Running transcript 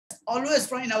always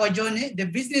from in our journey, the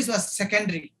business was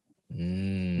secondary.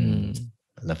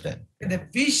 I love that. The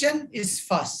vision is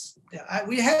first.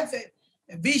 We have a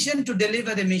vision to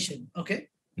deliver the mission,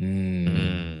 okay?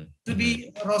 To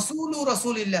be Rasulu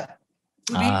Rasulillah.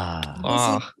 To be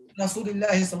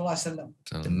Rasulullah sallallahu alaihi wasallam.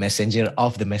 The messenger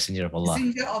of the messenger of Allah.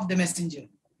 Messenger of the messenger.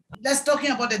 Let's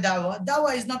talking about the dawah.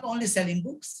 Dawah is not only selling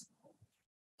books.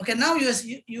 Okay, now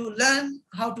you learn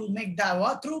how to make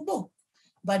dawah through book.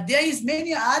 But there is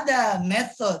many other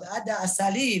methods, other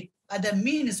asalib, other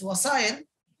means, wasail,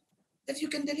 that you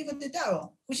can deliver the dawah,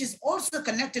 which is also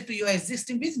connected to your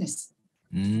existing business.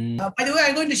 By the way,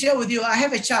 I'm going to share with you, I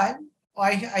have a child, or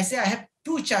I say I have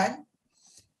 2 child,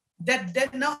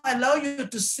 that now allow you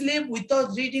to sleep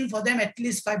without reading for them at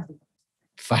least 5 books.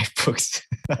 5 books.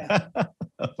 Yeah.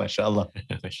 MashaAllah.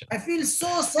 I feel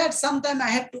so sad. Sometimes I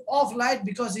have to off light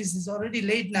because it is already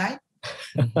late night.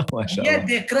 Yet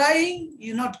they're crying,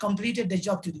 you not completed the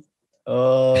job to do.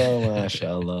 Oh,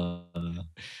 MashaAllah.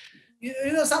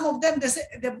 You know, some of them, they say,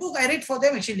 the book I read for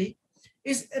them actually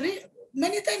is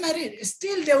many times I read.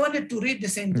 Still, they wanted to read the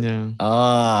same book. Yep.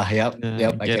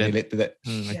 I can relate to that.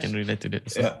 I can relate to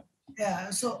that.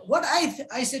 So what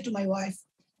I say to my wife,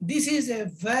 this is a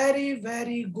very,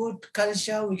 very good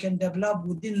culture we can develop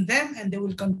within them, and they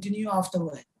will continue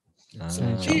afterward.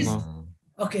 So please,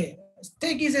 okay,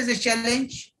 take this as a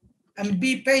challenge and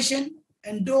be patient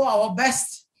and do our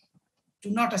best to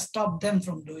not stop them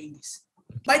from doing this.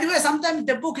 By the way, sometimes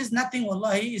the book is nothing,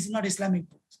 wallahi, it's not Islamic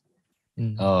book.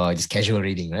 Oh, just casual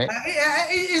reading, right?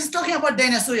 It's talking about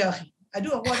dinosaur, I do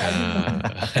what I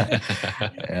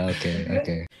do.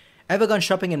 Okay. Ever gone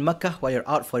shopping in Makkah while you're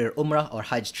out for your Umrah or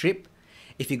Hajj trip?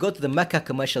 If you go to the Makkah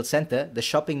Commercial Center, the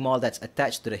shopping mall that's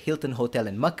attached to the Hilton Hotel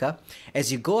in Makkah,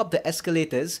 as you go up the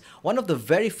escalators, one of the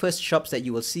very first shops that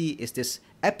you will see is this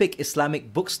epic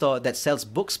Islamic bookstore that sells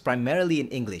books primarily in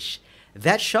English.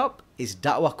 That shop is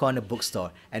Dakwah Corner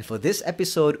Bookstore, and for this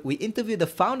episode, we interview the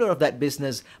founder of that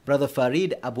business, Brother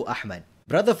Farid Abu Ahmed.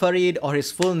 Brother Farid, or his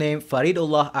full name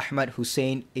Faridullah Ahmad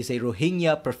Hussein, is a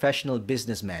Rohingya professional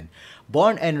businessman.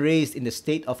 Born and raised in the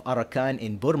state of Arakan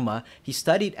in Burma, he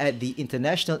studied at the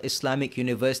International Islamic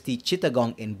University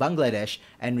Chittagong in Bangladesh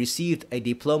and received a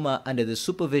diploma under the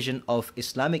supervision of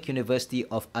Islamic University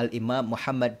of Al-Imam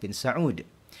Muhammad bin Saud.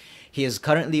 He is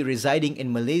currently residing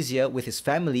in Malaysia with his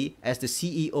family as the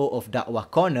CEO of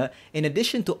Dakwah Corner, in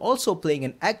addition to also playing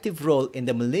an active role in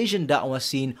the Malaysian Dakwah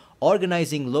scene,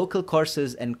 organizing local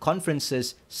courses and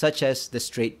conferences such as the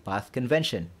Straight Path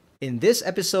Convention. In this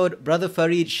episode, Brother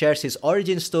Farid shares his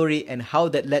origin story and how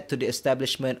that led to the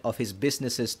establishment of his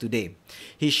businesses today.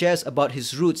 He shares about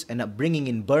his roots and upbringing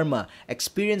in Burma,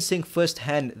 experiencing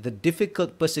firsthand the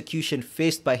difficult persecution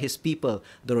faced by his people,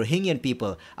 the Rohingyan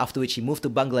people, after which he moved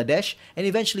to Bangladesh and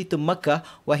eventually to Makkah,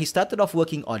 where he started off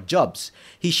working odd jobs.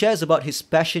 He shares about his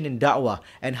passion in da'wah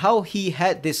and how he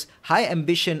had this high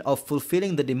ambition of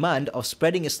fulfilling the demand of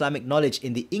spreading Islamic knowledge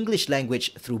in the English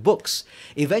language through books.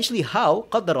 Eventually how,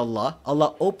 Qadar Allah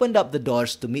opened up the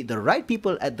doors to meet the right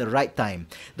people at the right time.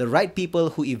 The right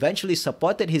people who eventually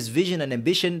supported his vision and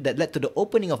ambition that led to the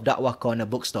opening of Dakwah Corner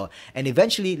Bookstore and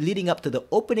eventually leading up to the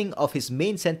opening of his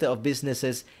main center of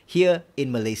businesses here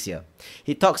in Malaysia.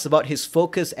 He talks about his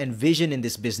focus and vision in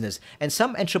this business and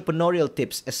some entrepreneurial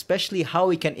tips, especially how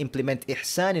we can implement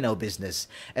ihsan in our business,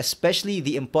 especially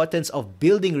the importance of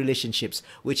building relationships,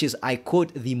 which is, I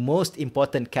quote, the most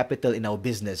important capital in our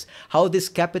business. How this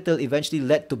capital eventually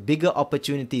led to bigger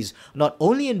opportunities, not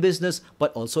only in business,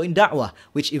 but also in da'wah,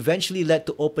 which eventually led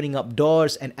to opening up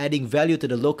doors and adding value to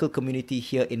the local community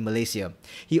here in Malaysia.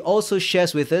 He also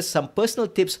shares with us some personal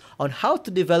tips on how to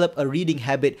develop a reading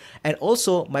habit, and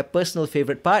also my personal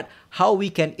favorite part, how we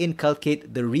can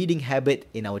inculcate the reading habit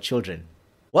in our children.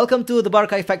 Welcome to the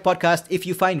Barakah Effect Podcast. If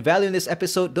you find value in this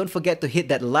episode, don't forget to hit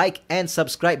that like and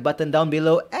subscribe button down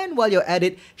below. And while you're at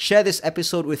it, share this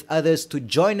episode with others to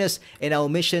join us in our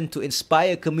mission to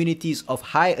inspire communities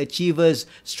of high achievers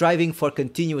striving for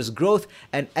continuous growth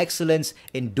and excellence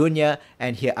in dunya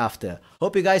and hereafter.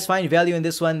 Hope you guys find value in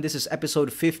this one. This is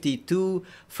episode 52,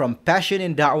 From Passion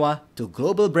in Da'wah to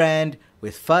Global Brand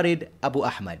with Farid Abu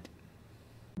Ahmed.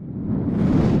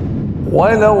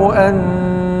 ولو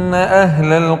أن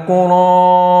أهل القرى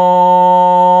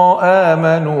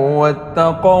آمنوا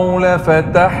واتقوا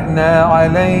لفتحنا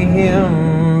عليهم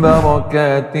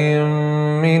بركات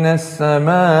من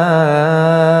السماء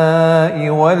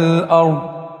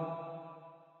والأرض.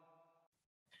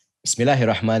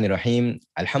 Bismillahirrahmanirrahim.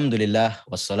 Alhamdulillah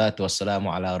wassalatu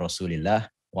wassalamu ala Rasulillah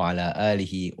wa ala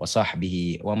alihi wa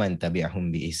sahbihi wa man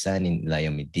tabi'ahum bi ihsanin ila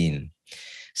yaumiddin.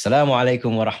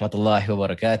 Assalamualaikum warahmatullahi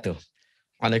wabarakatuh.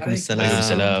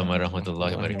 Waalaikumsalam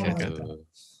warahmatullahi wabarakatuh.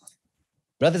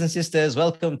 Brothers and sisters,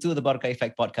 welcome to the Barakah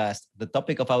Effect podcast. The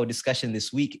topic of our discussion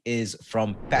this week is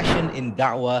from passion in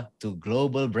da'wah to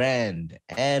global brand.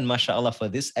 And mashallah, for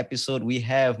this episode, we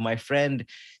have my friend,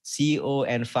 CEO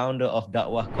and founder of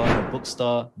Dakwah Corner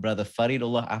Bookstore, Brother Farid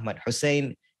Abu Ahmed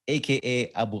Hussein, aka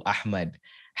Abu Ahmed.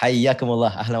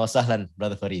 Hayyakumullah, ahlan wa sahlan,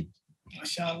 Brother Farid.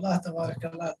 MashaAllah,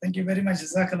 tabarakallah. Thank you very much.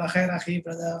 Jazakallah khair, akhi,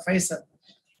 Brother Faisal.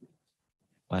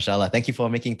 MashaAllah. Thank you for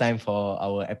making time for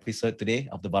our episode today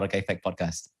of the Barakah Effect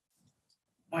podcast.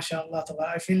 MashaAllah,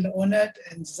 I feel honored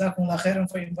and Jazakumullah khairan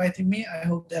for inviting me. I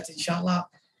hope that inshallah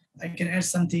I can add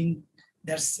something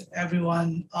that's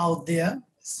everyone out there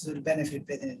will benefit.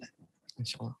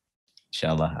 Inshallah.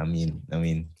 Inshallah.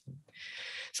 Ameen.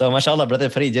 So mashallah, Brother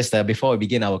Farid, just before we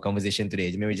begin our conversation today,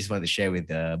 maybe we just want to share with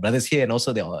the brothers here and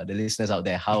also the listeners out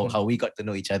there how we got to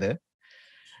know each other.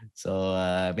 So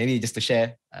maybe just to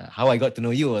share how I got to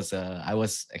know you was I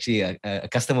was actually a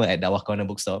customer at Dakwah Corner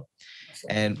Bookstore.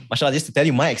 And mashallah, just to tell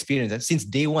you my experience, since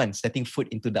day one setting foot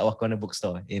into Dakwah Corner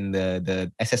Bookstore in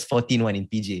the SS14 one in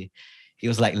PJ, it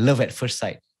was like love at first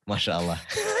sight, mashallah.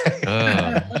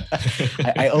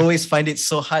 I always find it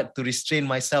so hard to restrain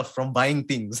myself from buying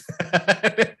things.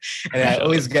 And I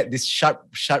always get this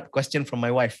sharp question from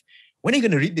my wife. When are you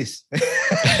going to read this?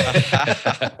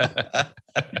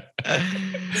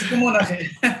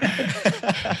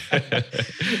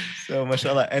 So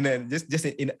mashallah, and then just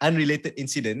in unrelated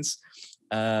incidents,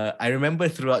 I remember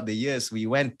throughout the years we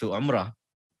went to Umrah.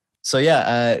 So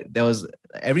yeah, there was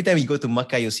every time you go to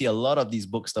Makkah, you see a lot of these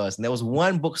bookstores, and there was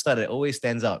one bookstore that always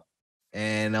stands out.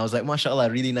 And I was like,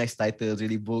 mashallah, really nice titles,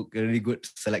 really good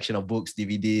selection of books,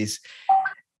 DVDs.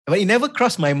 But it never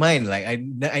crossed my mind. Like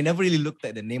I never really looked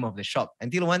at the name of the shop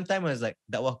until one time I was like,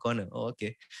 Dakwah Corner. Oh,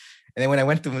 okay. And then when I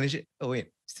went to Malaysia, oh wait,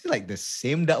 still like the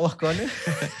same Dakwah Corner?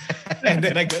 And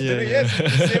then I got to know, yes,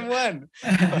 the same one.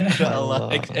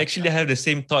 MashaAllah. Actually, I have the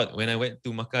same thought when I went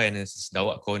to Makkah and it's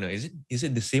Dakwah Corner. Is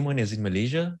it the same one as in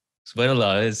Malaysia?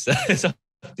 Subhanallah, it's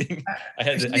something. I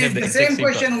have the same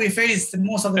question we faced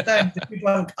most of the time. The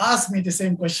people ask me the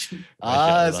same question. So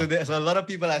a lot of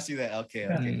people ask you that. Okay.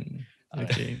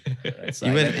 Okay. So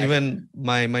even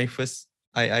my first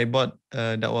I bought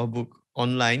a Dakwah book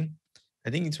online. I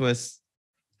think it was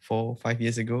 4 or 5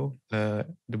 years ago. The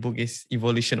book is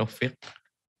Evolution of Faith,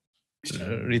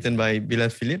 written by Bilal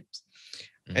Phillips.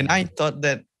 And I thought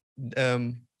that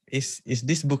is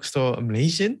this bookstore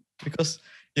Malaysian? Because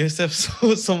you have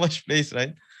so much place,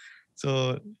 right?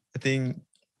 So I think,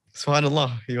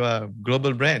 subhanallah, you are a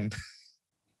global brand.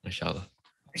 MashaAllah.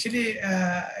 Actually,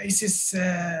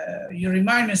 you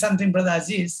remind me something, Brother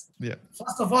Aziz. Yeah.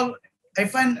 First of all, I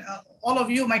find all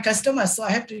of you my customers, so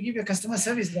I have to give you customer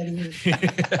service, by the way.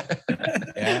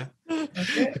 Yeah.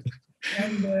 Okay.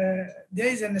 And there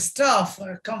is a staff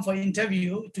come for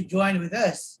interview to join with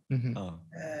us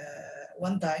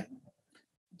one time.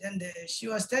 Then she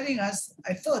was telling us,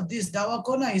 I thought this Dakwah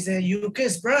Corner is a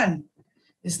UK's brand.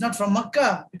 It's not from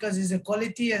Makkah because it's a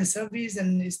quality and service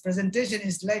and its presentation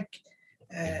is like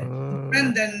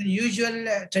different than usual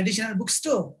traditional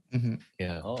bookstore.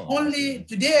 Yeah. Only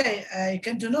today I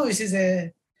came to know this is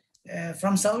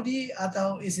from Saudi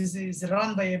atau is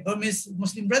run by a Burmese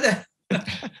Muslim brother.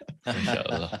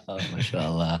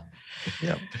 MashaAllah.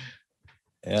 Yeah.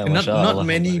 Yeah, Not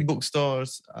many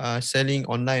bookstores are selling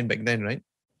online back then, right?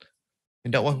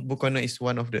 And Dakwah Book Corner is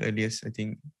one of the earliest, I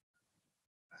think.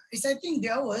 I think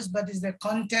there was, but it's the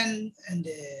content and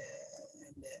the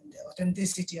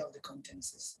authenticity of the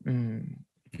contents.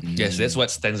 Yes, that's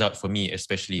what stands out for me,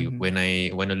 especially when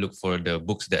I want to look for the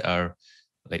books that are,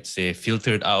 let's say,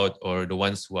 filtered out or the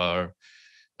ones who are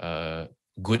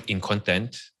good in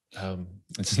content.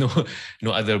 There's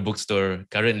no other bookstore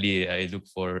currently I look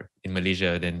for in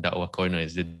Malaysia than Dakwah Corner.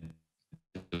 Is the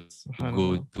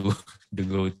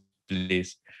go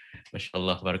place.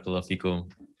 MashaAllah, barakallah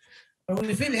fikum.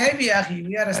 We feel heavy, akhi.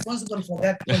 We are responsible for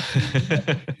that.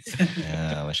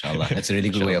 Yeah, mashallah. That's a really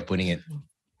good way of putting it.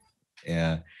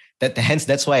 Yeah.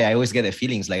 That's why I always get the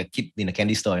feelings like a kid in a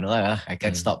candy store, I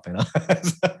can't stop,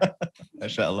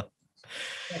 Mashallah.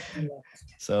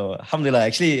 So alhamdulillah,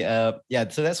 actually,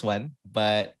 so that's one.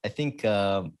 But I think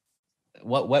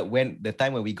when the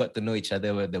time when we got to know each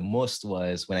other the most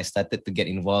was when I started to get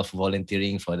involved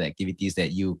volunteering for the activities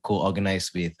that you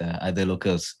co-organize with other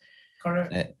locals.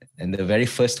 Correct. And the very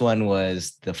first one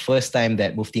was the first time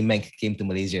that Mufti Menk came to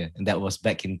Malaysia, and that was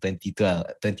back in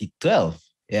 2012.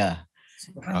 Yeah.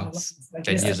 Wow.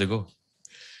 10 years ago.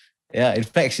 Yeah. In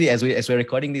fact, actually, as we're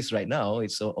recording this right now,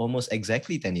 it's almost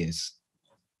exactly 10 years.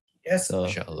 Yes. So,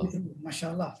 MashaAllah.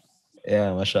 MashaAllah.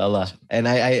 Yeah, mashallah. And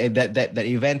I that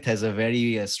event has a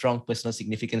very strong personal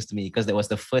significance to me because that was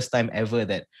the first time ever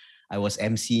that I was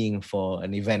emceeing for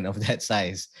an event of that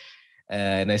size.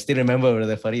 And I still remember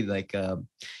Brother Farid, like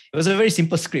it was a very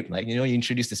simple script. Like, you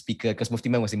introduce the speaker because Mufti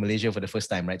Man was in Malaysia for the first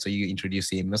time, right? So you introduce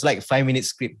him. It was like a 5-minute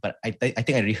script, but I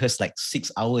think I rehearsed like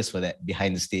 6 hours for that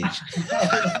behind the stage.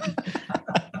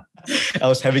 I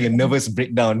was having a nervous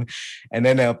breakdown, and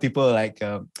then people like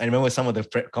I remember some of the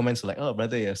comments were like, "Oh,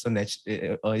 brother, you're so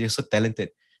you're so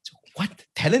talented." So, what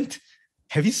talent?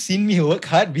 Have you seen me work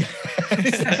hard?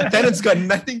 Talent's got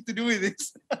nothing to do with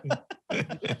this.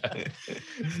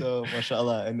 So,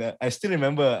 mashallah, and I still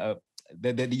remember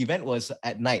the event was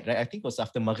at night, right? I think it was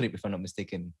after Maghrib, if I'm not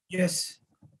mistaken. Yes.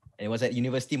 And it was at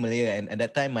University Malaya, and at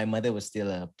that time, my mother was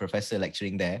still a professor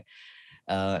lecturing there.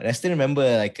 And I still remember,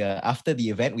 like after the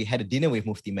event, we had a dinner with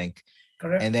Mufti Menk.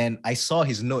 Correct. And then I saw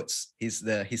his notes. His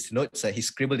notes he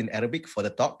scribbled in Arabic for the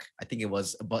talk. I think it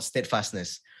was about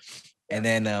steadfastness. And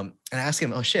then and I asked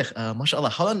him, "Oh, Sheikh,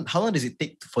 mashallah, how long does it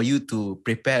take for you to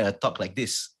prepare a talk like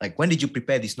this? Like, when did you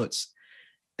prepare these notes?"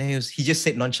 And he just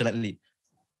said nonchalantly,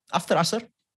 "After Asr."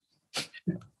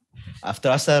 After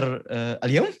Asar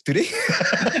al-yawm, today?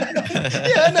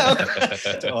 Yeah, no.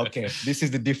 Okay, this is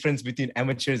the difference between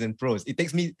amateurs and pros. It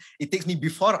takes me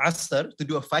before Asar to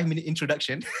do a 5-minute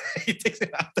introduction. It takes me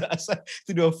after Asar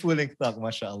to do a full-length talk,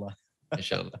 mashallah.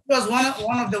 Inshallah. It was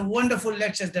one of the wonderful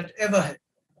lectures that ever had.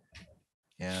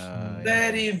 Yeah.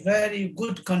 Very, very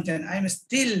good content. I'm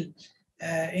still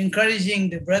encouraging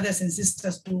the brothers and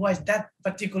sisters to watch that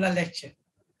particular lecture.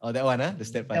 Oh, that one, huh? The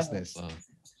steadfastness. Wow.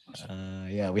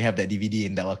 Yeah, we have that DVD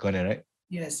in Dakwah Corner, right?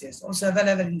 Yes. Also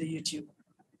available in the YouTube.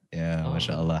 Yeah,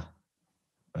 mashallah.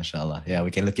 Mashallah. Yeah,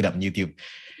 we can look it up on YouTube.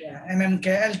 Yeah,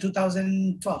 MMKL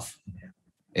 2012.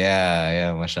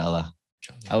 Yeah, mashallah.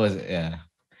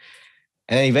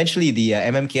 And then eventually the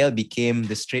MMKL became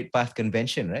the Straight Path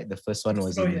Convention, right? The first one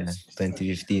was in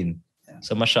 2015. Yeah.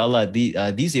 So mashallah,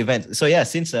 these events. So yeah,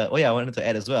 since I wanted to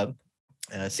add as well,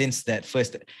 ever since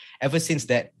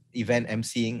that event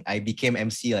emceeing, I became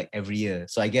MC like every year.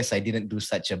 So I guess I didn't do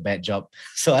such a bad job.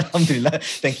 So alhamdulillah,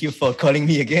 thank you for calling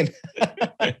me again.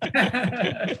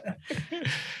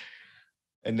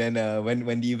 And then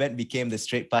when the event became the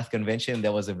Straight Path Convention,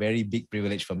 that was a very big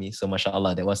privilege for me. So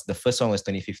mashallah, the first one was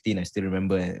 2015. I still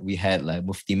remember we had like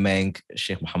Mufti Menk,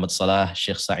 Sheikh Muhammad Salah,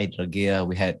 Sheikh Saeed Ragia,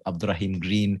 we had Abdurrahim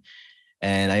Green.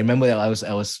 And I remember that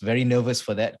I was very nervous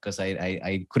for that because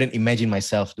I couldn't imagine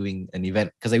myself doing an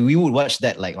event because we would watch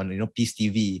that like on Peace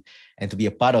TV, and to be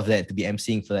a part of that, to be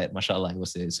emceeing for that, mashallah,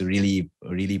 it's a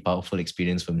really powerful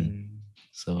experience for me.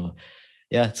 So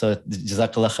yeah, so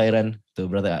jazakallah khairan to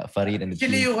Brother Farid and the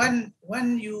actually team.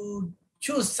 when you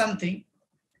choose something,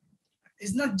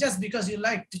 it's not just because you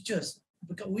like to choose,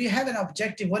 because we have an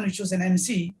objective when we choose an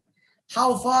MC,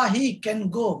 how far he can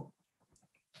go.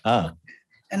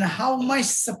 And how much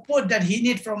support that he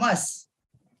need from us.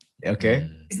 Okay.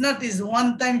 It's not this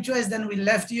one-time choice, then we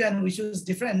left you and we choose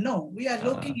different. No, we are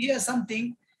looking here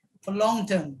something for long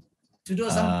term, to do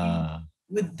something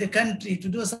with the country, to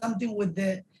do something with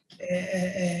the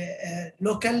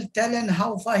local talent,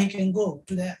 how far he can go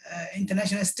to the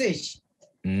international stage.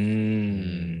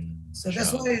 So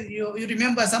that's why you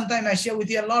remember sometime I share with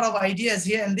you a lot of ideas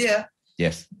here and there.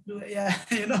 Yes.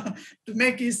 To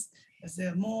make his as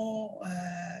a more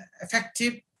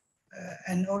effective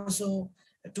and also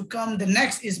to come the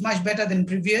next is much better than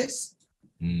previous.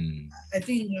 I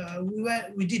think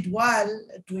we did well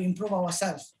to improve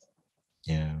ourselves.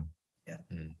 Yeah.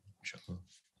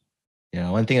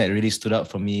 One thing that really stood out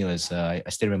for me was I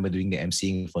still remember doing the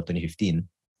emceeing for 2015,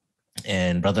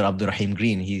 and Brother Abdurrahim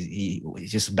Green, he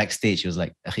just backstage, he was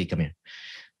like, "Akhi, come here."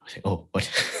 I was like, "Oh, what?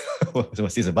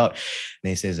 What's this about?" And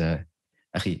he says,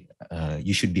 "Akhi,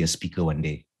 you should be a speaker one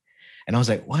day." And I was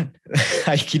like, "What?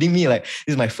 Are you kidding me? Like,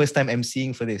 this is my first time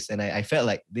emceeing for this." And I felt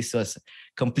like this was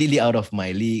completely out of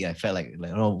my league. I felt like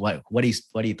oh, what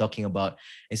are you talking about?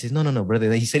 And he says, no, brother.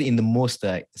 And he said it in the most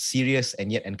serious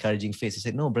and yet encouraging face. He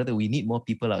said, "No, brother, we need more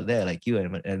people out there like you.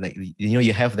 And like,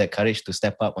 you have that courage to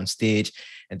step up on stage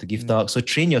and to give talks. So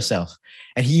train yourself."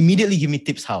 And he immediately gave me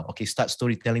tips how. Okay, start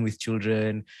storytelling with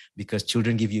children because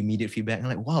children give you immediate feedback. And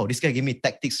I'm like, wow, this guy gave me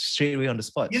tactics straight away on the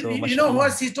spot. You know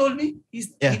what he told me? He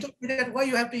told me that why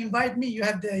you have to invite me? You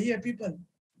have to hear people.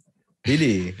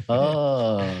 Really?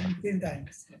 Oh.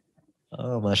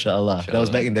 Oh, mashallah. That was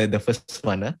back in the first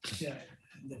one, huh?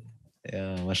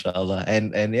 Yeah, mashallah.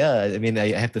 And yeah, I mean,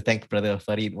 I have to thank Brother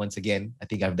Farid once again. I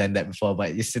think I've done that before,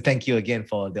 but just to thank you again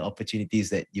for the opportunities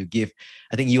that you give.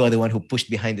 I think you are the one who pushed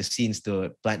behind the scenes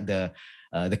to plant the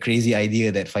the crazy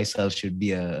idea that Faisal should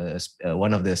be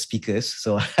one of the speakers.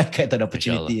 So I got an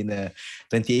opportunity in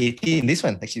 2018. This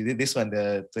one,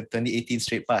 the 2018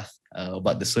 Straight Path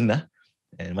about the Sunnah.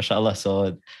 And mashallah,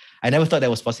 so I never thought that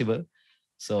was possible.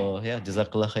 So yeah,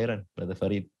 Jazakallah khairan, Brother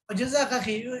Farid. Jazak,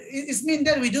 akhi. It means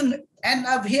that we don't end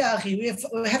up here, akhi. We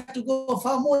have to go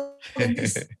far more than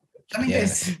this.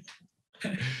 Yes.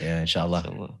 Yeah,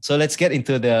 inshallah. So let's get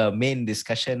into the main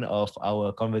discussion of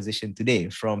our conversation today,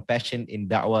 from passion in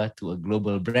da'wah to a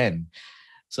global brand.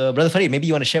 So Brother Farid, maybe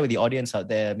you want to share with the audience out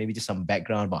there, maybe just some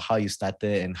background about how you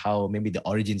started and how maybe the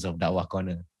origins of Dakwah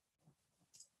Corner.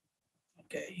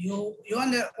 Okay, you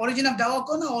want the origin of Dakwah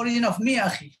Corner or origin of me,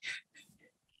 akhi?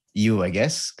 You, I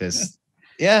guess, because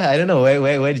yeah, I don't know,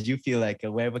 where did you feel like,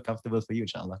 wherever comfortable for you,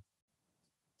 inshallah.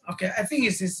 Okay, I think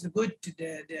it's good to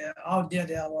out there,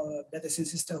 our brothers and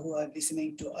sisters who are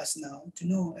listening to us now, to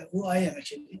know who I am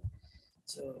actually.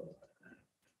 So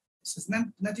it's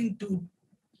nothing to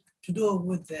do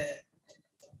with the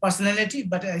personality,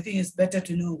 but I think it's better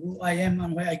to know who I am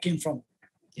and where I came from.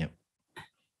 Yeah.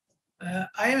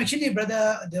 I am actually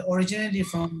originally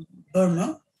from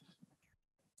Burma,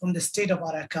 from the state of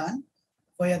Arakan,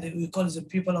 where we call the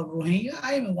people of Rohingya.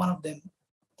 I am one of them,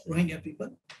 Rohingya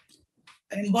people.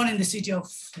 I'm born in the city of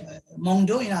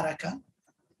Mongdo in Arakan.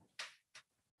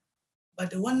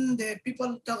 But when the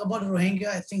people talk about Rohingya,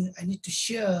 I think I need to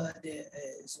share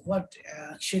what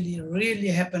actually really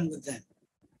happened with them,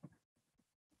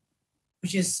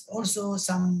 which is also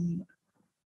some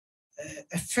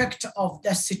effect of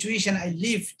that situation I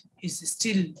lived is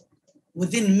still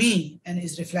within me and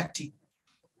is reflecting.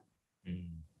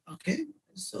 Okay,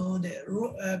 so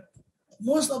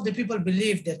most of the people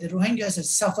believe that the Rohingyas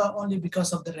suffer only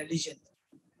because of the religion.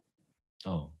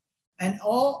 Oh. And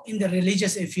all in the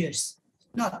religious affairs.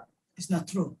 No, it's not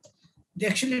true. They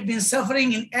actually been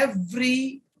suffering in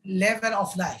every level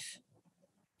of life,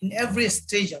 in every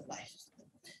stage of life.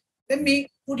 Let me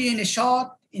put you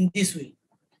in this way.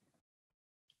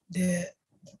 The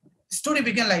story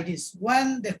began like this.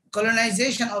 When the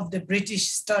colonization of the British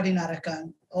started in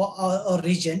Arakan or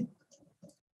region,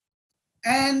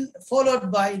 and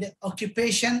followed by the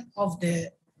occupation of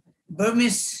the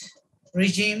Burmese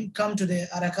regime come to the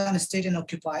Arakan state and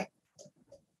occupy,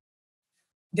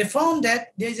 they found that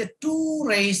there is a two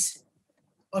race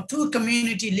or two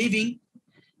community living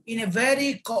in a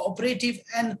very cooperative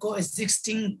and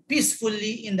coexisting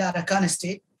peacefully in the Arakan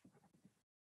state.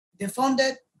 They found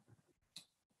that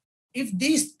if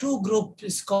these two groups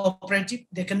is cooperative,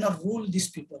 they cannot rule these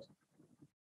people.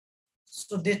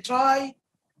 So they try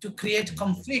to create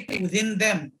conflict within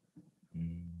them,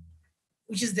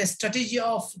 which is the strategy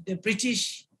of the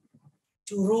British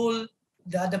to rule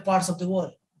the other parts of the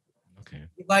world. Okay.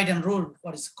 Divide and rule,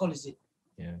 what is called is it?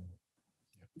 Yeah.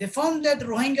 They found that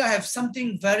Rohingya have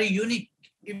something very unique.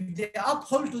 If they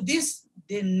uphold to this,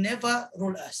 they never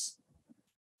rule us.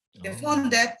 They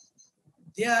found that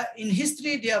in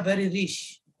history, they are very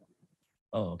rich.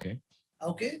 Oh, okay.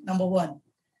 Okay, number one.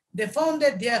 They found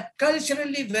that they are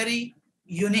culturally very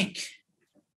unique.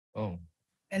 Oh.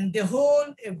 And they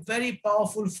hold a very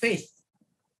powerful faith.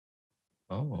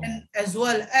 Oh. And as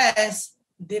well as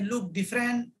they look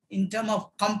different in terms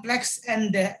of complex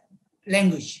and the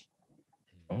language.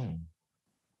 Oh.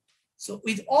 So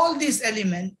with all these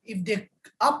elements, if they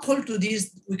uphold to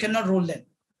this, we cannot rule them.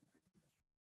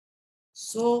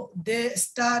 So they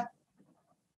start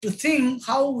to think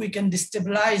how we can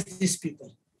destabilize these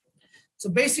people. So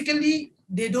basically,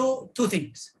 they do two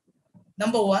things.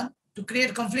 Number one, to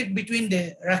create conflict between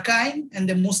the Rakhine and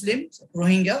the Muslims,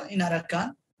 Rohingya in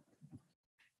Arakan,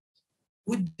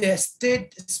 with the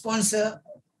state sponsor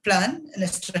plan and a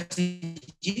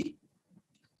strategy.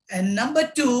 And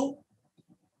number two,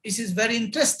 this is very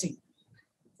interesting,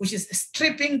 which is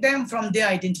stripping them from their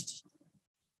identity.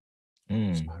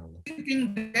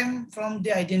 Stripping them from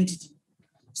their identity.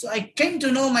 So I came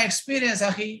to know my experience,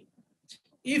 Akhi.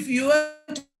 If you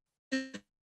want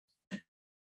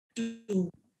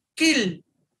to kill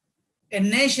a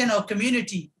nation or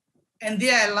community and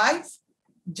they are alive,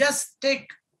 just take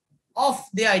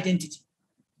off their identity.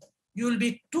 You will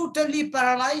be totally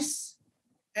paralyzed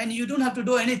and you don't have to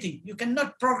do anything. You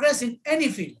cannot progress in any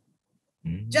field.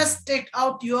 Just take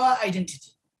out your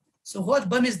identity. So what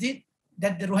Burmese did,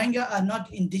 that the Rohingya are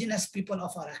not indigenous people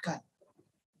of Arakan.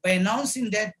 By announcing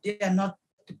that they are not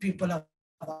the people of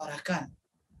Arakan.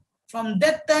 From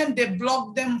that time, they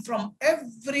blocked them from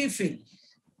every field,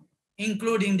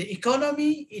 including the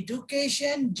economy,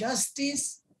 education,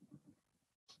 justice,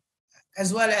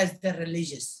 as well as the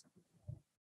religious.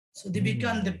 So they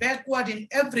become the backward in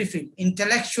every field,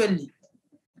 intellectually,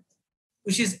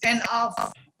 which is end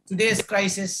up today's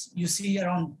crisis you see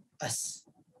around us.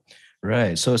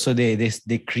 Right. So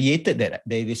they created that.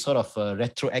 They sort of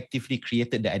retroactively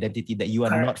created the identity that you are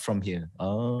Correct. not from here.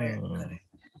 Oh. Correct.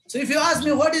 So if you ask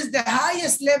me what is the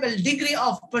highest level degree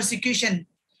of persecution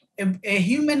a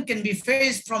human can be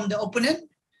faced from the opponent,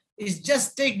 is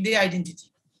just take the identity.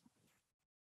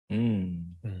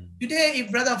 Today,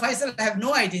 if Brother Faisal have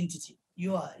no identity,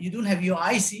 you don't have your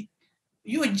IC,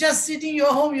 you are just sitting in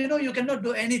your home, you cannot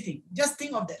do anything. Just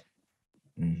think of that.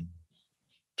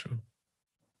 True.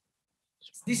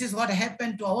 This is what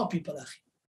happened to our people.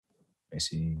 I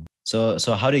see. So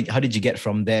how did you get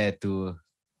from there to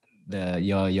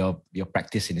your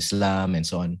practice in Islam and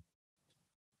so on?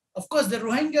 Of course, the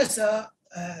Rohingyas are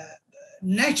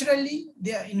naturally,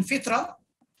 they are in Fitra,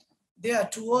 they are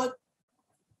toward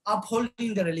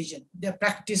upholding the religion. They are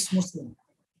practice Muslim.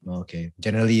 Okay.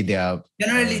 Generally, they are.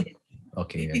 Generally,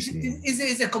 okay. I see. It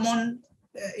is a common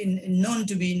known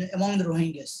to be among the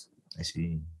Rohingyas. I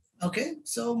see. Okay,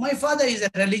 so my father is a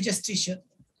religious teacher.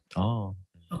 Oh.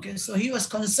 Okay, so he was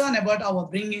concerned about our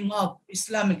bringing up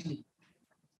Islamically.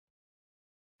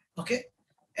 Okay,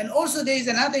 and also there is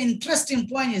another interesting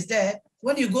point is that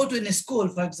when you go to a school,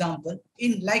 for example,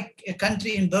 in like a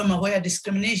country in Burma where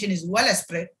discrimination is well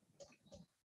spread,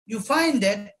 you find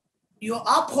that you're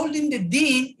upholding the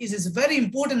deen is very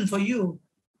important for you.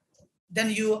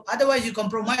 Then otherwise you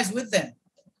compromise with them.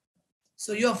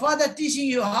 So your father teaching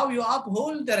you how you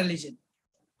uphold the religion.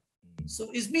 So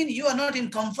it means you are not in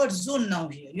comfort zone now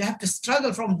here. You have to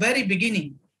struggle from very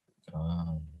beginning.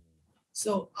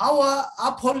 So our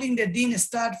upholding the deen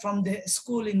start from the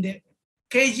school in the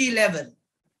KG level.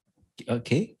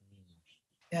 Okay.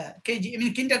 Yeah, KG, I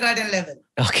mean kindergarten level.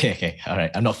 Okay. All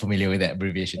right. I'm not familiar with that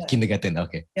abbreviation. Yeah. Kindergarten.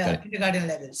 Okay. Yeah, kindergarten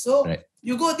level. So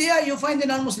you go there, you find the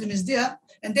non-Muslim is there,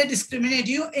 and they discriminate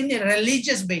you in a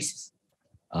religious basis.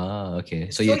 Okay.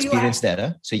 So you experienced that,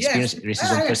 huh? So you experienced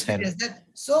racism firsthand. That.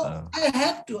 So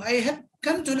I have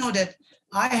come to know that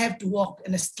I have to walk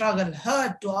and struggle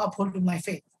hard to uphold my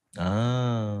faith.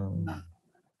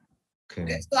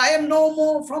 Okay. So I am no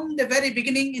more from the very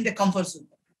beginning in the comfort zone.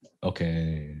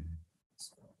 Okay.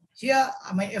 Here,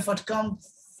 my effort comes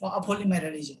for upholding my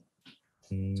religion.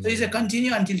 So it's a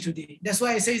continue until today. That's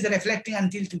why I say it's reflecting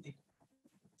until today.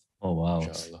 Oh, wow.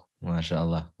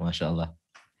 MashaAllah.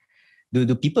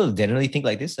 Do people generally think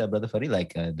like this, Brother Farid?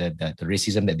 Like the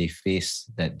racism that they face,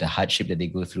 that the hardship that they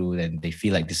go through, and they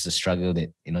feel like this is a struggle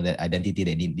that, that identity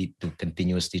they need to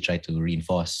continuously try to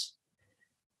reinforce?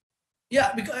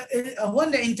 Yeah, because when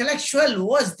the intellectual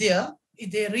was there,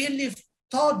 they really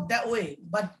thought that way,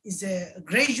 but it's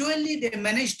gradually they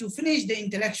managed to finish the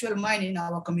intellectual mind in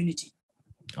our community.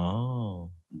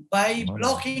 By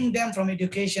blocking them from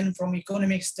education, from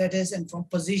economic status, and from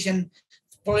position,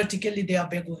 politically they are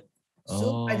backward.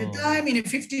 So by the time in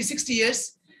 50, 60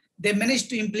 years, they managed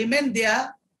to implement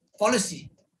their policy.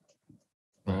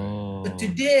 But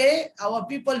today, our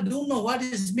people don't know what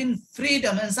is mean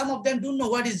freedom, and some of them don't know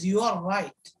what is your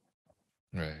right.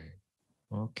 Right.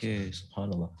 Okay,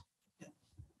 subhanAllah.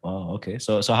 Wow, okay.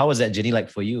 So how was that journey like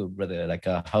for you, brother? Like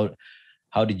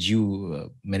how did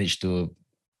you manage to,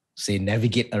 say,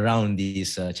 navigate around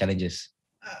these challenges?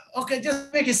 Okay,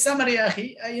 just make a summary,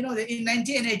 Akhi. In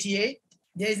 1988,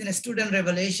 there is a student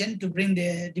revolution to bring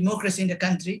the democracy in the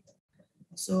country.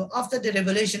 So after the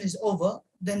revolution is over,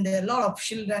 then there are a lot of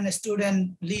children,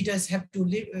 student leaders have to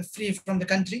live free from the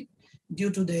country due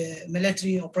to the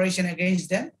military operation against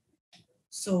them.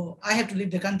 So I have to leave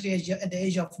the country at the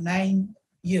age of 9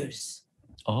 years.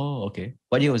 Oh, okay.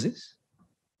 What year was this?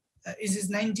 The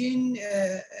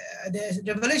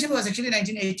revolution was actually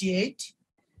 1988,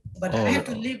 but I have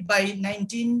to leave by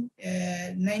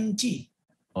 1990.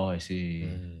 Oh, I see.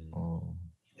 Oh,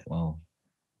 wow.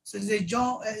 So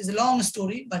it's a long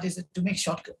story, but it's to make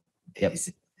shortcut. Yep.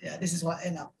 This is what I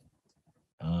end up.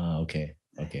 Okay.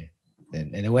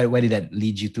 And where did that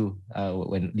lead you to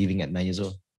when leaving at 9 years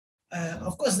old?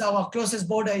 Of course, our closest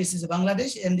border is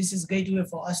Bangladesh, and this is gateway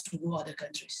for us to go other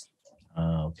countries.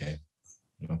 Okay,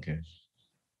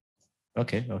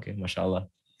 mashallah.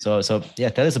 So yeah,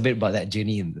 tell us a bit about that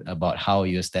journey, about how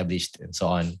you established and so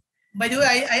on. By the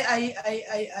way,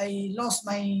 I lost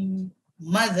my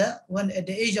mother at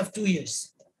the age of 2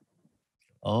 years.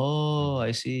 Oh,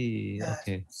 I see.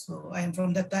 Okay. So I am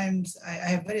from that times. I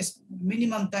have very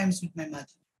minimum times with my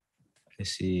mother. I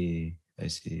see.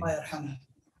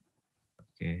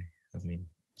 Okay. I mean,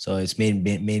 so it's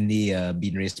mainly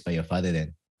being raised by your father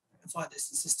then. Fathers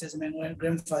and sisters, my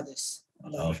grandfathers.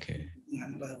 Okay.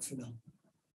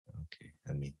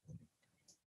 I mean,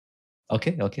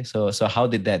 Okay, okay. So how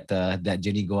did that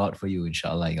journey go out for you,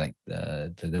 inshallah? Like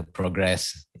the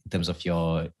progress in terms of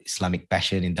your Islamic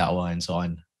passion in da'wah and so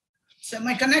on. So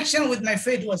my connection with my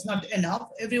faith was not enough.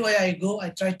 Everywhere I go, I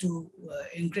try to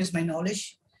increase my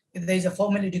knowledge. If there is a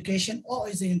formal education or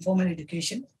is an informal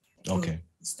education. Okay.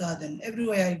 Start, and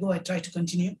everywhere I go, I try to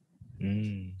continue.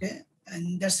 Okay,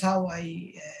 and that's how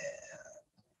I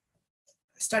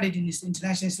studied in this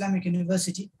International Islamic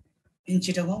University in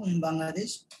Chittagong in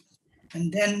Bangladesh.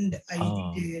 And then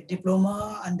I did a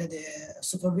diploma under the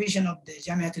supervision of the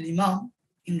Jamiatul Imam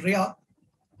in Riyadh.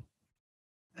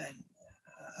 And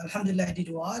Alhamdulillah, I did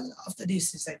well. After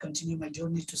this, I continue my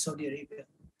journey to Saudi Arabia.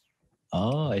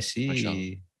 Oh, I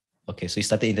see. Okay, so you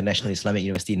started International Islamic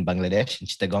University in Bangladesh, in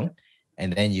Chittagong,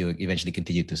 and then you eventually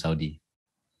continued to Saudi.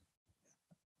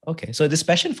 Okay, so this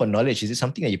passion for knowledge, is it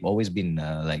something that you've always been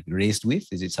like raised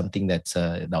with? Is it something that's,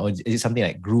 is it something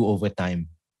that grew over time?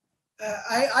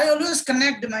 I always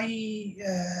connect my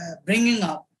bringing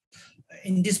up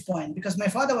in this point, because my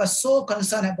father was so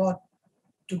concerned about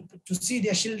to see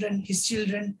their children, his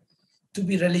children, to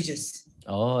be religious.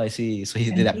 Oh, I see. So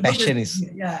that passion is...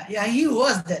 Yeah, he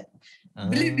was that.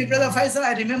 Believe me, Brother Faisal,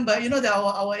 I remember, you know, that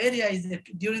our area is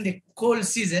during the cold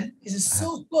season. It's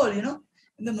so cold, you know,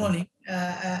 in the morning.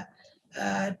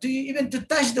 Even to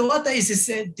touch the water is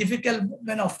a difficult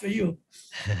enough for you.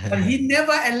 But he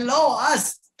never allowed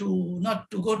us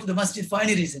not to go to the masjid for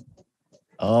any reason.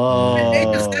 Oh. At the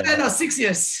age of 7 or 6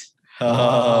 years.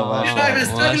 Oh, I was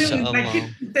struggling with my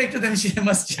kid to take to the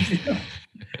masjid. You know?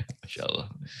 Mashallah.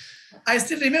 I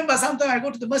still remember sometimes I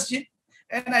go to the masjid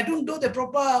and I don't do the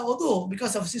proper wudu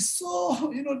because of it's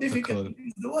so, you know, difficult to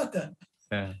use the water.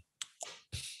 Yeah.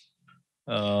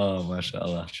 Oh,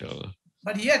 mashallah.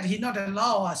 But yet he not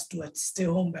allow us to stay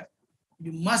home back.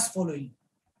 You must follow him.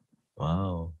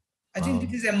 Wow. I think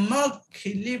this is a mark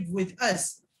he lived with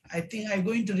us. I think I'm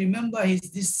going to remember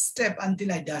this step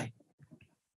until I die.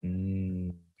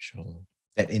 Sure.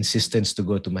 That insistence to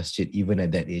go to masjid even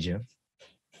at that age. Yeah?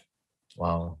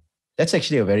 Wow. That's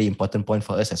actually a very important point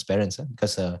for us as parents,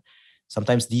 because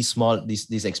sometimes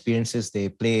these experiences, they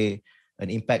play an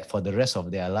impact for the rest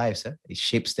of their lives. It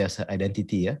shapes their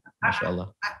identity. Yeah,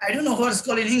 mashallah. I don't know what it's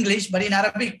called in English, but in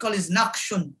Arabic, called is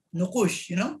naqshun, nukush,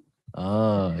 you know.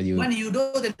 When you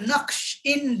do the naqsh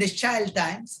in the child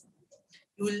times,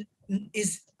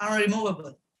 is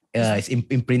unremovable. Yeah, it's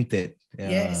imprinted.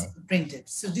 Yeah, it's imprinted.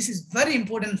 So this is very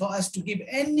important for us to give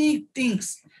any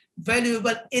things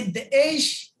valuable at the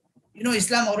age. You know,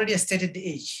 Islam already has stated the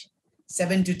age,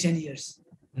 7 to 10 years.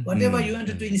 Whatever you want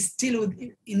to instill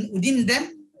within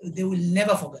them, they will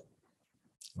never forget.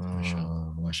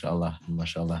 Mashallah,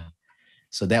 mashallah.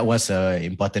 So that was an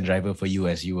important driver for you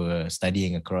as you were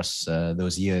studying across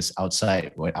those years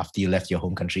outside after you left your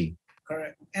home country.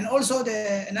 Correct. And also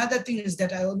another thing is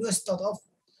that I always thought of,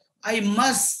 I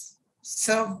must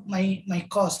serve my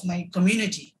cause, my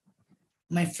community,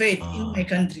 my faith in my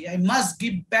country. I must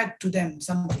give back to them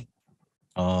something.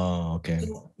 Oh, okay.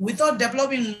 So without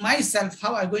developing myself,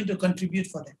 how am I going to contribute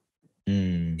for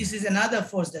them? This is another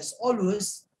force that's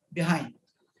always behind.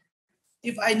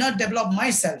 If I not develop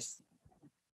myself,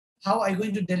 how am I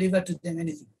going to deliver to them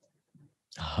anything?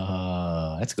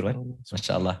 That's a good one.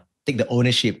 Mashallah. Take the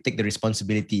ownership, take the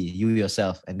responsibility, you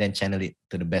yourself, and then channel it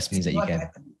to the best means that you can.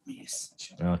 Yes.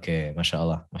 Sure. Okay,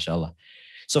 mashallah, mashallah.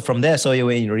 So from there, so you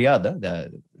were in Riyadh,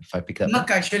 if I pick up.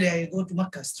 Makkah, actually, I go to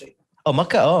Makkah straight. Oh,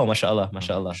 Makkah. Oh, mashallah,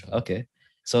 mashallah. Okay.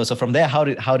 So from there, how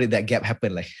did that gap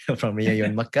happen? Like from you're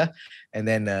in Makkah, and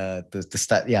then to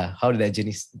start, how did that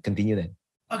journey continue then?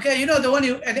 Okay, you know, the one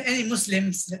any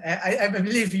Muslims, I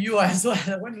believe you as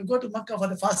well, when you go to Makkah for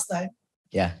the first time,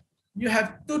 you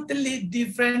have totally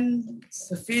different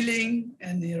feeling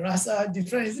and the rasa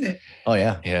different, isn't it? Oh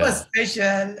yeah. It was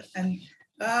special, and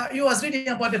you was reading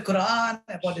about the Quran,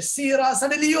 about the Sirah.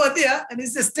 Suddenly you are there, and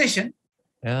it's a station.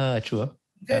 Yeah, true.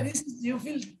 Okay, you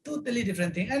feel totally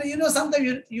different thing, and you know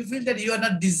sometimes you feel that you are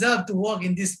not deserved to work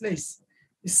in this place.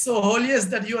 It's so holiest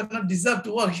that you are not deserved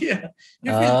to work here.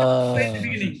 You feel that in the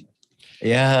beginning.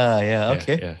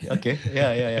 Okay.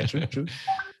 Yeah. True.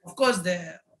 Of course,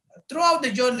 throughout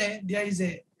the journey, there is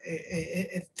a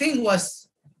thing was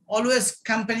always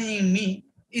accompanying me.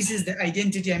 This is the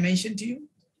identity I mentioned to you.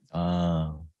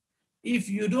 If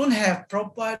you don't have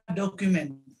proper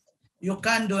document, you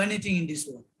can't do anything in this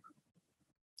world.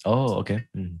 Oh, okay.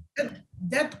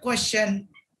 That question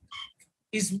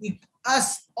is with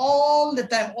us all the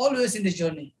time, always in the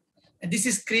journey. And this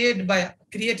is created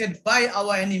by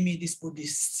our enemy, this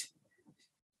Buddhists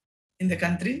in the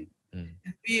country.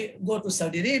 We go to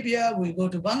Saudi Arabia, we go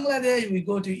to Bangladesh, we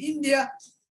go to India.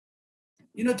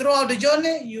 You know, throughout the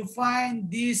journey, you find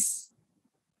this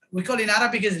we call in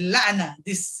Arabic is la'na.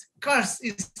 This curse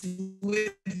is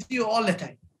with you all the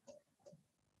time.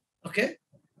 Okay?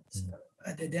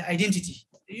 The identity.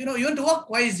 You know, you want to work,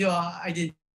 why is your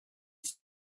identity?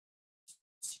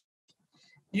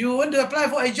 You want to apply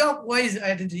for a job, why is your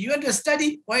identity? You want to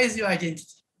study, why is your identity?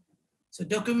 So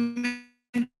documentation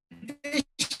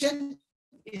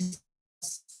is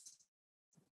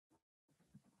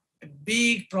a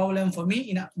big problem for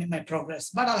me in my progress.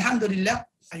 But Alhamdulillah,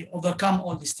 I overcome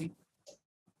all these things.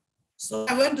 So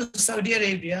I went to Saudi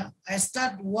Arabia. I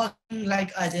start working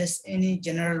like others, any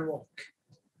general work.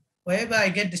 Wherever I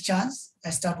get the chance, I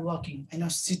start working. I'm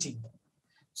not sitting.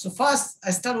 So first,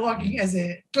 I start working as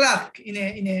a clerk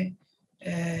in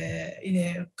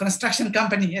a construction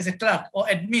company as a clerk or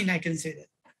admin. I can say that.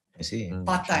 I see.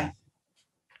 Part time.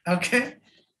 Okay.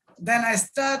 Then I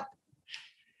start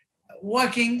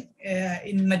working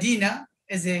in Medina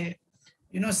as a,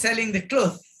 selling the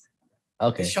clothes.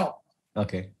 Okay. The shop.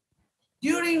 Okay.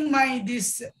 During my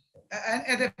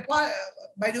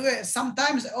by the way,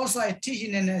 sometimes also I teach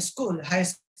in a school, high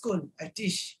school. I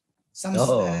teach some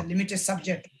limited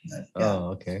subject.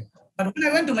 Okay. But when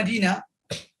I went to Medina,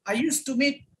 I used to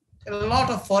meet a lot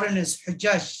of foreigners,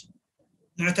 Hujjaj,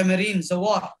 Mu'tamirin,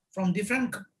 Zawar, from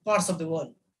different parts of the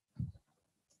world.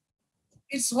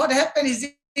 It's what happened is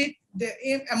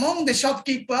among the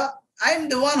shopkeeper, I'm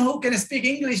the one who can speak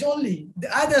English only.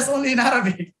 The others only in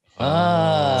Arabic.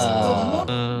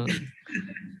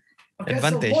 Okay,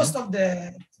 Advantage. So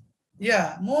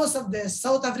most of the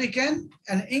South African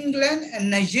and England and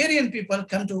Nigerian people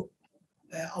come to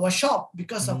our shop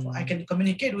because of I can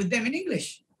communicate with them in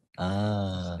English.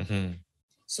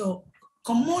 So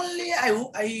commonly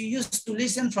I used to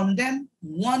listen from them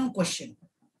one question: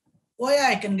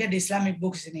 why I can get the Islamic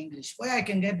books in English? Why I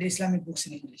can get the Islamic books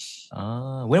in English?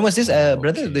 When was this,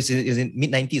 brother? This is in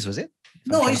mid-90s, was it?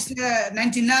 No, it's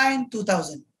 99,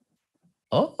 2000.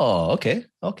 Oh, okay.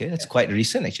 Okay, that's quite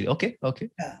recent actually. Okay.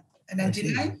 Yeah,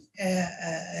 99,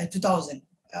 2000.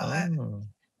 Oh.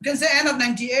 You can say end of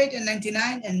 98 and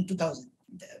 99 and 2000,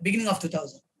 beginning of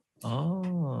 2000.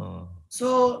 Oh.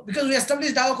 So, because we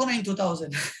established Dakwah Corner in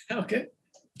 2000, okay?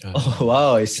 Oh,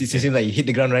 wow. It seems like you hit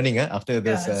the ground running after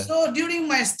this. So, during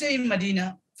my stay in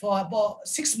Medina for about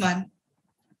 6 months,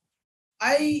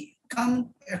 I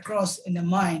come across in the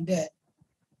mind that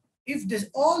if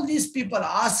all these people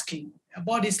are asking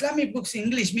about Islamic books in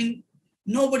English, mean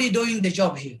nobody doing the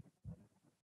job here.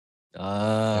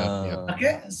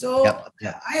 Okay, so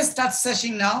I start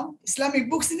searching now Islamic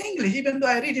books in English, even though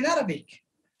I read in Arabic.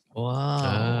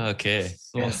 Wow. Okay.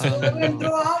 So I went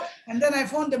throughout, and then I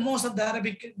found that most of the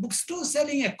Arabic books too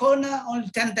selling a corner, only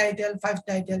 10 title, 5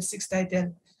 title, 6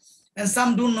 title, and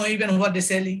some don't know even what they're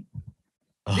selling.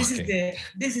 Okay.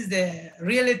 This is the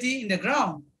reality in the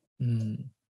ground.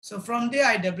 So from there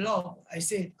I developed. I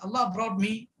said, Allah brought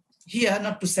me here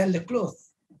not to sell the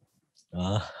clothes.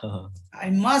 I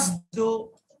must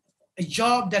do a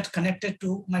job that's connected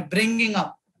to my bringing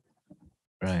up.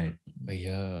 Right.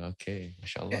 Yeah. Okay.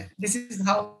 Mashallah. This is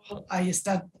how I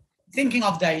start thinking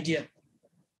of the idea.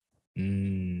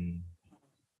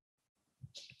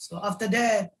 So after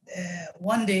that,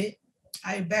 one day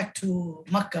I back to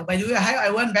Makkah. By the way, I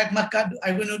went back Makkah.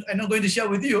 I'm not going to share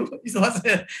with you. It was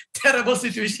a terrible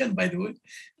situation, by the way.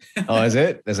 Oh, is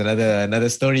it? There's another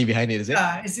story behind it, is it?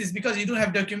 Yeah, it's because you don't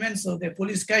have documents, so the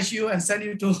police catch you and send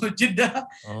you to Jeddah.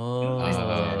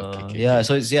 Yeah.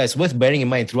 So it's worth bearing in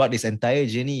mind throughout this entire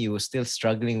journey, you were still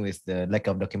struggling with the lack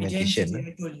of documentation.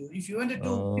 Identity, I told you. If you wanted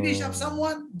to finish up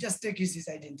someone, just take his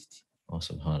identity. Oh,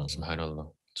 subhanallah.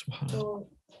 Subhanallah. So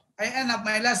I end up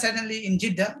my life suddenly in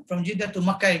Jeddah, from Jeddah to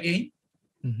Makkah again.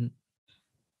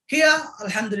 Here,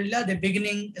 Alhamdulillah, the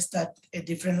beginning start a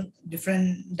different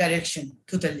direction,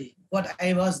 totally. What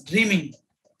I was dreaming.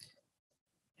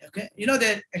 Okay, you know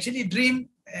that actually dream,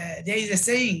 there is a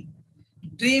saying,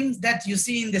 dreams that you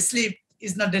see in the sleep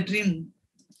is not the dream.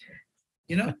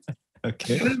 You know?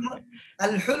 Okay.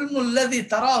 الحلم الذي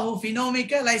تراه في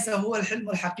نومك ليس هو الحلم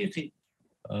الحقيقي.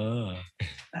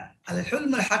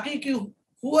 الحلم الحقيقي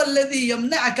هو الذي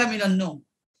يمنعك من النوم.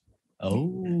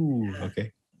 Oh,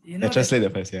 okay. You know, translate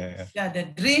that first. Yeah. Yeah, the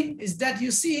dream is that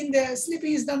you see in the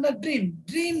sleeping is not the dream.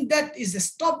 Dream that is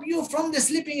stop you from the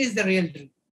sleeping is the real dream.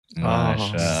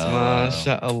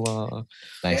 MashaAllah.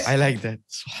 Nice. I like that.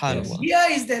 Subhanallah. Here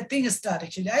is the thing start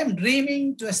actually. I am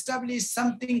dreaming to establish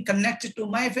something connected to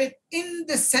my faith in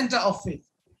the center of faith.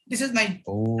 This is my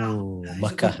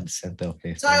Makkah, the center of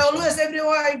faith. So I always,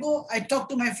 everywhere I go, I talk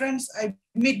to my friends, I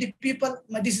meet the people.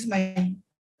 This is my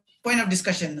point of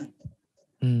discussion now.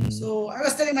 So I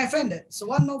was telling my friend that. So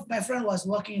one of my friend was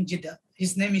working in Jeddah.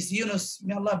 His name is Yunus.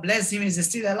 May Allah bless him. He's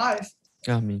still alive.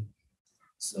 Ameen.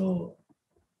 So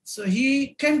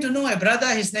he came to know a brother.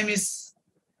 His name is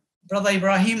Brother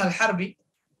Ibrahim Al-Harbi,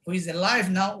 who is alive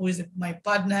now, who is my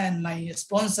partner and my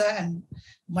sponsor and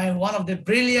one of the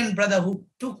brilliant brother who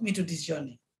took me to this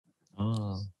journey.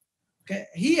 Oh. Okay,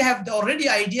 he have the already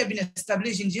idea been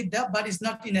established in Jeddah, but it's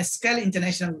not in a scale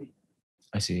internationally.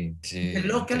 I see. The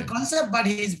local concept, but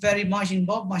he is very much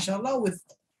involved, mashallah, with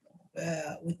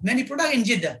many products in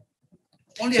Jeddah.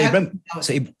 Only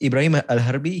so Ibrahim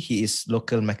Al-Harbi, he is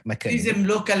local Makkah. He's a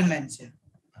local man. Yeah.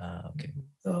 Okay.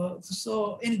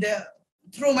 So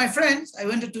through my friends, I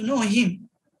wanted to know him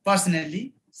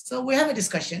personally. So we have a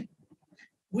discussion.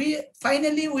 We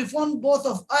finally found both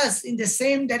of us in the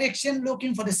same direction,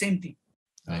 looking for the same thing.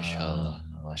 MashaAllah.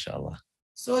 MashaAllah.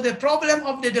 So the problem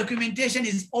of the documentation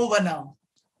is over now.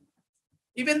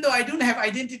 Even though I don't have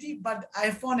identity, but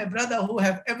I found a brother who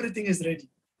have everything is ready.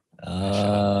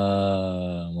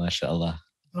 MashaAllah.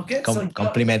 Okay.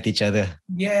 Complement each other.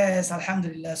 Yes,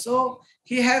 alhamdulillah. So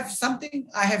he have something,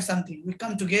 I have something. We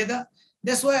come together.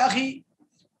 That's why, akhi,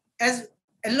 as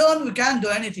alone we can't do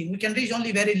anything. We can reach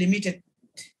only very limited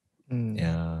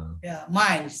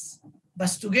miles. But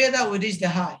together we reach the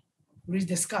high, we reach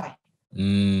the sky.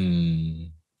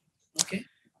 Okay.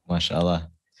 MashaAllah.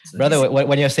 So brother,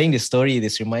 when you're saying this story,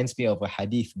 this reminds me of a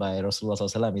hadith by Rasulullah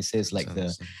SAW. It says like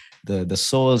the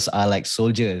souls are like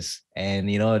soldiers, and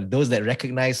those that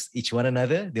recognize each one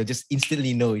another, they'll just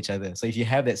instantly know each other. So if you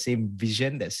have that same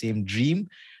vision, that same dream,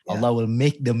 Allah will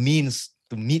make the means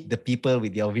to meet the people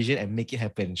with your vision and make it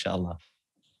happen, inshallah.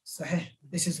 Sahih.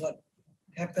 This is what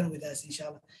happened with us,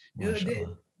 inshallah.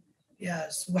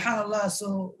 Subhanallah.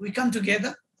 So we come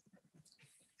together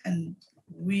and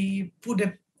we put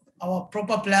our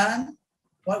proper plan,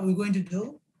 what we're going to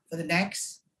do for the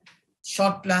next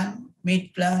short plan,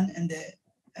 mid plan, and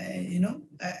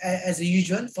as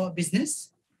usual for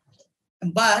business.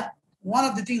 But one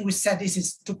of the things we said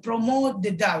is to promote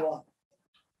the da'wah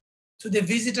to the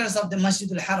visitors of the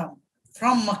Masjid al-Haram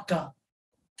from Makkah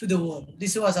to the world.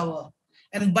 This was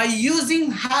and by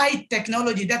using high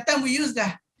technology, that time we used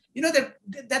that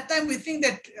time we think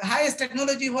that highest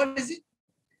technology, what is it?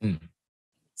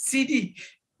 CD.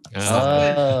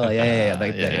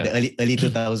 Like the early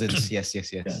 2000s. Yes.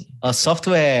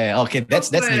 Software. Okay,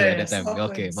 that's new at that time. Software.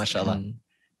 Okay, mashallah.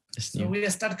 So we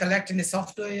start collecting the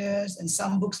softwares and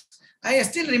some books. I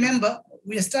still remember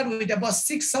we started with about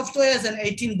 6 softwares and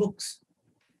 18 books.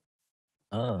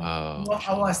 Our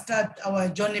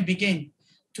journey began.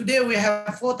 Today we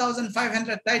have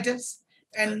 4,500 titles,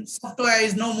 and software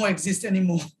is no more exist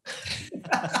anymore.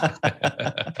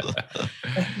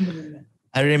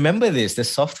 I remember this. The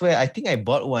software. I think I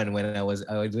bought one when I was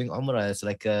doing Umrah. It's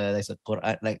like a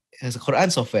Quran, it's a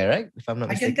Quran software, right? If I'm not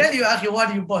mistaken. I can tell you actually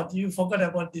what you bought. You forgot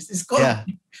about this. It's called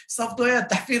software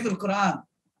Tahfidhul Quran.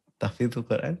 Tahfidhul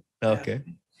Quran. Okay.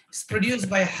 It's produced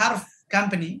by Harf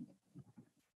company.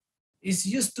 It's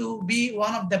used to be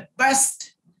one of the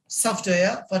best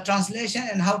software for translation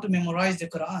and how to memorize the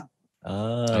Quran.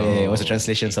 It was a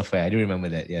translation software. I do remember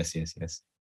that. Yes.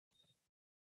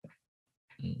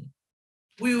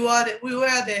 We were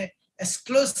the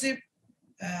exclusive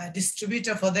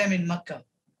distributor for them in Makkah.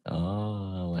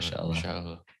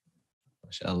 MashaAllah.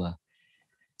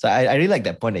 So I really like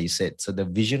that point that you said. So the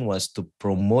vision was to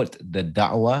promote the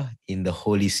da'wah in the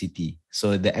holy city.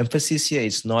 So the emphasis here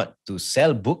is not to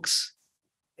sell books,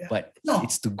 but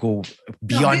it's to go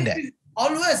beyond that.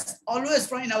 Always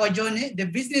from in our journey, the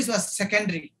business was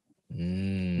secondary.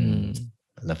 I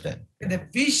love that. The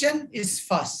vision is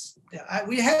first.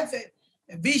 We have a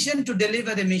vision to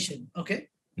deliver the mission. Okay.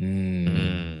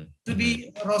 To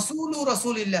be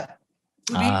Rasulullah.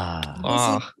 To be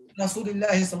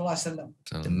Rasulullah sallallahu alaihi wasallam.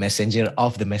 The messenger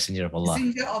of the messenger of Allah.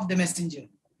 Messenger of the messenger.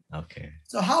 Okay.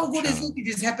 So how good is it? It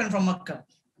has happened from Makkah.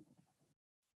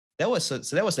 That was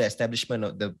the establishment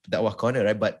of the Dakwah Corner,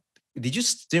 right? But did you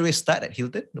straight away start at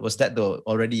Hilton? Was that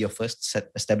already your first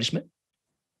establishment?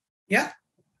 Yeah.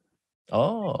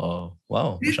 Oh,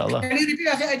 wow. MashaAllah. Can you repeat?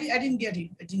 I didn't get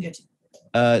it.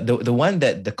 The one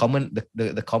that the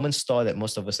common store that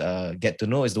most of us get to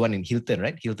know is the one in Hilton,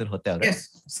 right? Hilton Hotel, right? Yes,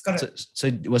 it's correct. So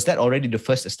was that already the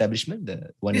first establishment?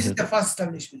 The one this in is the first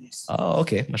establishment, yes. Oh,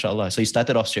 okay, mashallah. So you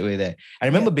started off straight away there. I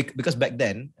remember because back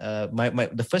then,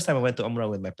 the first time I went to Umrah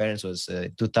with my parents was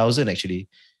 2000 actually.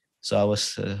 So I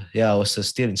was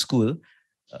still in school.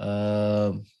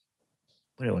 What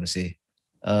do I want to say?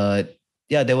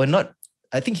 There were not.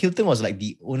 I think Hilton was like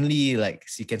the only, like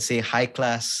you can say, high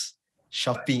class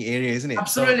shopping area, isn't it?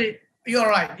 Absolutely. You're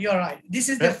right. This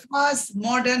is the first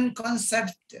modern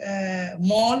concept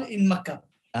mall in Makkah.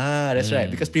 That's right.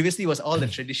 Because previously it was all the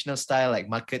traditional style, like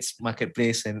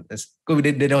marketplace, and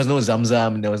there was no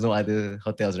Zamzam, there was no other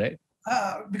hotels, right?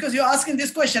 Because you're asking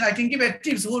this question, I can give a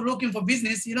tips who are looking for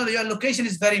business. You know, your location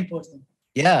is very important.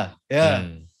 Yeah.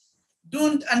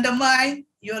 Don't undermine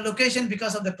your location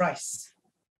because of the price.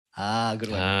 Good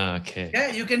one. Okay.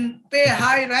 Yeah, you can pay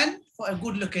high rent for a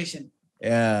good location.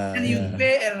 Yeah. And you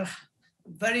pay a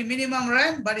very minimum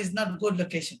rent, but it's not good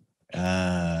location.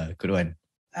 Good one.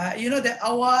 You know that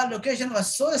our location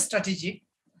was so strategic.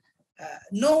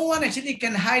 No one actually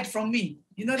can hide from me.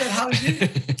 You know that how it is?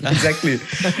 Exactly.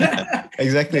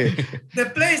 Exactly. The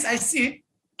place I sit,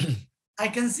 I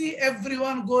can see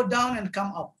everyone go down and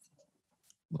come up.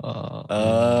 So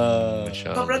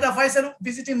brother Faisal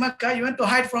visiting Makkah, you want to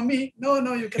hide from me? No,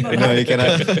 you cannot. No, you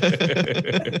cannot.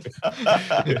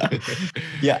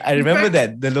 Yeah, I remember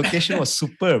that the location was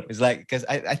superb. It's like, because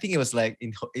I think it was like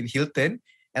in Hilton,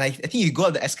 and I think you go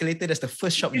up the escalator. That's the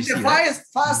first shop you It's see. the Right?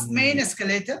 fast main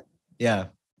escalator. Yeah.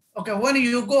 Okay, when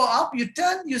you go up, you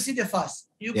turn, you see the fast.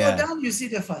 You go down, you see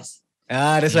the fast.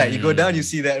 That's right. You go down, you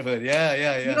see that first.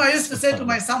 Yeah. You know, I used to say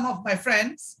to some of my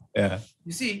friends, Yeah.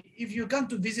 you see, if you come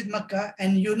to visit Makkah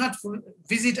and you not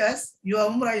visit us, your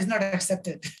Umrah is not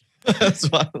accepted.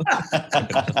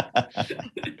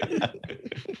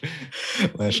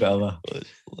 MashaAllah.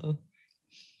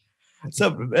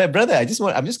 So, brother,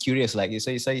 I'm just curious. Like you're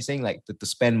saying, like to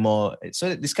spend more.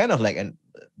 So this kind of like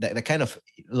the kind of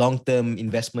long-term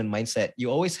investment mindset.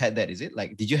 You always had that, is it?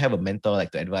 Like, did you have a mentor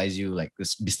like to advise you like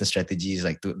this business strategies,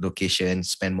 like to location,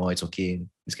 spend more, it's okay,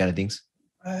 these kind of things?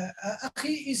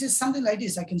 Is something like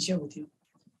this I can share with you.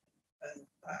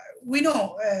 We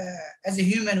know as a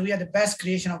human, we are the best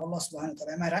creation of Allah subhanahu wa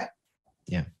ta'ala. Am I right?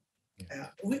 Yeah.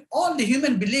 We all the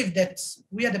human believe that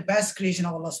we are the best creation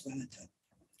of Allah subhanahu wa ta'ala.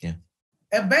 Yeah.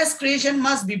 A best creation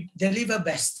must be deliver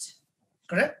best.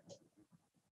 Correct?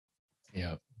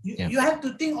 Yeah. You have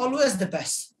to think always the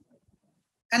best.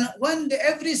 And when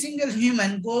every single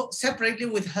human go separately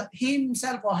with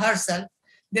himself or herself,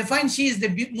 they find she is the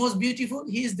most beautiful,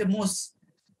 he is the most,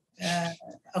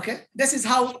 okay? This is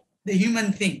how the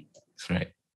human think.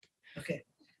 Right. Okay.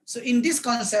 So in this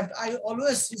concept, I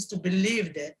always used to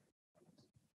believe that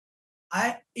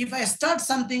if I start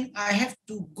something, I have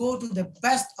to go to the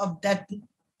best of that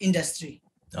industry,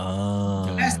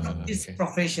 the best of this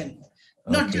profession.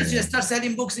 Not just you start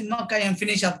selling books in Makkah and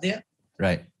finish up there.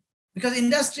 Right. Because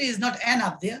industry is not end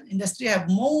up there. Industry have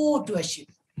more to achieve.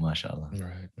 MashaAllah.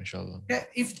 Right, mashallah. Okay,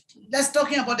 if let's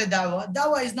talking about the dawah.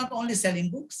 Dawah is not only selling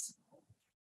books.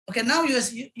 Okay, now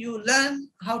you learn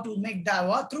how to make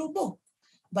dawah through book,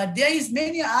 but there is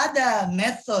many other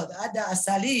method, other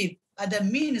asalib, other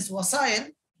means,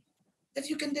 wasail that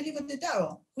you can deliver the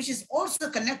dawah, which is also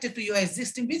connected to your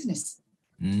existing business.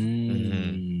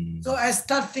 So I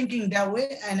start thinking that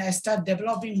way, and I start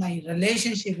developing my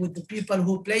relationship with the people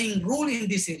who are playing role in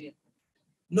this area,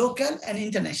 local and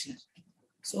international.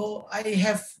 So I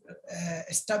have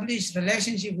established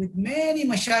relationship with many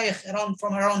mashayikh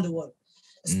from around the world,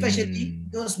 especially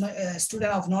those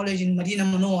students of knowledge in Medina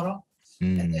Munawwara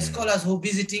and the scholars who are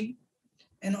visiting,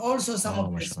 and also some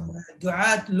of the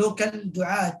du'at, local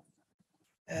du'at,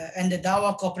 and the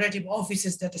dawah cooperative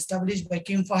offices that established by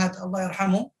King Fahad, Allah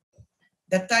yarhamu.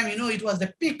 That time, you know, it was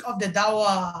the peak of the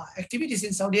dawah activities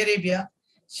in Saudi Arabia.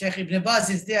 Sheikh Ibn Baz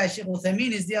is there, Sheikh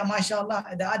Uthaymeen is there, mashallah.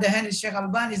 At the other hand, is Sheikh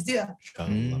Alban is there.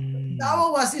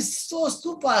 Dawah was so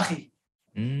super.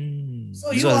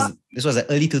 So this was the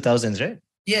early 2000s, right?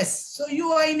 Yes. So you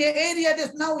are in an area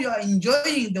that now you are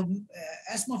enjoying the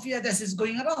atmosphere that is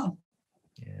going around.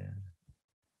 Yeah.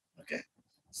 Okay.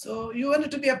 So you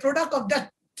wanted to be a product of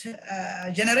that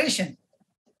generation.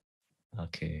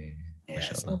 Okay.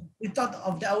 Yeah, so we thought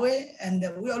of that way, and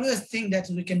we always think that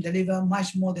we can deliver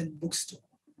much more than books too.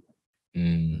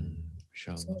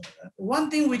 So one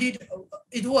thing we did,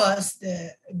 it was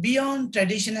the beyond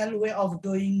traditional way of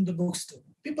doing the books too.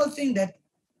 People think that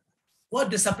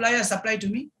what the supplier supply to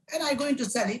me, and I'm going to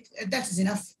sell it, and that is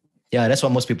enough. Yeah, that's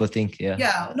what most people think. Yeah.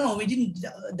 Yeah, no, we didn't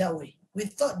that way. We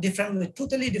thought different way,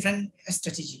 totally different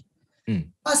strategy.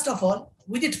 First of all,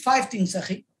 we did 5 things,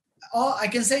 Akhi. Or I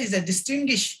can say is a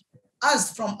distinguish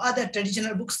us from other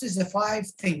traditional books. Is the 5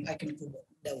 things I can put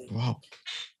that way. Wow.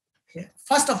 Yeah.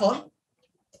 First of all,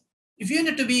 if you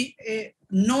need to be a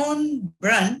known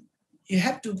brand, you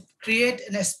have to create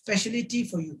a specialty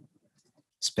for you.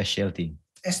 Specialty.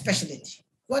 A specialty.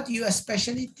 What your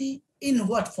specialty in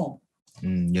what form?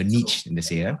 Your niche in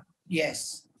this area.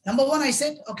 Yes. Number 1, I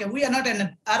said, okay, we are not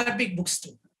an Arabic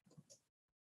bookstore.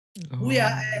 We are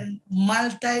a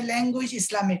multi-language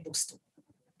Islamic bookstore.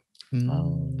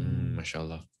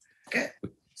 Mashallah. Okay.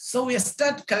 So we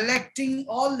start collecting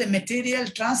all the material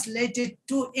translated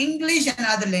to English and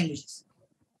other languages.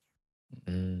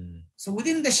 So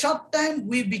within the short time,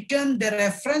 we become the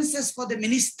references for the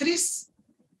ministries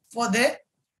for the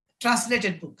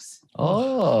translated books.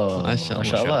 Oh,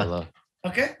 MashaAllah.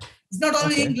 Okay? It's not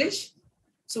only English.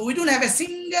 So we don't have a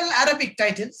single Arabic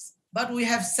titles, but we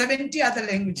have 70 other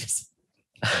languages.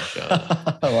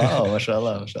 Wow,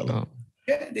 mashallah, mashallah.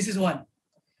 Okay, this is one.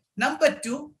 Number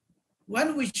two,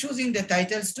 when we're choosing the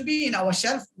titles to be in our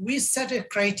shelf, we set a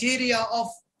criteria of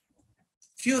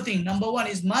few things. Number one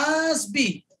is must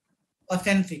be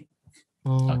authentic.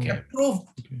 Approved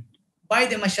by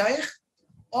the mashayikh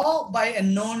or by a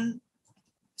known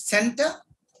center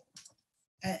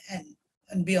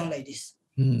and beyond like this.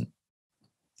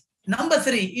 Number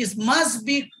three is must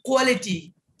be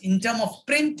quality in terms of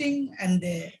printing, and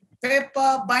the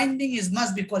paper binding is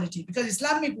must be quality, because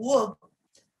Islamic work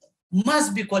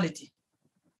must be quality.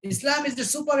 Islam is the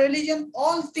super religion.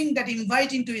 All things that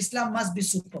invite into Islam must be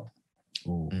super.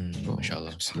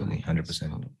 MashaAllah, absolutely,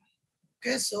 100%.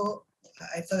 Okay, so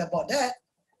I thought about that.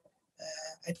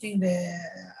 I think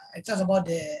I thought about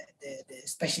the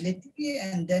speciality,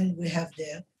 and then we have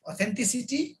the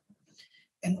authenticity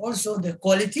and also the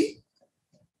quality.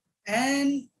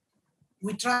 And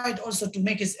we tried also to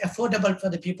make it affordable for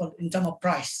the people in terms of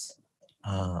price.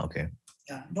 Okay.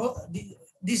 Yeah,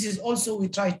 this is also we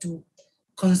try to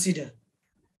consider.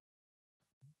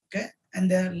 Okay, and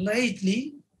then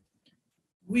lately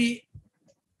we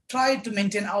try to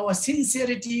maintain our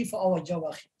sincerity for our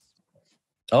job.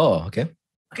 Oh, okay.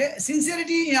 Okay,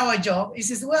 sincerity in our job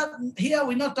is, well, here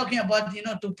we're not talking about,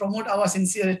 to promote our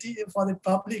sincerity for the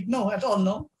public. No, at all,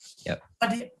 no. Yeah.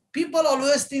 But people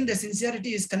always think the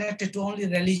sincerity is connected to only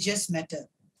religious matter.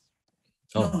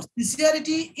 No,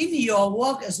 sincerity in your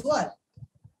work as well.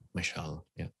 MashaAllah.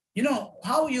 Yeah. You know,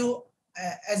 how you,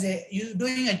 you're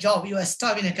doing a job, you are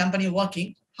staff in a company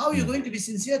working, how are you going to be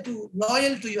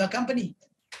loyal to your company?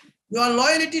 Your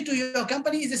loyalty to your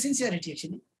company is a sincerity,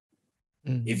 actually.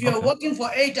 If you're working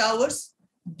for 8 hours,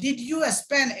 did you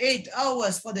spend 8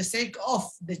 hours for the sake of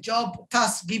the job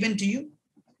task given to you?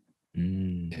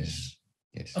 Yes.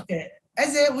 Okay.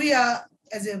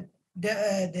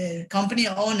 The company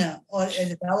owner, or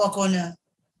as a Dakwah Corner,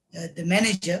 the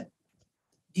manager,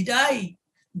 did I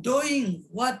doing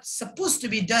what's supposed to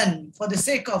be done for the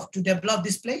sake of to develop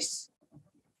this place?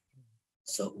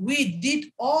 So we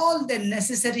did all the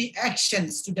necessary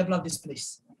actions to develop this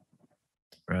place.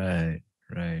 Right.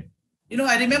 I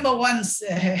remember once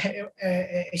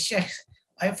a sheikh,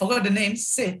 I forgot the name,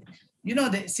 said,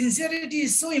 the sincerity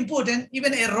is so important.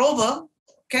 Even a robber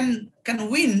can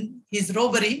win his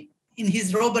robbery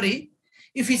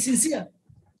if he's sincere.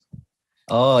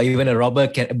 Oh, even a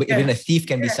robber even a thief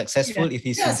can be successful if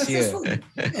he's sincere.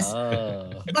 Yes.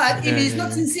 But if he's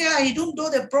not sincere, he don't do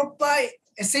the proper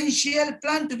essential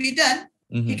plan to be done,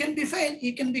 he can be failed,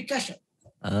 he can be cashed.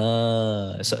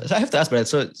 So I have to ask, brother,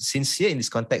 so sincere in this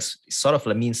context sort of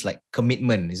means like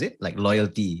commitment, is it? Like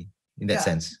loyalty in that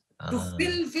sense? To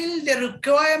fulfill the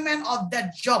requirement of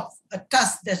that job, a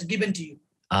task that's given to you.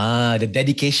 The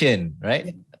dedication, right?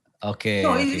 Yeah. Okay.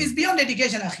 No, it's beyond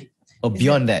dedication, Akhi. Oh,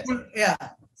 beyond that.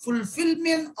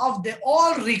 Fulfillment of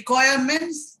all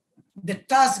requirements, the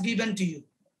task given to you.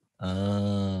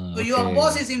 So your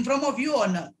boss is in front of you or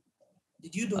not?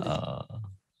 Did you do that?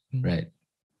 Right.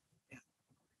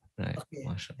 Okay.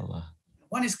 MashaAllah.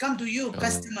 One is come to you,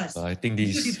 customers. I think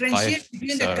these you differentiate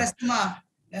between the customer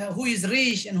who is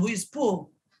rich and who is poor.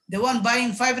 The one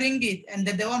buying 5 ringgit and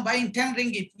the one buying 10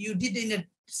 ringgit. You did in the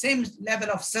same level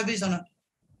of service or not?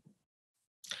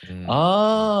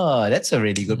 That's a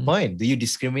really good point. Do you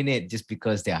discriminate just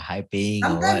because they are high paying?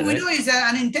 Sometimes we do it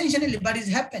unintentionally, but it's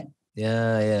happened.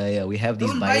 Yeah. We have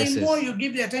these biases. Buy more, you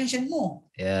give the attention more.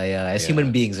 Yeah. As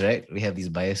human beings, right? We have these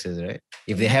biases, right?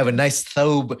 If they have a nice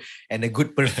thawb and a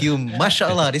good perfume,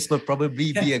 mashallah, this will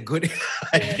probably be a good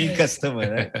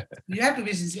customer, right? You have to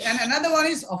be sincere. And another one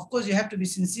is, of course, you have to be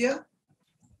sincere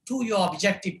to your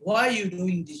objective. Why are you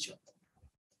doing this job?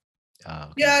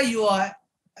 Yeah, you are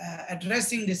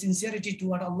addressing the sincerity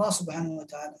toward Allah subhanahu wa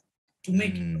ta'ala to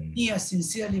make niyyah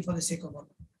sincerely for the sake of Allah.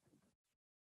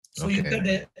 So you get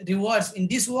the rewards in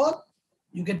this world,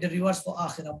 you get the rewards for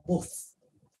akhirah, both.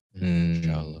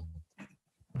 MashaAllah.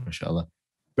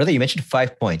 Brother, you mentioned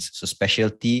 5 points. So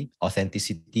specialty,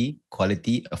 authenticity,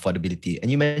 quality, affordability. And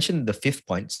you mentioned the 5th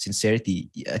point, sincerity.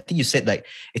 I think you said like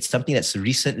it's something that's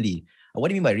recently. What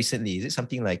do you mean by recently? Is it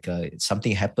something like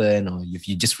something happened, or if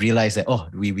you just realize that,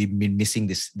 we've been missing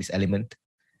this element?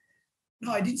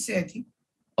 No, I didn't say anything.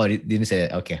 Oh, didn't say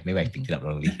that. Okay, maybe I picked it up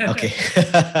wrongly. Okay.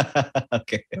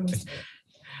 Okay.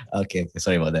 Okay,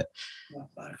 sorry about that.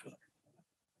 Barakah.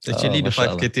 Actually, the 5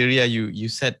 mashallah. criteria you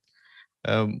said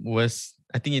was,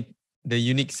 I think the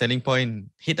unique selling point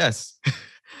hit us.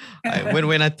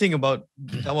 When I think about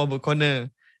Dakwah Corner,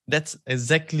 that's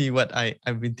exactly what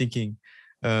I've been thinking.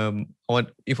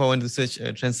 If I want to search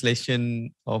a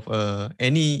translation of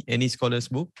any scholar's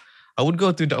book, I would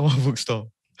go to Dakwah Bookstore,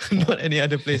 not any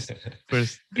other place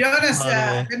first. To be honest,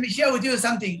 Subhanallah. let me share with you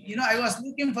something. I was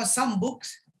looking for some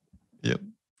books. Yep.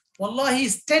 Wallahi,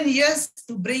 it's 10 years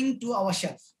to bring to our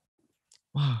shelf.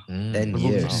 Wow. 10 The book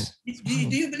years. is- Do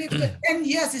you believe that 10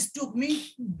 years it took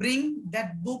me to bring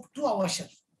that book to our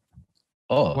shelf?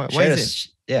 Oh, Why share is us-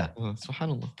 Yeah.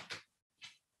 Subhanallah.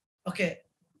 Okay.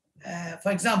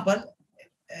 For example,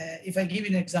 if I give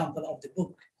you an example of the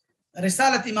book,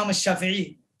 Risalat Imam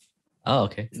al-Shafi'i, Oh,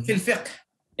 okay. Fil Fiqh.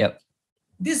 Yep.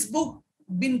 This book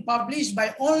been published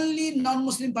by only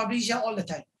non-Muslim publisher all the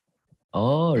time.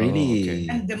 Oh, really? okay.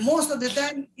 And the most of the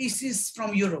time it is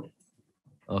from Europe.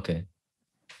 Okay.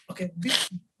 Okay.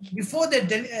 Before the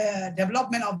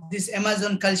development of this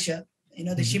Amazon culture,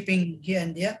 the shipping here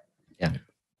and there. Yeah.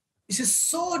 This is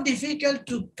so difficult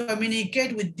to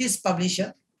communicate with this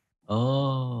publisher.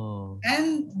 Oh.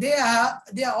 And they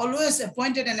are always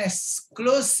appointed an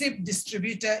exclusive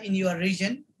distributor in your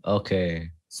region. Okay.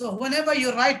 So whenever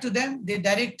you write to them, they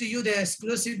direct to you the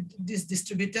exclusive this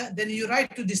distributor. Then you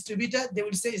write to distributor, they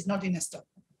will say it's not in stock.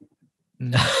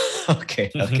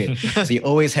 Okay. So you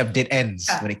always have dead ends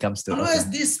Yeah. when it comes to. Always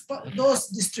Okay.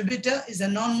 those distributor is a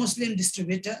non-Muslim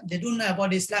distributor. They don't know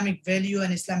about Islamic value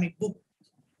and Islamic book,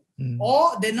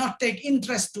 or they not take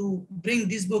interest to bring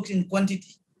these books in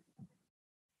quantity.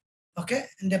 Okay,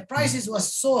 and the prices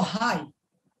was so high.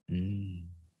 Mm.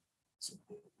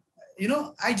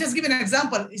 I just give an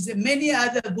example. Is many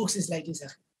other books is like this.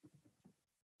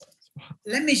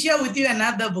 Let me share with you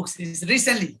another book. Is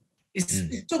recently.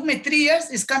 It took me 3 years.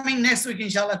 It's coming next week,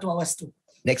 inshallah, to ours too.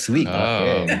 Next week.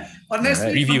 Oh. Okay. Or next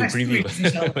Alright. week. or next 2 Preview. weeks,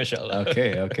 inshallah. Mashallah.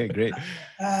 Okay. Great.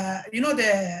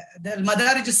 The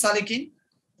Madarij al-Salikin.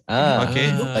 Okay.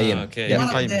 Qayyim. Okay.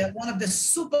 Yeah. One of the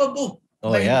super book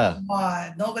Oh, yeah.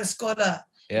 Nobel scholar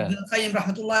Yeah. Ibn Qayyim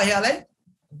rahmatullahi alayh.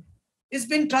 It's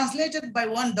been translated by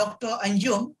one Dr.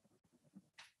 Anjum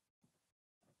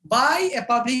by a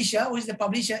publisher who is the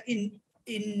publisher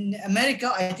in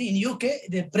America, I think in UK,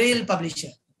 the Braille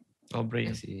publisher. Oh, I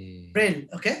brain. see. Braille,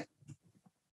 okay?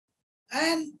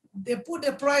 And they put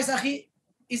the price,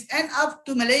 is end up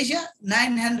to Malaysia,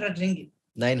 900 ringgit.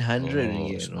 900 Oh,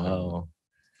 ringgit. Wow.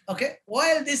 Okay?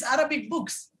 While these Arabic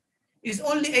books is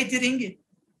only 80 ringgit.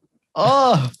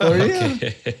 Oh, for real?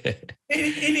 Okay.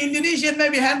 In Indonesian,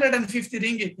 maybe 150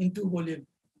 ringgit in 2 volumes.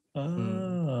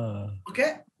 Ah.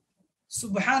 Okay?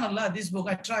 Subhanallah, this book,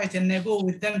 I tried and I go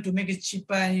with them to make it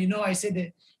cheaper. And I said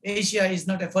that Asia is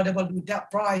not affordable with that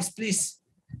price, please.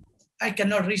 I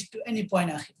cannot reach to any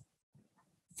point.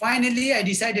 Finally, I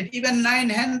decided even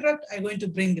 900, I'm going to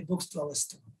bring the books to our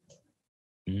store.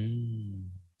 Mm.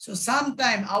 So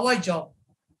sometime our job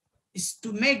is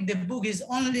to make the book is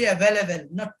only available,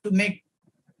 not to make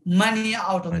money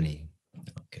out of it. Money.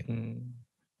 Okay.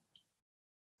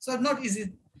 So not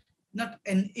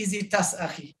an easy task,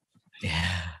 akhi.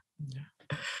 Yeah.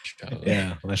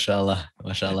 Inshallah. Yeah.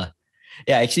 Mashallah.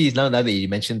 Yeah, actually, now that you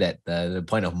mentioned that, the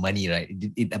point of money, right?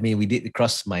 We did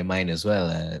cross my mind as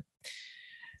well.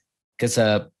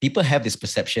 Because people have this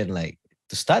perception, like,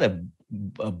 to start a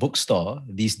bookstore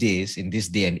these days, in this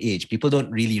day and age, people don't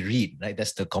really read, right?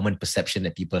 That's the common perception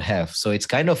that people have. So it's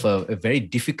kind of a very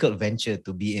difficult venture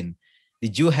to be in.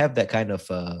 Did you have that kind of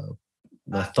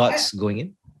thoughts going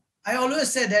in? I always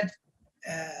say that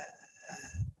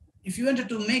if you wanted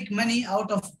to make money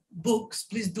out of books,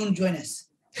 please don't join us.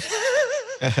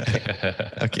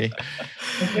 Okay.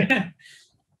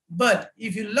 But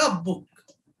if you love book,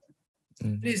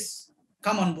 please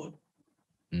come on board.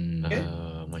 Okay?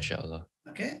 Mashallah.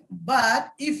 Okay.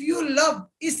 But if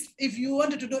you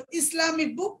wanted to do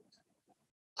Islamic book,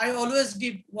 I always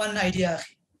give one idea.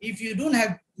 If you don't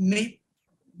have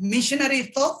missionary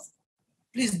thoughts,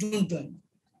 please don't join.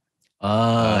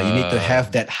 You need to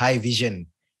have that high vision.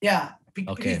 Yeah.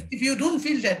 Okay. If you don't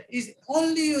feel that, is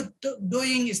only you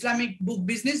doing Islamic book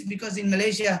business, because in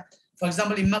Malaysia, for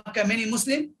example, in Makkah, many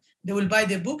Muslim, they will buy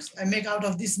the books. I make out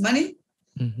of this money.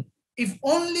 Mhm. If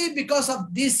only because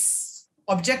of this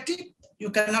objective, you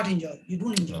cannot enjoy. You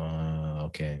don't enjoy.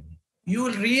 Okay. You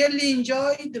will really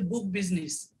enjoy the book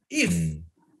business if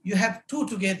you have two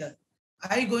together.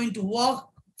 I'm going to work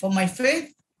for my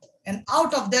faith, and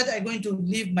out of that, I'm going to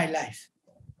live my life.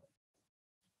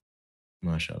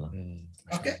 Mashallah.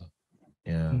 Okay.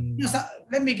 Yeah.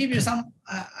 Let me give you some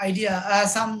idea,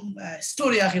 some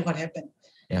story of what happened.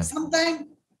 Yeah.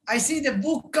 Sometimes I see the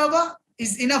book cover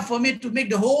is enough for me to make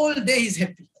the whole day is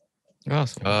happy.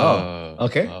 Awesome.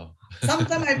 Okay. Wow.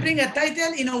 Sometimes I bring a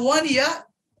title in a 1 year.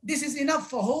 This is enough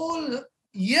for whole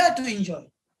year to enjoy.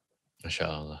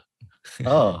 MashaAllah.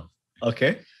 Oh,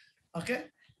 okay.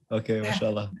 Okay. Okay,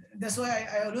 mashallah. That's why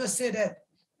I always say that,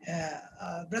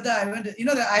 brother, I want to,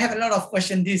 that I have a lot of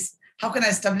questions. This, how can I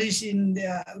establish in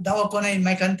the Dakwah Corner in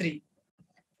my country?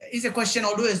 It's a question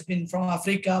always been from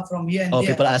Africa, from here and Oh,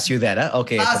 there. people ask you that, huh?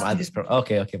 Okay, Ask from me others. this.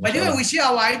 Okay, But anyway, mashallah. we share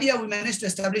our idea. We managed to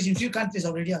establish in few countries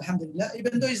already, alhamdulillah,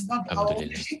 even though it's not our own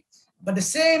Alhamdulillah. thing, but the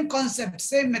same concept,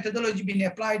 same methodology being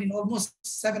applied in almost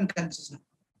 7 countries now.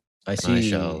 I see.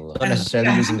 Mashallah. Not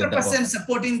necessarily using the 100% da'wah.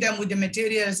 supporting them with the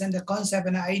materials and the concept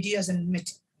and the ideas and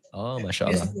Oh, we are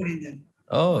mashallah. supporting them.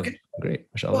 Oh, Okay. great.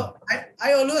 Mashallah. So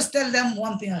I always tell them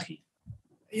one thing, Akhi.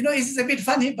 It's a bit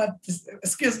funny, but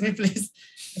excuse me, please.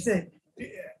 I say,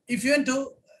 if you want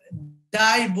to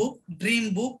die book,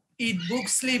 dream book, eat book,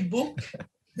 sleep book,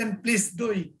 then please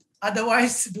do it.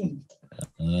 Otherwise, don't.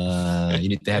 You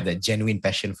need to have that genuine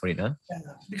passion for it, huh?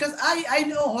 Because I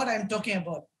know what I'm talking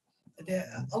about.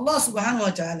 Allah subhanahu wa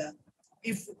ta'ala,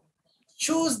 if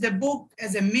choose the book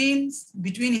as a means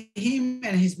between him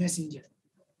and his messenger.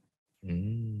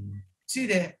 See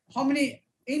there, how many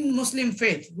in Muslim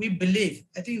faith we believe,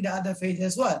 I think the other faith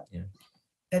as well,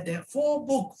 that the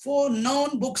 4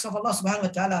 known books of Allah subhanahu wa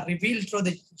ta'ala revealed through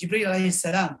the Jibreel alayhi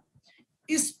salam,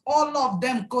 is all of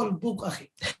them called book,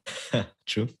 Akhi.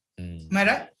 True. Am I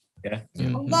right? Yeah.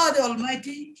 Allah the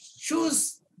Almighty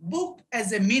choose book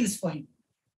as a means for him.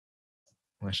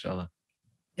 Mashallah.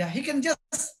 Yeah, he can just,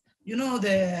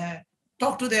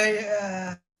 talk to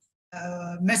the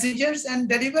messengers and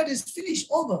deliver is finished,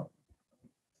 over.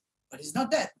 But it's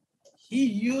not that. He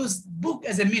used book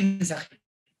as a means.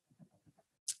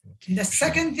 The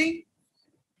second thing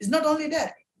is not only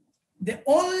that. The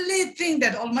only thing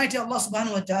that Almighty Allah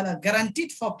subhanahu wa ta'ala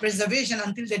guaranteed for preservation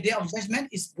until the day of judgment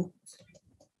is book.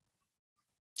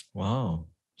 Wow.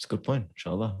 That's a good point.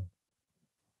 Inshallah.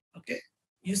 Okay.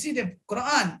 You see the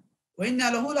Quran,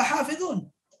 وَإِنَّا لَهُ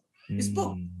لَحَافِظُونَ. It's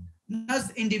book.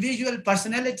 Not individual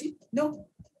personality. No.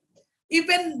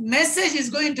 Even message is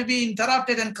going to be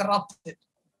interrupted and corrupted.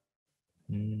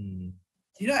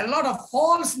 A lot of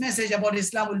false message about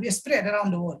Islam will be spread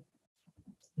around the world.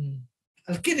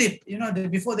 Al-Kidhib,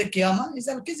 before the Qiyamah,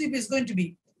 Al-Kidhib is going to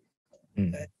be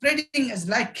spreading as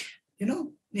in a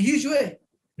huge way.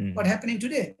 What happening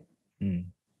today.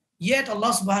 Yet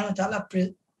Allah subhanahu wa ta'ala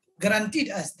guaranteed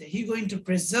us that He's going to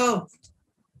preserve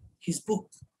His book.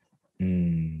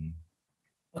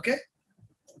 Okay?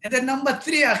 And then number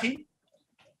 3, Akhi,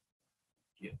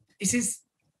 it is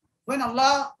when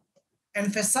Allah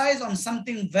emphasize on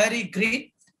something very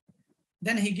great,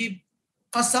 then He give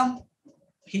qasam,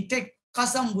 He take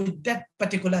qasam with that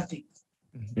particular thing.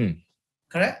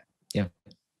 Correct? Yeah.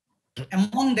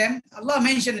 Among them, Allah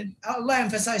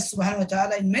emphasized subhanahu wa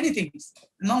ta'ala in many things.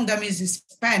 Among them is His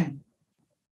pen.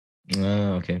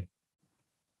 Okay.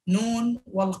 Noon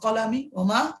wal qalami wa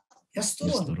ma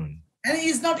yasturun. And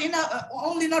he's not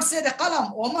only not say the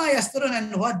qalam, wa ma yasturun,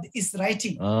 and what is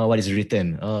writing. What is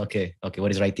written? Okay.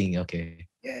 What is writing? Okay.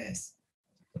 Yes.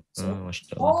 So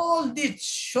mashallah. all this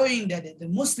showing that the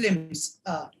Muslims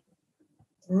are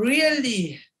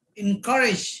really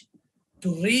encouraged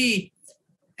to read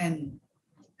and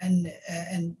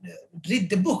read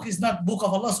the book. Is not book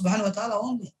of Allah subhanahu wa ta'ala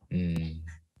only.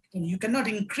 You cannot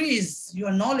increase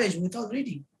your knowledge without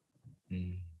reading.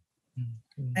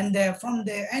 And from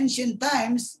the ancient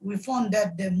times, we found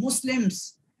that the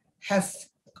Muslims have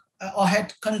or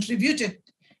had contributed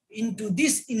into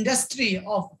this industry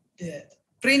of the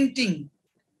printing,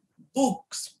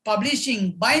 books,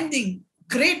 publishing, binding,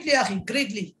 greatly, Akhi,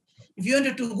 greatly. If you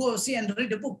wanted to go see and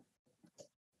read a book,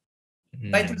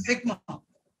 Baitul Hikmah,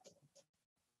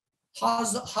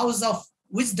 House of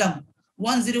Wisdom,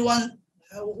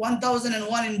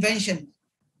 1001 invention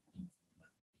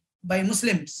by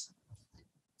Muslims.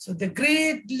 So they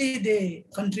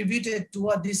contributed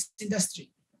toward this industry.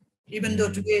 Even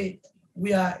though today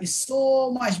we is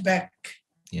so much back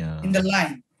in the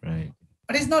line. Right.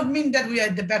 But it's not mean that we are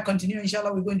at the back continue.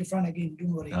 Inshallah, we're going to front again.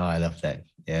 Don't worry. Oh, I love that.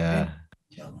 Yeah.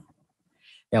 Inshallah.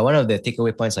 Yeah, one of the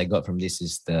takeaway points I got from this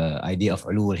is the idea of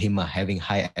ulul himmah, having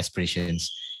high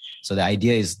aspirations. So the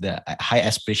idea is the high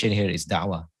aspiration here is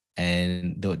da'wah.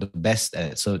 And the best,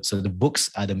 so the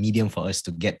books are the medium for us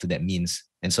to get to that means.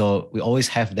 And so we always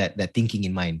have that thinking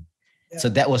in mind. Yeah. So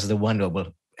that was the one that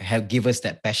will give us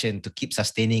that passion to keep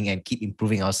sustaining and keep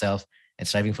improving ourselves and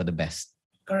striving for the best.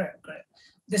 Correct.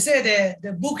 They say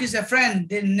the book is a friend.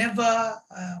 They never,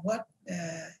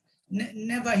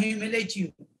 never humiliate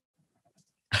you.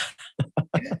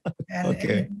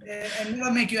 Okay? And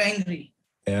never make you angry.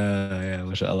 Yeah,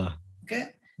 mashallah.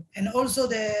 Okay, and also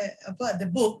the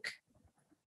book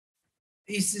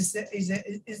is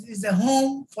a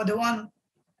home for the one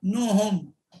no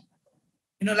home.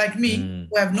 You know, like me,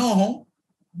 who have no home.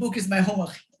 Book is my home.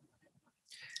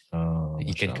 Oh,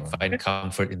 You can mashallah. find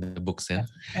comfort in the books, then.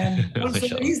 And also,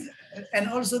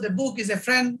 Mashallah. the book is a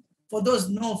friend for those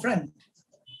no friend.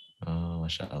 Oh,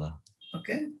 mashallah.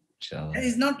 Okay. Mashallah. And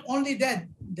it's not only that,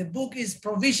 the book is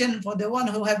provision for the one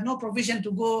who have no provision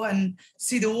to go and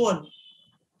see the world.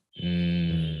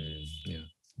 Yeah.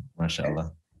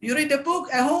 Mashallah. You read the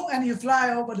book at home and you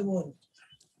fly over the world.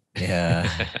 Yeah.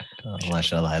 Oh,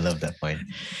 mashallah. I love that point.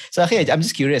 So, Akhi, I'm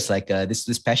just curious, like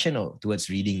this passion towards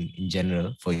reading in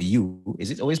general for you,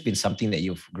 is it always been something that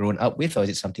you've grown up with, or is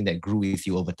it something that grew with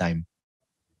you over time?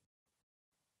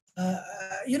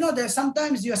 You know, there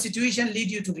sometimes your situation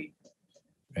lead you to read.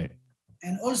 Right.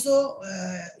 And also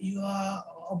your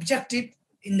objective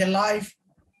in the life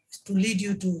is to lead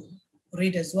you to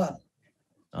read as well.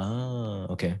 Ah,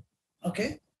 okay.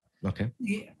 Okay. Okay.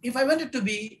 If I wanted to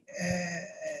be a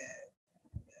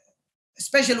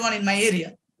special one in my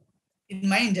area, in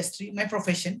my industry, my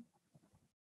profession,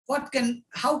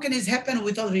 how can it happen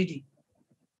without reading?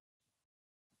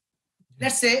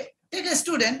 Let's say, take a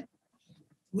student,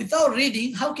 without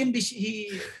reading, how can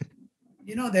he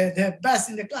you know, the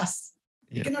best in the class?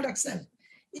 He cannot excel.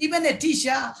 Even a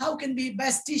teacher, how can be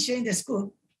best teacher in the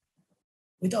school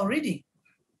without reading?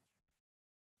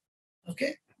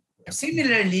 Okay.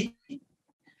 Similarly,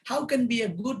 how can be a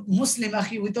good Muslim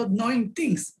akhi without knowing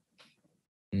things?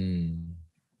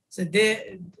 So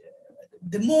the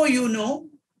more you know,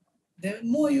 the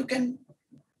more you can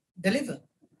deliver.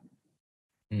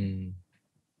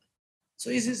 So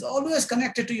it is always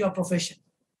connected to your profession.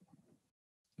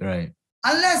 Right.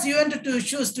 Unless you wanted to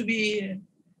choose to be,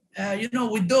 you know,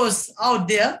 with those out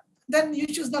there, then you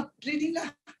choose not reading.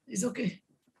 It's okay.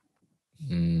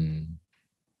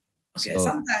 Okay. So,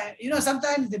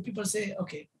 Sometimes the people say,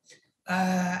 okay,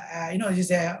 you know, this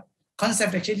is a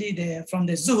concept actually from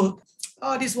the Zuhud.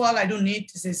 Oh, this wall I don't need.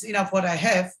 This is enough what I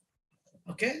have.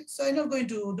 Okay. So I'm not going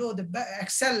to do the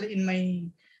excel in my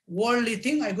worldly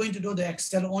thing. I'm going to do the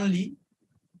excel only.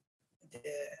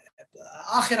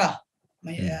 Akhirah,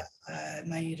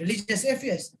 my religious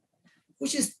affairs,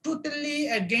 which is totally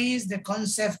against the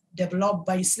concept developed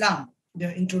by Islam,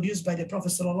 introduced by the Prophet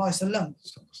Sallallahu Alaihi Wasallam.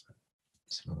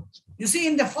 You see,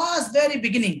 in the first very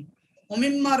beginning,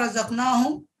 وَمِمَّا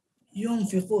رَزَقْنَاهُمْ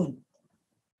يُنْفِقُونَ.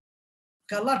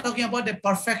 Allah talking about the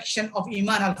perfection of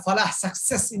Iman al-Falah,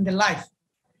 success in the life.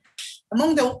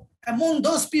 Among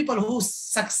those people who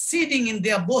succeeding in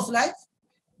their both life,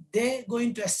 they're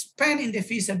going to spend in the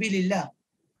fi sabilillah.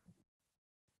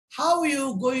 How are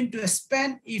you going to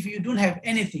spend if you don't have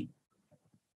anything?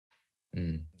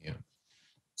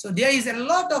 So there is a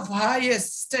lot of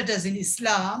highest status in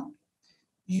Islam.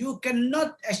 You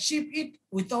cannot achieve it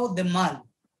without the mal.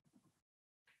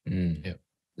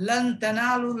 لَن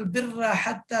تَنَالُوا الْبِرَّ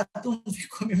حَتَّى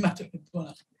تُنْفِقُوا مِمَّا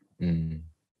تُحِبُّونَ.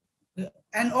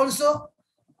 And also,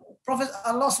 Prophet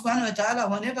Allah subhanahu wa ta'ala,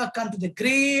 whenever come to the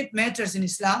great matters in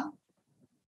Islam,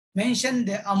 mention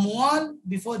the amwal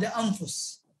before the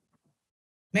anfus.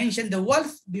 Mention the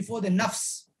wealth before the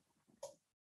nafs.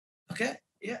 Okay?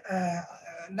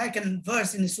 Like a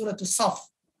verse in Surah As-Saf.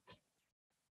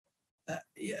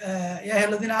 يا أيها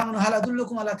الذين آمنوا هل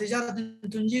أدلكم على تجارة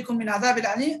تنجيكم من عذاب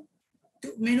أليم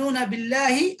تؤمنون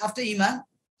بالله after iman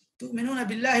تؤمنون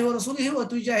بالله ورسوله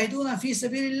وتجاهدون في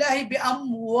سبيل الله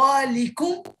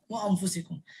بأموالكم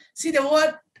وأنفسكم. See the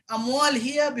word amwal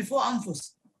here before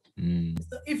anfus.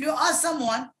 So if you ask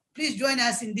someone, please join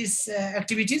us in these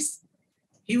activities,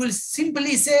 he will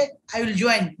simply say, I will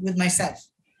join with myself.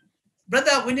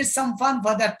 Brother, we need some fun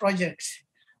for that project.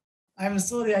 I'm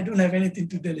sorry, I don't have anything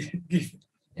to give.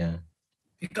 Yeah.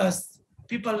 Because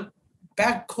people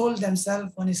backhold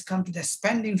themselves when it's come to the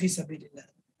spending fi sabilillah.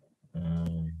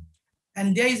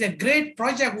 And there is a great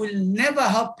project will never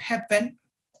happen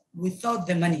without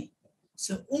the money.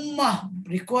 So ummah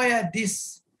require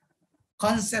this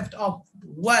concept of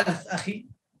wealth, akhi.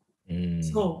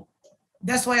 So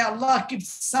that's why Allah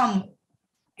keeps some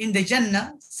in the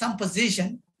Jannah, some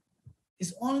position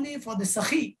is only for the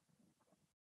sakhi,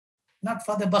 not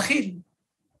for the bakhil.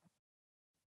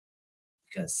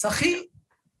 Because sakhi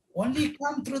only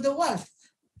come through the wealth.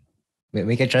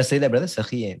 We can translate that, brother.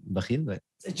 Sakhi and bakhil, but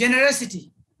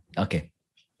Generosity. okay.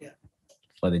 Yeah.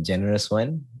 For the generous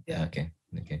one. Yeah. Okay.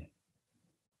 Okay.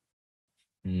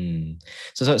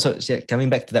 So yeah, coming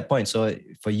back to that point, so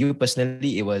for you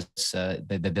personally, it was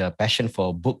the passion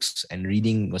for books and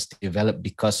reading was developed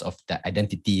because of the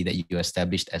identity that you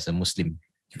established as a Muslim.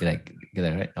 Like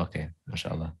that, right? Okay,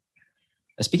 mashallah.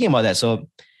 Speaking about that, so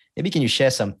maybe can you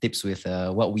share some tips with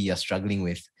what we are struggling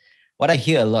with? What I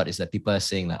hear a lot is that people are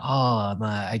saying like, oh,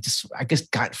 I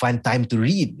just can't find time to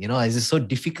read. You know, it's just so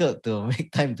difficult to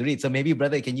make time to read. So maybe,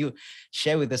 brother, can you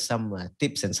share with us some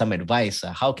tips and some advice?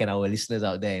 How can our listeners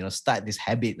out there, start this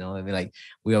habit? I mean, like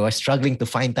we are struggling to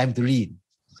find time to read.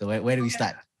 So where do we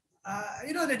start?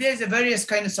 There is a various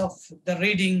kinds of the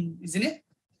reading, isn't it?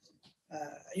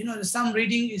 Some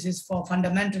reading is for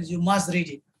fundamentals. You must read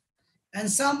it, and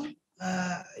some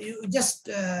you just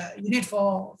you need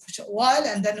for a while,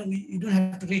 and then you don't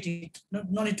have to read it.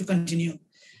 No need to continue.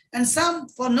 And some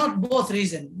for not both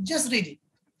reasons, just read it.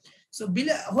 So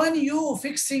when you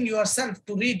fixing yourself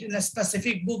to read in a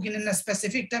specific book in a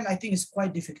specific time, I think it's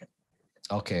quite difficult.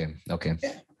 Okay.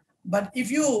 But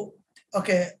if you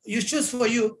choose for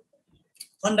you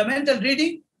fundamental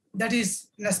reading that is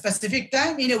in a specific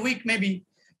time in a week, maybe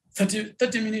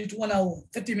 30 minutes, 1 hour,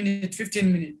 30 minutes,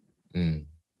 15 minutes.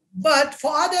 But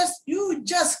for others, you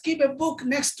just keep a book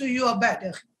next to your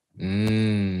bed.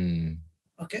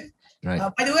 Okay.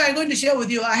 Right. By the way, I'm going to share with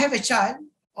you, I have a child,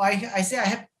 or I say I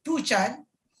have 2 children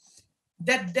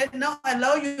that now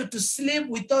allow you to sleep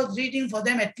without reading for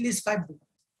them at least 5 books.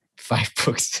 5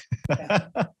 books. Yeah.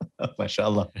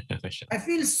 Mashallah. I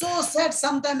feel so sad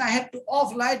sometimes I have to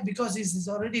off light because it is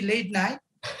already late night.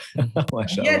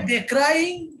 Mashallah. Yet they're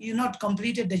crying, you not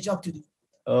completed the job to do.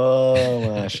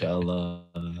 Oh, mashallah.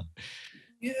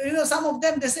 Some of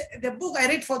them, they say, the book I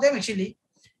read for them actually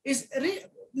is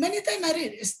many times I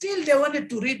read. Still, they wanted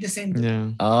to read the same book.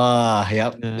 Yep. I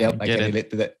can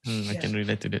relate to that. I can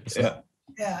relate to that.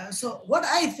 Yeah. So what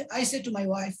I say to my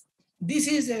wife, this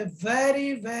is a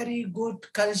very, very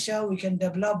good culture we can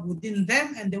develop within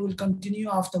them, and they will continue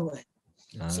afterward.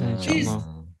 So please,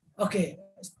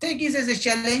 take this as a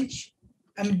challenge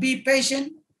and be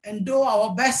patient and do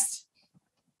our best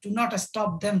to not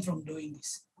stop them from doing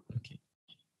this.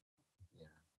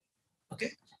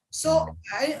 Okay. So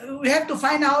we have to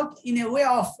find out in a way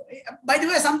of, by the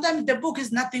way, sometimes the book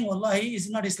is nothing, wallahi, it's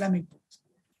not Islamic book.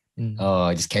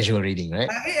 Oh, just casual reading, right?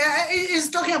 It's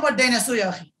talking about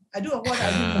dinosaur, I do what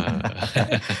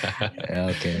I do.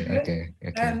 Okay.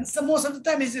 And so most of the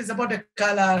time it's about the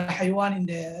color, haywan in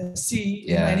the sea,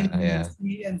 in the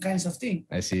sea and kinds of things.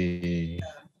 I see.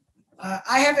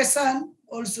 I have a son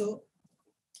also.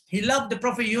 He loved the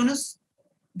Prophet Yunus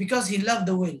because he loved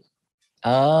the whale.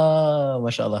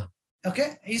 Mashallah.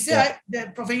 Okay. He said,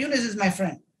 the Prophet Yunus is my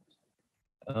friend.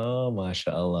 Oh,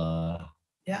 mashallah.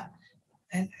 Yeah.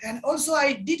 And also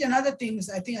I did another things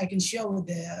I think I can share with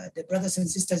the brothers and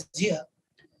sisters here.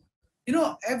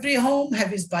 Every home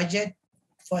have its budget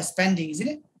for spending, isn't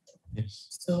it? Yes.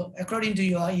 So according to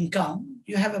your income,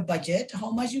 you have a budget,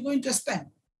 how much you're going to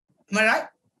spend. Am I right?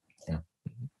 Yeah.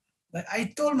 But I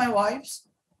told my wives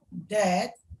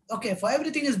that, for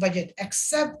everything is budget,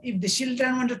 except if the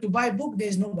children wanted to buy a book, there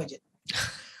is no budget.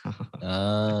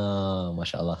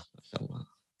 Mashallah.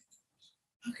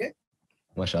 Okay.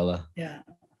 Mashallah. Yeah.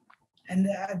 And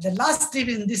the last tip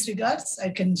in this regards, I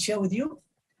can share with you.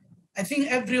 I think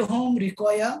every home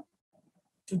require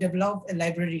to develop a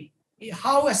library.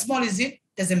 How small is it?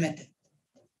 Doesn't matter.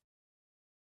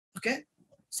 Okay.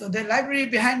 So the library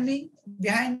behind me,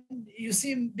 is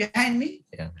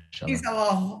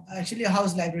our actually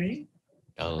house library.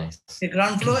 Nice. The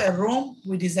ground floor, a room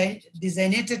we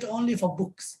designated only for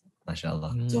books.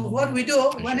 Mashallah. So what we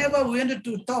do, whenever we wanted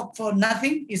to talk for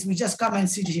nothing, is we just come and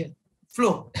sit here.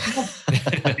 Floor.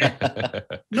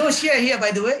 No chair here,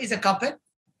 by the way, it's a carpet.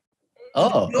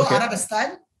 Arab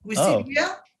style. We sit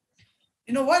here.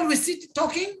 While we sit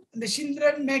talking, the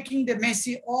children making the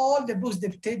messy, all the books they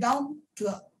take down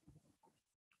to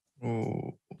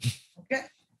okay.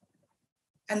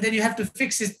 And then you have to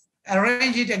fix it,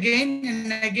 arrange it again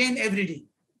and again every day.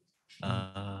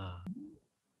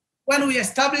 When we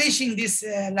establishing this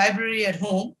library at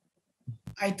home,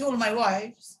 I told my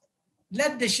wives,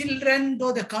 let the children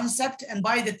know the concept and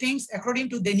buy the things according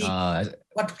to the need.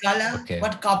 What color,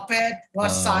 what carpet, what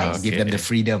size. Give them the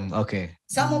freedom. Okay.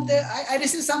 Some of I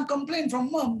received some complaint from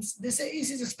moms. They say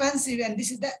this is expensive and this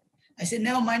is that. I said,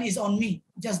 never mind, it's on me.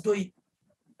 Just do it.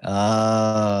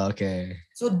 Okay.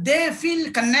 So they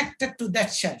feel connected to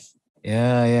that shelf.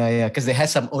 Yeah. Because they have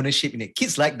some ownership in it.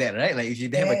 Kids like that, right? Like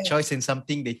if they have a choice in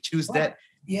something, they choose that.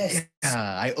 Yes. Yeah,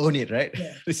 I own it, right?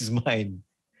 Yeah. This is mine.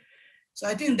 So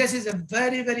I think this is a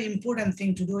very, very important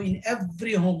thing to do in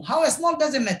every home. How small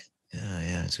doesn't matter.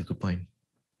 Yeah, it's a good point.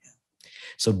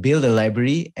 So build a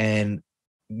library and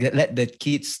let the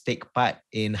kids take part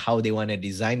in how they want to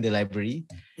design the library,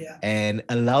 and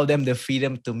allow them the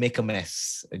freedom to make a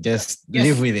mess. Just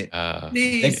live with it.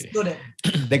 Please do that.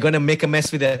 They're gonna make a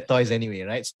mess with their toys anyway,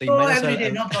 right? So you might as every well,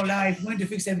 day, no problem. I'm going to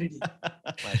fix every day.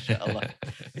 MashaAllah.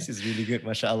 This is really good,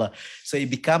 MashaAllah. So it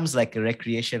becomes like a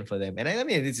recreation for them. And I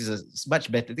mean, this is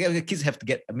much better. The kids have to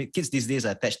get, I mean, kids these days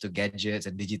are attached to gadgets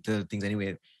and digital things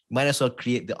anyway. Might as well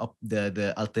create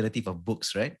the alternative of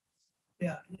books, right?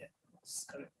 Yeah, that's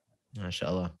correct.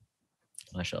 MashaAllah.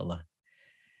 MashaAllah.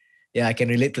 Yeah, I can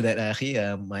relate to that, Akhi.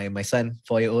 My son,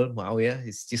 4-year-old, Muawiyah,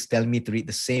 is just telling me to read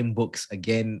the same books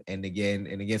again and again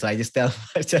and again. So I just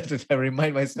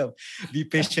remind myself, be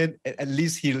patient. At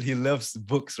least he loves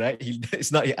books, right?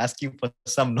 It's not asking for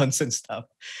some nonsense stuff.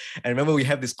 I remember we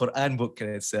have this Quran book,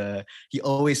 and it's he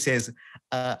always says,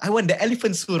 I want the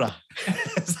elephant surah.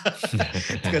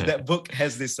 Because that book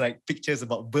has this like pictures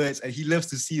about birds, and he loves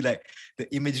to see like the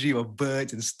imagery of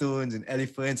birds and stones and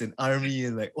elephants and army,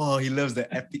 and like, oh, he loves the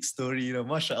epic story, you know,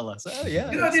 mashallah. So yeah.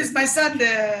 You know, this my son,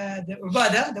 the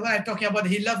Ubada, the one I'm talking about,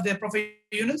 he loved the Prophet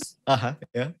Yunus.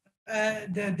 Yeah.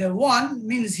 The one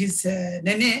means his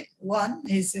nene, one,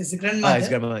 his grandmother. His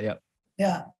grandmother, yeah.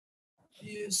 Yeah.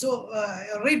 So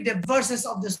read the verses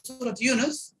of the Surah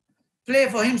Yunus, play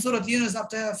for him Surah Yunus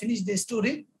after finish the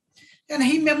story. And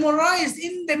he memorized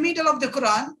in the middle of the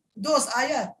Quran those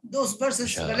ayat, those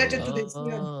verses related to the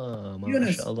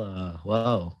Yunus. MashaAllah.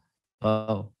 Wow.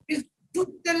 It's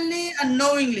totally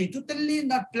unknowingly, totally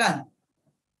not planned.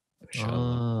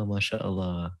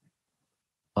 MashaAllah.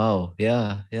 Wow.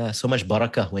 Yeah. So much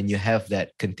barakah when you have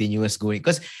that continuous going.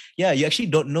 Because you actually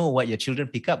don't know what your children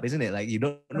pick up, isn't it? Like you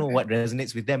don't know what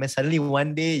resonates with them. And suddenly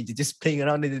one day you're just playing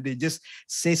around and they just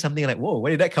say something like, whoa,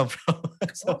 where did that come from?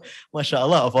 So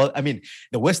mashallah, of all, I mean,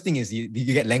 the worst thing is you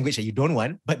get language that you don't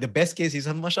want, but the best case is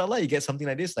mashallah, you get something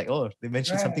like this, like, oh, they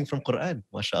mentioned something from Quran.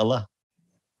 Mashallah.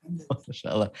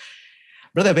 Mashallah.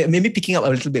 Brother, maybe picking up a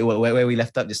little bit where we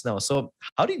left up just now. So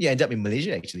how did you end up in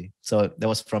Malaysia actually? So that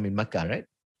was from in Makkah, right?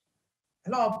 A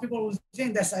lot of people will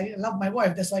think that I love my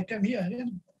wife, that's why I come here.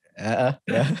 Yeah,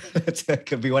 that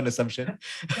could be one assumption.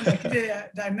 Actually,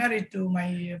 I married to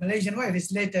my Malaysian wife.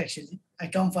 It's later actually. I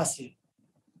come first here.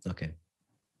 Okay.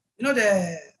 You know,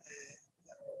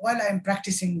 while I'm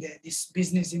practicing this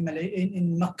business in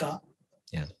Makkah,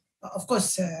 of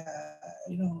course,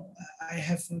 you know, I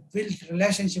have built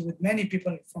relationship with many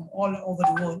people from all over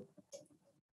the world.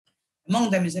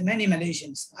 Among them is many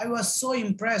Malaysians. I was so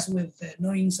impressed with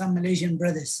knowing some Malaysian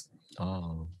brothers.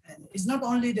 Oh. And it's not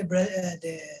only the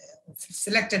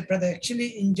selected brother,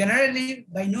 actually, in generally,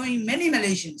 by knowing many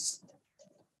Malaysians.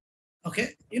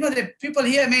 Okay? You know, the people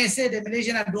here may say the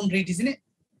Malaysians don't read, isn't it?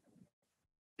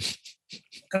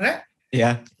 Correct?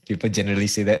 Yeah, people generally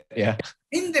say that, yeah.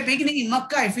 In the beginning in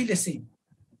Makkah, I feel the same.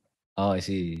 Oh, I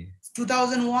see.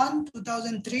 2001,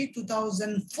 2003,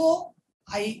 2004,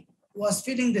 I was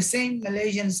feeling the same.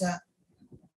 Malaysians are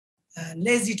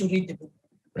lazy to read the book.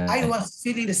 Right. I was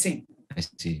feeling the same. I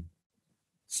see.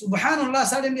 Subhanallah,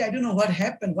 suddenly I don't know what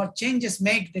happened, what changes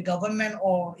make the government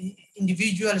or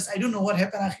individuals, I don't know what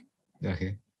happened.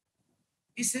 Okay.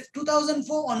 It's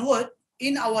 2004 onward,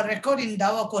 in our record in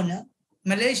Dakwah Corner,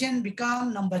 Malaysian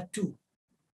become number 2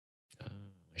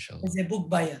 as a book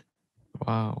buyer.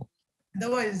 Wow.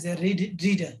 Otherwise, is a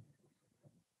reader.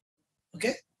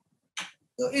 Okay?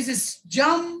 So it is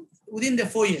jump within the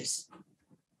 4 years.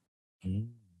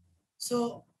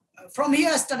 So from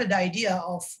here I started the idea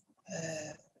of,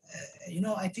 you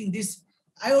know, I think this,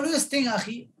 I always think,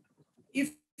 Akhi,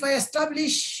 if I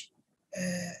establish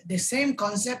the same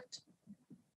concept,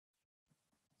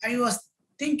 I was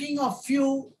thinking of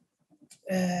few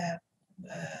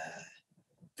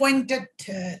pointed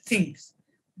things.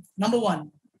 Number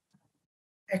one,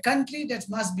 a country that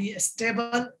must be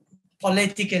stable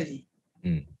politically.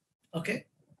 Okay.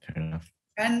 Fair enough.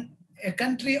 And a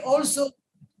country also,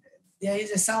 there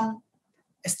is some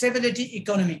stability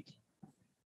economic.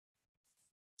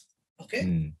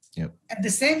 Okay. Yep. At the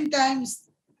same time,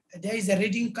 there is a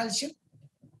reading culture.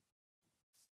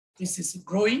 This is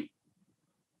growing,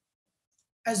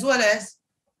 as well as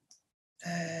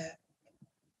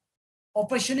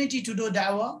opportunity to do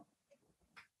da'wah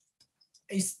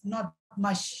is not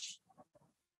much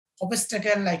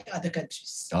obstacle like other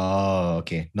countries. Oh,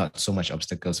 okay. Not so much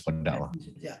obstacles for da'wah.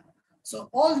 Yeah. So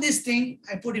all these things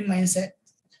I put in mindset.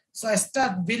 So I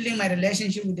start building my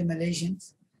relationship with the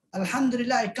Malaysians.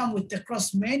 Alhamdulillah, I come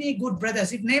across many good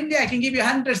brothers. If namely, I can give you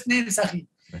hundreds names, Akhi.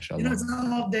 You know,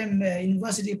 some of them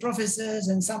university professors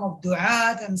and some of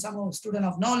du'at and some of student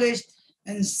of knowledge.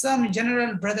 And some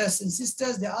general brothers and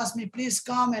sisters, they ask me, please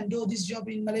come and do this job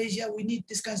in Malaysia. We need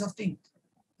this kinds of thing.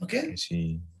 Okay. I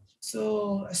see.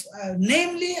 So,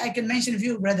 namely, I can mention a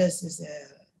few brothers.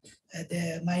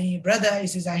 My brother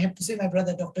is, I have to say, my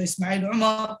brother, Dr. Ismail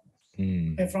Umar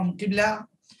from Qibla,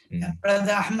 and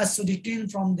brother Ahmad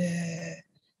Sudikin from the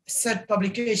CERT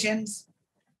publications.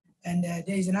 And there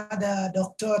is another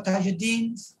Dr.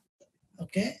 Tajuddin.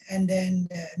 Okay. And then,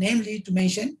 namely, to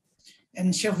mention,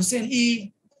 and Sheikh Hussein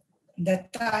E.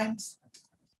 that times.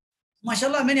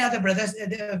 MashaAllah, many other brothers.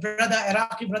 The brother,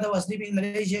 Iraqi brother was living in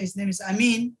Malaysia. His name is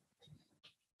Amin.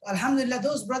 Alhamdulillah,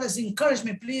 those brothers encouraged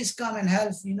me, please come and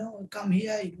help, come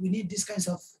here. We need these kinds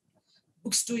of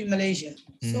books too in Malaysia.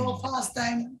 So first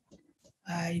time,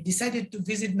 I decided to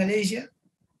visit Malaysia.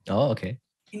 Oh, okay.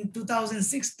 In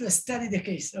 2006 to study the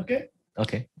case, okay?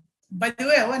 Okay. By the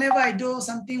way, whenever I do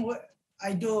something,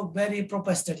 I do very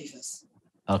proper study first.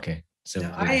 Okay. So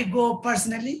I go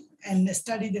personally and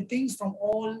study the things from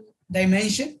all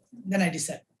dimensions, then I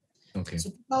decide. Okay. So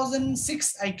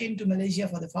 2006, I came to Malaysia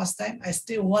for the first time. I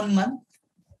stayed 1 month.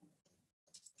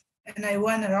 And I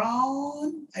went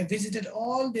around. I visited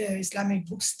all the Islamic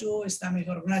bookstore, Islamic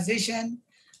organization.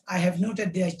 I have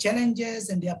noted their challenges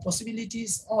and their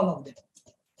possibilities, all of them.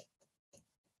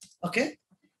 Okay.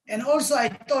 And also I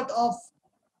thought of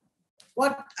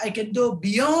what I can do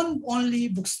beyond only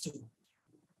bookstore.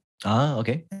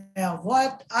 Okay.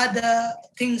 What other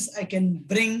things I can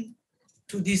bring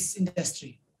to this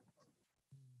industry.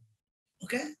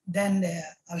 Okay, then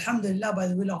Alhamdulillah, by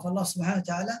the will of Allah subhanahu wa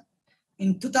ta'ala,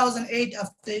 in 2008,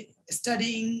 after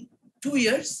studying 2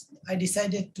 years, I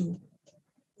decided to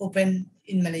open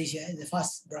in Malaysia the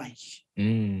first branch.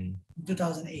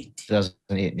 2008.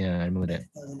 2008, yeah, I remember that.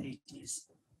 2008, yes.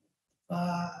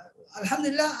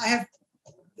 Alhamdulillah, I have,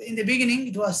 in the beginning,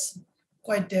 it was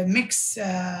quite a mixed,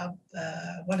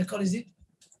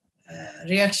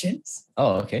 reactions.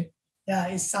 Oh, okay. Yeah,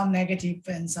 it's some negative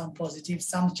and some positive,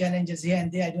 some challenges here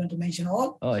and there. I don't want to mention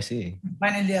all. Oh, I see.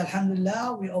 Finally,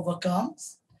 Alhamdulillah, we overcome.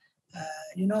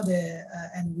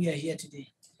 And we are here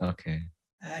today. Okay.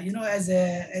 There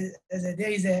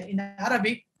is in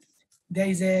Arabic, there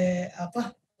is a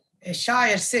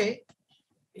shair say,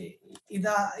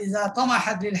 إذا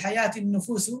طمحت للحياة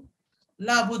النفوس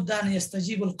لا بد أن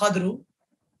يستجيب القدر.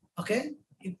 Okay.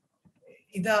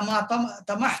 إذا ما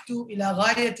طمحت إلى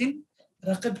غاية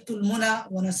رقبت المنى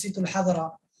ونسيت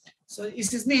الحضرة. So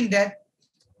it means that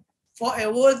for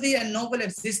a worthy and noble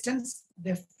existence,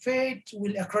 the fate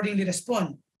will accordingly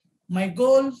respond. My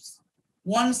goals,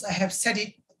 once I have set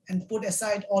it and put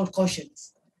aside all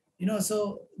cautions.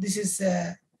 So this is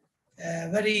a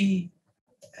very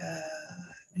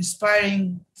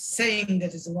inspiring saying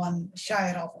that is one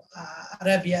shair of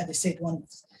Arabia, they said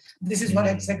once. This is what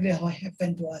exactly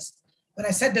happened to us. When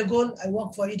I set the goal, I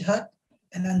worked for it hard,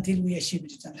 and until we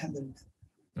achieved it, Alhamdulillah.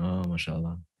 Oh,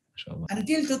 mashallah.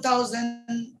 Until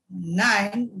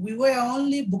 2009, we were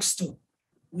only bookstore.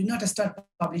 We not start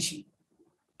publishing.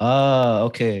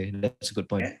 Okay. That's a good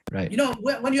point. Okay? Right.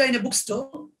 When you are in a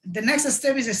bookstore, the next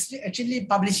step is actually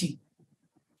publishing.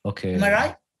 Okay. Am I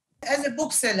right? As a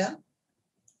bookseller,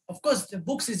 of course, the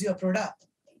books is your product.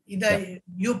 Either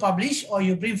you publish or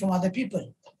you bring from other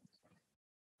people.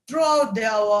 Throughout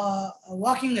our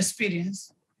working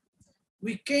experience,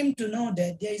 we came to know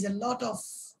that there is a lot of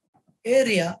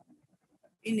area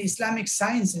in Islamic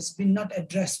sciences been not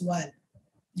addressed well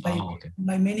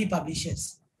by many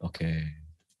publishers. Okay.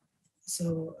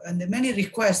 So, and the many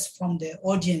requests from the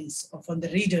audience or from the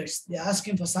readers, they're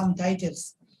asking for some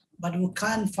titles, but we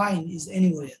can't find is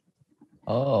anywhere.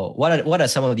 Oh, what are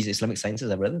some of these Islamic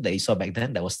sciences, brother, that you saw back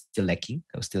then that was still lacking?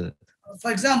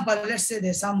 For example, let's say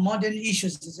there's some modern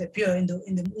issues that appear in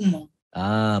the Ummah.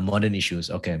 Modern issues.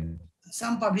 Okay.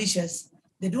 Some publishers,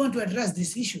 they don't want to address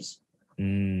these issues.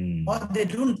 Or they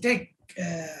don't take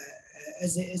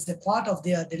as a part of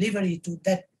their delivery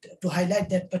to highlight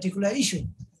that particular issue.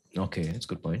 Okay, that's a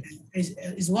good point.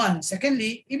 Is one.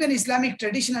 Secondly, even Islamic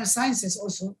traditional sciences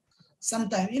also,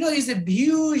 sometimes, it's a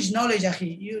huge knowledge,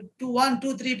 Akhi. You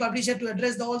 2, 3 publishers to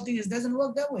address the whole thing, it doesn't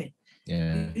work that way.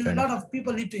 Yeah. A lot of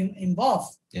people need to involve.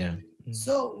 Yeah.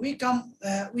 So we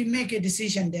make a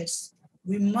decision that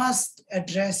we must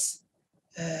address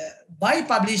by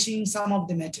publishing some of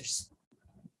the matters.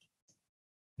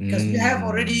 Because we have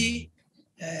already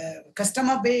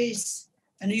customer base,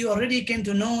 and you already came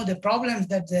to know the problems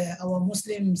that our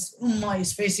Muslims Ummah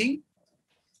is facing,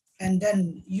 and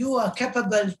then you are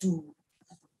capable to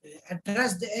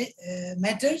address the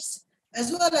matters,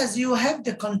 as well as you have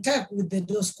the contact with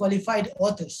those qualified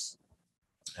authors.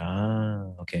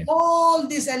 Okay. All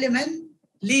these elements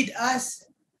lead us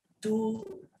to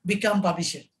become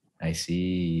publisher. I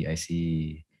see. I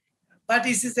see. But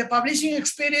this is the publishing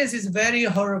experience is very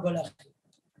horrible.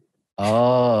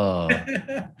 Oh,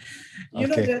 You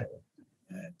know, okay.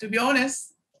 to be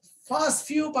honest, first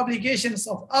few publications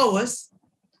of ours,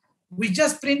 we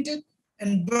just print it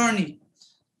and burn it.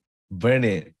 Burn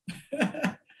it.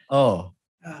 Oh,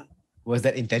 Uh, was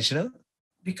that intentional?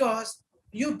 because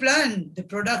you plan the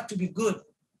product to be good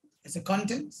as a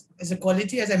content, as a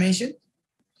quality, as I mentioned,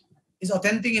 is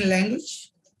authentic in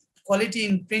language, quality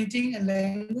in printing and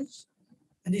language,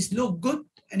 and it's look good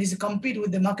and it's compete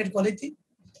with the market quality.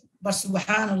 But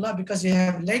subhanallah, because you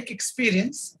have like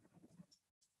experience,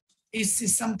 is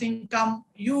something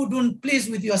you don't please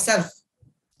with yourself.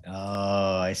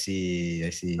 Oh, I see.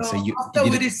 I see. So, So you after we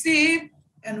didn't- receive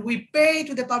and we pay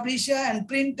to the publisher and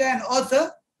printer and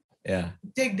author, yeah.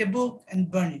 take the book and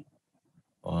burn it.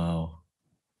 Wow.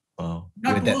 Wow.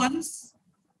 Not You're that, once,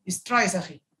 it's twice,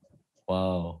 akhi.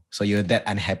 wow. So you're that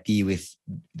unhappy with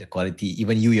the quality.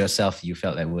 Even you yourself, you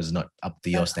felt that was not up to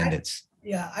your standards.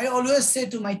 Yeah, I always say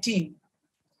to my team,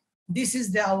 this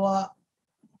is our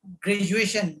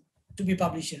graduation to be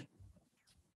publisher.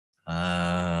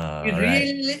 Ah, We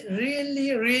right.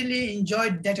 really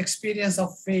enjoyed that experience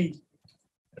of failure.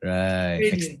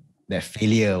 Right. That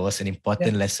failure was an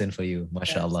important lesson for you. Yeah,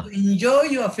 MashaAllah. so enjoy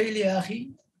your failure,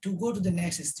 akhi, to go to the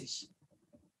next stage.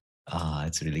 Ah,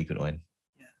 it's a really good one.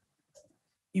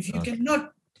 If you Okay.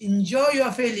 cannot enjoy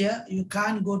your failure, you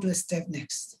can't go to a step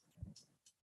next.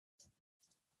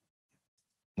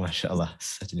 MashaAllah.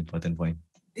 Such an important point.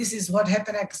 This is what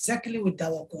happened exactly with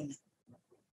Dakwah Corner.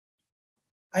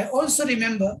 I also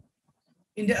remember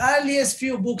in the earliest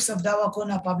few books of Dakwah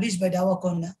Corner published by Dakwah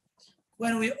Corner,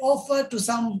 when we offered to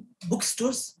some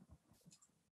bookstores,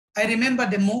 I remember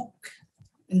the mock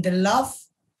and the love,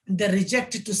 and they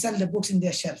rejected to sell the books in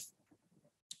their shelf.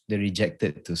 They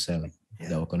rejected to sell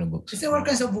the Corner books. They say, what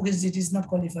kinds of book is it? It's not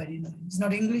qualified, you know. It's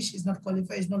not English, it's not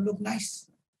qualified, it's not look nice.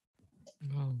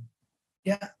 Wow.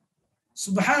 Yeah.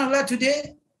 Subhanallah,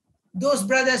 today, those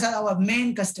brothers are our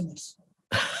main customers.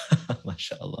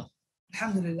 MashaAllah.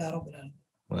 Alhamdulillah, Rabbil Alamin.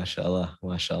 MashaAllah.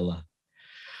 MashaAllah.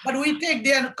 But we take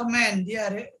their command.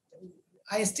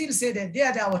 I still say that they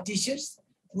are our teachers.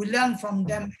 We learn from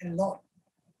them a lot.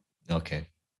 Okay.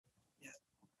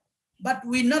 But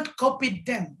we not copied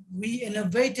them. We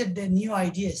innovated the new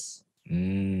ideas.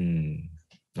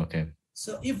 Okay.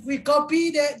 So if we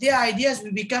copy their ideas, we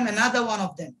become another one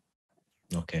of them.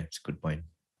 Okay. It's a good point.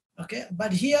 Okay.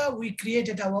 But here we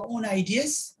created our own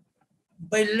ideas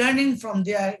by learning from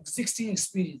their existing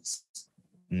experience.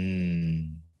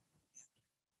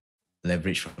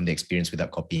 Leverage from the experience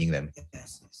without copying them.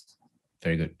 Yes.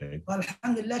 Very good. Very good. Well,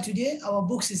 alhamdulillah, today our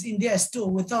books is in their store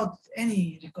without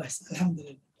any request.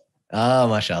 Alhamdulillah. Ah,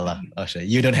 MashaAllah. MashaAllah.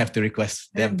 You don't have to request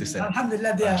them to sell.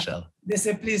 Alhamdulillah, MashaAllah. they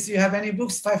say, please, you have any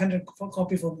books, 500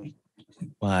 copy for me.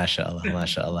 MashaAllah.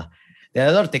 MashaAllah. There are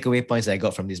a lot of takeaway points I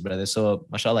got from this, brother. So,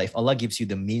 MashaAllah, if Allah gives you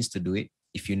the means to do it,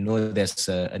 if you know there's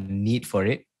a need for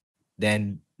it,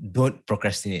 then don't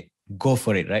procrastinate. Go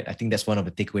for it, right? I think that's one of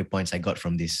the takeaway points I got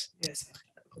from this. Yes.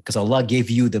 Because Allah gave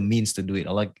you the means to do it.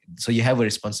 So you have a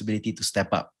responsibility to step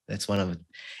up. That's one of it.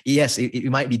 Yes, it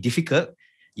might be difficult.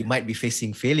 You might be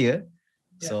facing failure.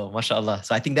 Yeah. So, mashallah.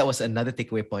 So I think that was another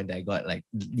takeaway point that I got. Like,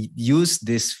 use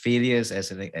these failures as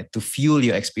to fuel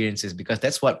your experiences, because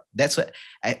that's what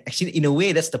actually, in a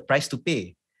way, that's the price to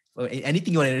pay. For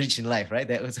anything you want to reach in life, right?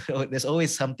 There's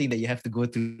always something that you have to go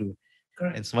through.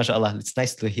 Correct. And so, mashallah, it's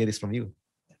nice to hear this from you.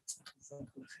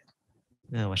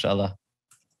 Yeah, mashallah.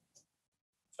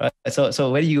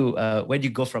 So where do you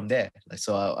go from there?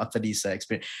 So after this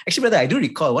experience, actually, brother, I do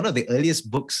recall one of the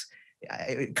earliest books.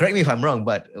 Correct me if I'm wrong,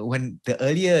 but when the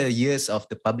earlier years of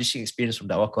the publishing experience from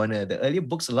Dakwah Corner, the earlier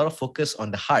books, a lot of focus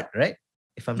on the heart, right?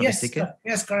 If I'm not mistaken.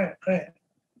 Yes, correct.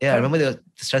 Yeah, I remember the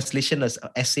translation was an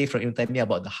essay from Ibn Taymiyyah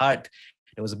about the heart.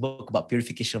 There was a book about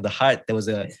purification of the heart. There was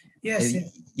you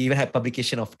even had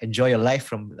publication of Enjoy Your Life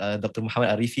from Dr.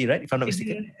 Muhammad Arifi, right? If I'm not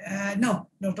mistaken. No,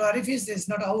 Dr. Arifi's is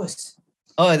not ours.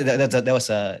 Oh, that was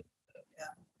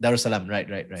Darussalam, right.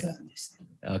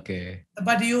 Okay.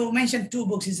 But you mentioned two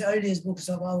books. It's the earliest books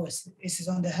of ours. It's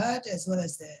on the heart as well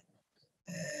as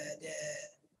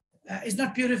it's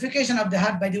not purification of the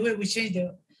heart. By the way, we changed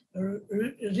the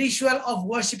ritual of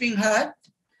worshipping heart,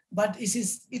 but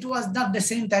it was not the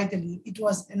same title. It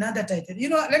was another title. You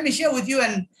know, let me share with you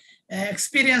an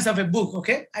experience of a book.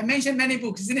 Okay, I mentioned many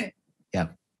books, isn't it? Yeah.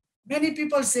 Many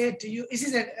people say to you, this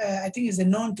is I think is a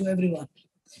known to everyone.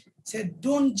 Say,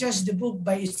 don't judge the book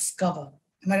by its cover.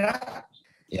 Am I right?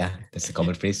 Yeah, that's a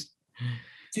common phrase.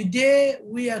 Today,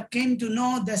 we came to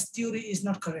know that theory is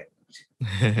not correct.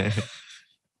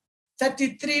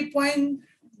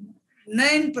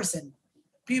 33.9%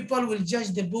 people will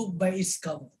judge the book by its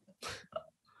cover.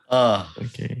 Ah,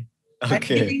 Okay. I'm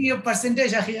okay. giving you a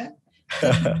percentage here.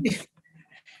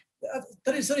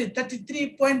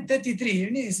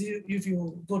 33.33. If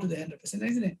you go to the 100%,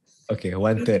 isn't it? Okay, You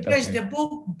 1/3. judge Okay. the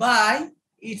book by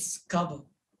its cover.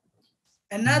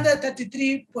 Another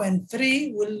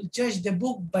 33.3 will judge the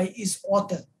book by its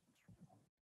author.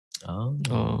 Oh.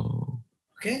 Oh.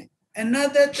 Okay.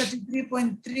 Another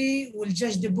 33.3 will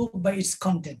judge the book by its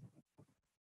content.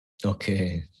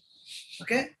 Okay.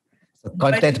 Okay. So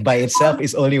content by itself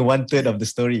is only 1/3 of the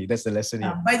story. That's the lesson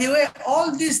here. By the way,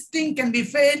 all these things can be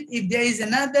failed if there is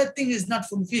another thing is not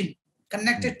fulfilled,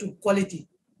 connected to quality.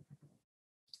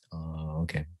 Oh,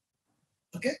 okay.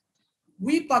 Okay.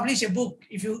 We publish a book,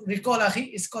 if you recall, Akhi,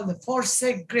 it's called The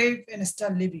Forsake Grief and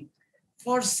Start Living.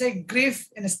 Forsake Grief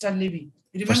and Start Living.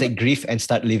 You remember? Forsake grief and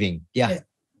start living. Yeah. Yes.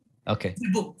 Okay. The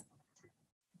book.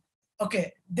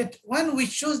 Okay. That when we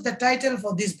choose the title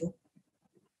for this book,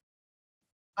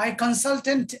 I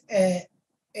consulted a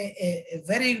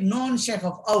very known sheikh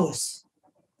of ours.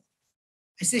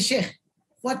 I say, Sheikh,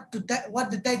 what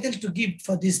the title to give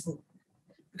for this book?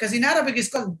 Because in Arabic it's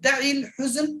called Da'il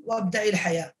Huzn wa Abda'il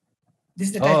Haya. This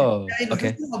is the title. Oh, Da'il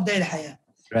okay. Huzn wa Abda'il Haya.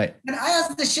 Right. And I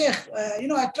asked the sheikh,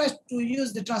 I tried to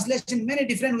use the translation in many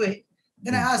different ways.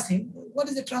 Then I asked him, what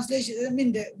is the translation? I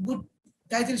mean, the good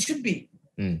title should be.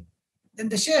 Then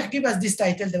the sheikh gave us this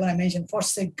title, the one I mentioned,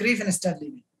 Forsake Grief and Start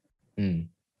Living.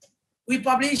 We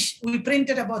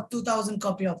printed about 2,000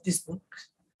 copies of this book.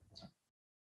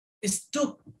 It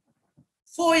took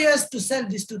 4 years to sell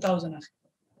this 2,000.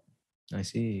 I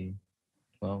see.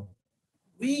 Wow.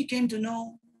 We came to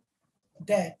know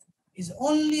that is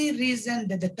only reason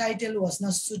that the title was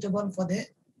not suitable for the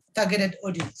targeted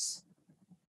audience.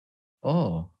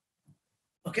 Oh.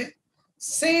 Okay.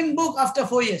 Same book after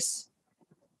 4 years.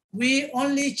 We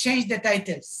only changed the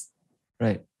titles.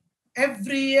 Right.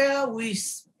 Every year we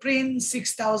print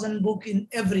 6,000 books in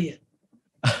every year.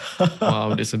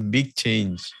 Wow, that's a big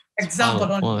change. Example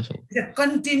Wow, only. wow. It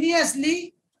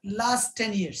continuously last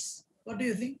 10 years. What do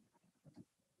you think?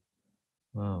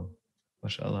 Wow.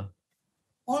 MashaAllah.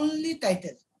 Only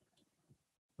title.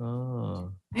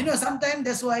 Oh. Sometimes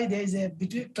that's why there is a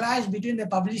clash between the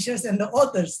publishers and the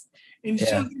authors in Yeah.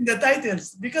 choosing the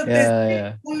titles, because Yeah, they see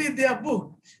yeah. only their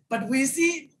book, but we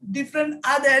see different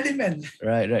other elements.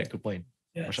 Right, right. Good point.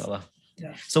 Yes. MashaAllah.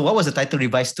 Yeah. So what was the title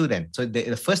revised to then? So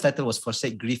the first title was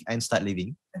Forsake Grief and Start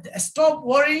Living. Stop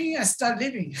worrying and start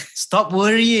living. Stop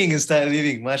worrying and start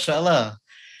living. MashaAllah.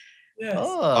 Yes.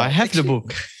 Oh, I have the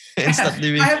book and start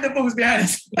living. I have the books behind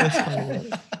us.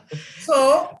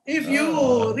 So if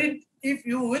you're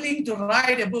willing to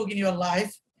write a book in your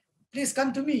life, please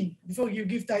come to me before you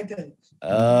give title.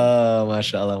 Oh,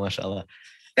 MashaAllah, MashaAllah.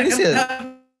 And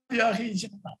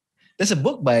there's a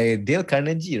book by Dale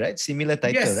Carnegie, right? Similar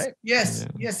title, yes, right? Yes, Yeah.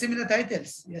 yes, similar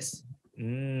titles. Yes.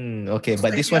 Okay,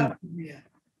 but this one, Yeah.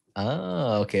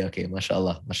 okay,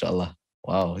 MashaAllah, MashaAllah.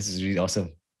 Wow, this is really awesome.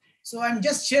 So I'm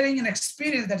just sharing an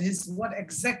experience that is what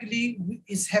exactly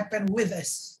is happened with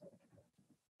us.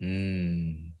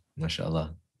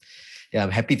 MashaAllah. Yeah,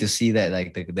 I'm happy to see that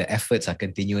like the efforts are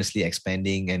continuously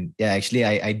expanding. And yeah, actually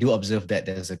I do observe that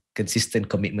there's a consistent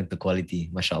commitment to quality.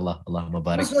 MashaAllah. Allahumma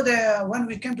barik. Also, when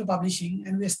we came to publishing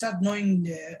and we start knowing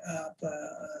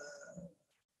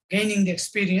gaining the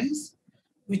experience,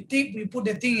 we put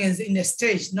the thing in the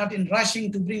stage, not in rushing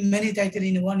to bring many titles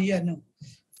in 1 year. No.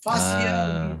 First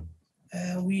year,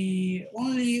 we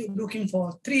only looking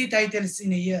for 3 titles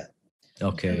in a year.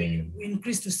 Okay. We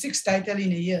increased to 6 titles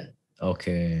in a year.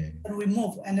 Okay. And we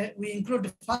move and we include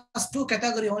the first 2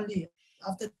 categories only.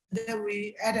 After that,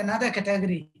 we add another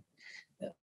category.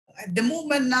 At the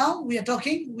moment now we are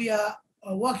talking, we are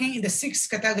working in the 6th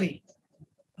category.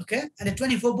 Okay, and the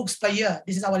 24 books per year.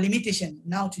 This is our limitation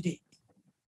now today.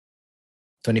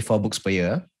 24 books per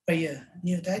year. Per year,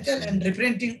 new title, and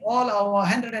reprinting all our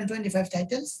 125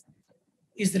 titles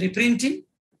is the reprinting.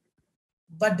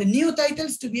 But the new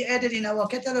titles to be added in our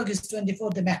catalog is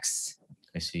 24, the max.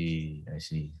 I see.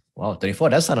 Wow, 24,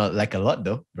 that sounds like a lot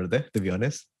though, brother, to be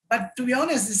honest. But to be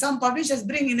honest, some publishers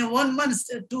bring in 1 month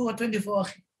 2 or 24.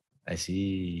 I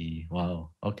see. Wow.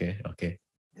 Okay.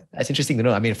 That's interesting to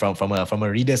know. I mean, from a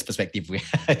reader's perspective, we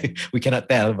cannot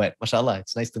tell, but mashallah,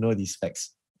 it's nice to know these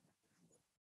facts.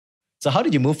 So how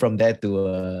did you move from there to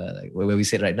like where we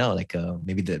sit right now, like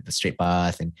maybe the straight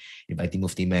path and inviting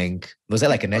Mufti Menk? Was that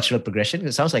like a natural progression?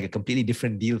 It sounds like a completely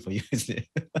different deal for you, isn't it?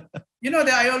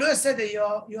 I always say that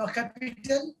your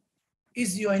capital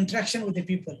is your interaction with the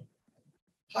people.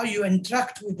 How you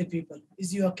interact with the people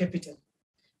is your capital.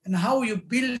 and how you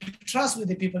build trust with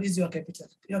the people is your capital.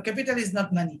 Your capital is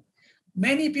not money.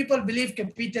 Many people believe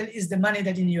capital is the money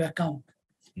that in your account.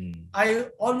 I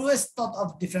always thought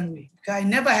of different way. I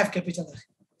never have capital.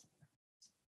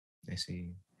 I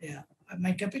see. Yeah,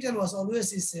 my capital was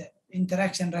always is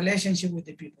interaction, relationship with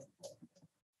the people.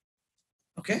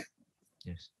 Okay.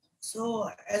 Yes. So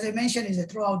as I mentioned, is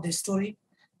that throughout the story,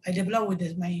 I developed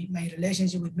with my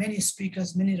relationship with many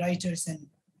speakers, many writers,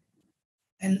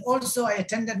 and also I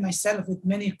attended myself with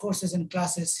many courses and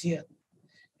classes here.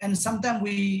 And sometimes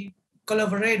we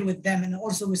collaborate with them, and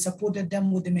also we supported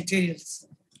them with the materials.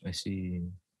 I see.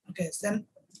 Okay, so then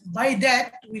by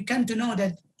that we come to know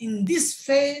that in this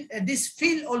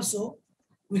field also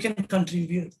we can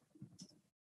contribute.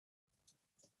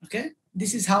 Okay,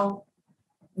 this is how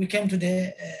we came to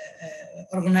the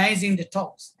organizing the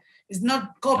talks. It's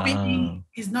not copying.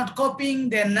 It's not copying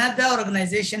the another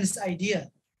organization's idea.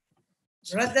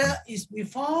 Rather, is we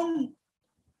found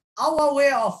our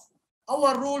way of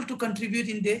our role to contribute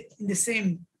in the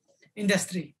same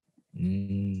industry.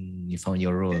 You found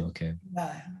your role, okay.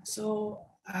 So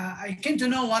I came to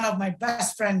know one of my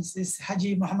best friends is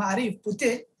Haji Muhammad Arif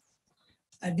Pute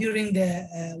during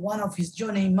the one of his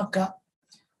journey in Makkah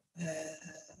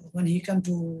when he came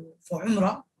for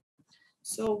Umrah.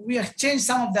 So we exchanged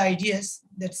some of the ideas.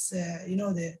 That's you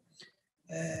know the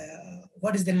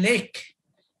what is the lake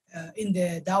in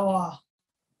the Dakwah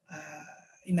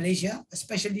in Malaysia,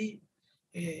 especially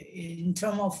in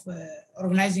terms of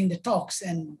organizing the talks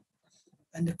and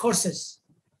the courses.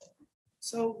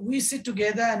 So we sit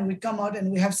together and we come out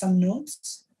and we have some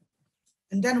notes,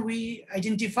 and then we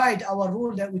identified our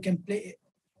role that we can play.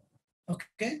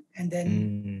 Okay, and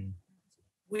then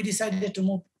we decided to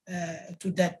move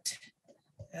to that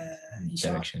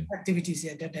direction. Activities.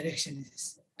 Yeah, that direction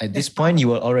is. At this point, you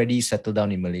were already settled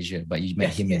down in Malaysia, but you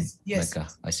met him in Makkah.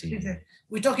 I see.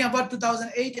 We're talking about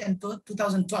 2008 and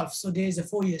 2012, so there is a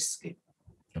 4 years skip.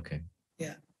 Okay.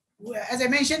 Yeah. As I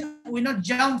mentioned, we not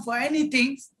jump for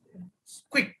anything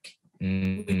quick.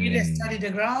 We really study the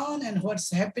ground and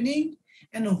what's happening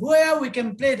and where we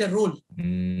can play the role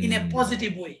in a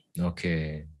positive way.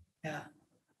 Okay. Yeah.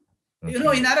 Okay. You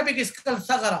know, in Arabic it's called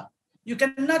thagara. You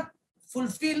cannot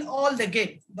fulfill all the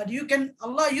gate, but you can,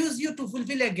 Allah use you to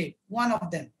fulfill a gate, one of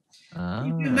them.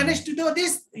 If you manage to do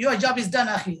this, your job is done,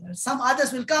 akhi. Some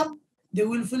others will come, they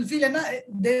will fulfill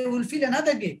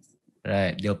another gate.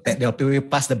 Right, they'll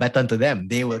pass the baton to them.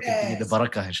 They will continue the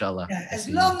barakah, inshallah. Yeah. As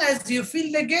long as you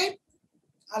fill the gate,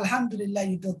 alhamdulillah,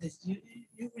 you did this.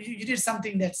 You did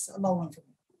something that's Allah wants from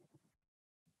you.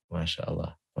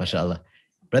 MashaAllah, MashaAllah.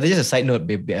 Brother, just a side note,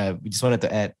 we just wanted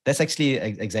to add, that's actually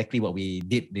exactly what we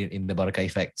did in the Barakah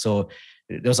effect. So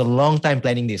there was a long time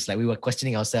planning this. Like we were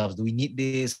questioning ourselves, do we need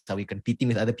this? Are we competing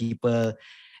with other people?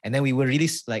 And then we were really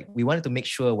like, we wanted to make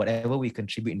sure whatever we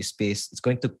contribute in this space, it's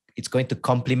going to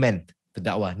complement the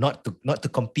da'wah, not to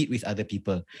compete with other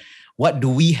people. What do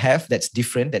we have that's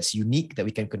different, that's unique, that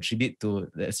we can contribute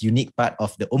to, that's unique part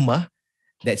of the ummah,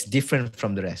 that's different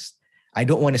from the rest? I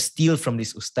don't want to steal from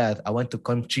this ustad. I want to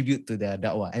contribute to the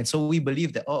da'wah. And so we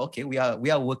believe that,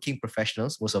 we are working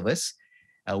professionals, most of us.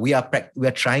 We are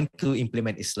trying to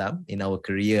implement Islam in our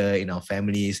career, in our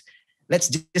families. Let's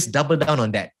just double down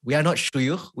on that. We are not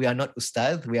shuyukh, we are not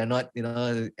ustad, we are not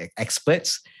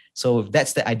experts. So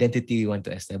that's the identity we want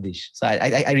to establish. So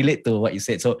I relate to what you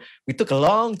said. So we took a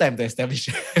long time to establish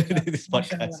this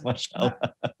podcast. MashaAllah.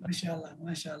 MashaAllah.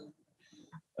 MashaAllah.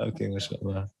 Okay,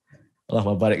 MashaAllah. Allah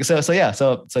Mabarak.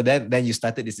 So then you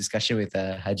started this discussion with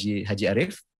Haji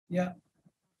Arif. Yeah.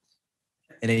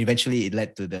 And then eventually it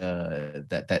led to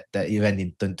that event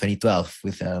in 2012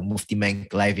 with Mufti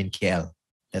Menk live in KL.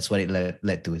 That's what it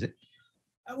led to, is it?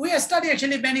 We have studied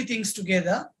actually many things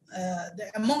together.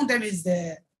 Among them is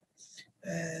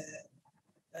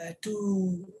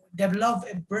to develop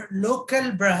a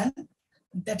local brand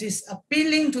that is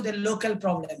appealing to the local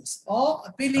problems or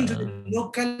appealing to the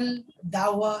local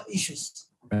dawah issues.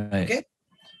 Right. Okay,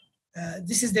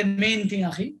 this is the main thing,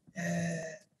 Akhi.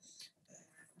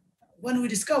 When we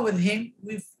discuss with him,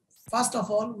 first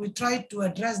of all, we try to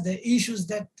address the issues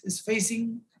that is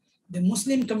facing the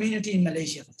Muslim community in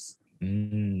Malaysia.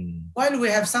 While we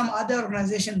have some other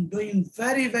organization doing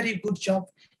very, very good job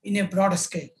in a broader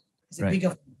scale. It's a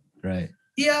bigger. Right.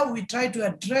 Here we try to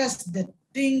address the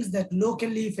things that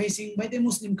locally facing by the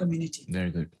Muslim community.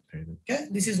 Very good. Very good. Okay,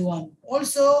 this is one.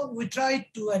 Also, we try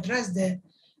to address the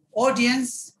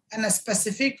audience and a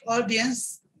specific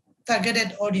audience,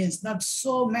 targeted audience, not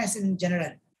so mass in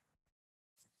general.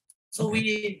 So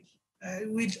we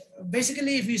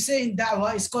basically, if you say in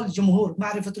da'wah, it's called jumhur,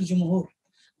 ma'rifatul jumhur.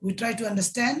 We try to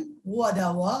understand who are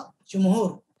da'wah,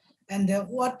 jumhur, and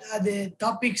what are the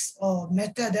topics or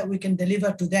method that we can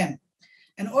deliver to them.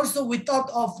 And also we thought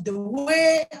of the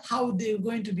way how they're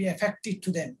going to be effective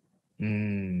to them.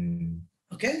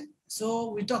 Okay,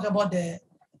 so we talk about the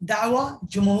da'wah,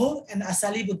 jumu'ur, and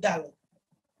asalib da'wah.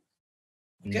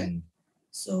 Okay,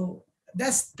 so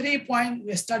that's 3 points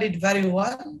we studied very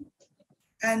well.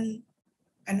 And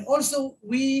also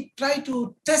we try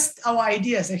to test our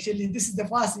ideas. Actually, this is the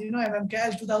first,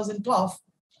 MMKL 2012.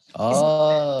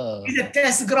 Oh, It's a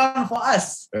test ground for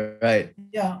us. right.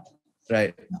 Yeah.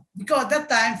 Right. Because that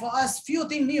time for us, few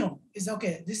things new. Is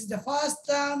okay. This is the first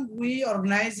time we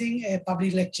organizing a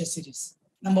public lecture series.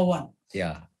 Number one.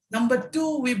 Yeah. Number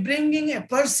two, we bringing a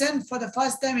person for the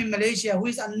first time in Malaysia who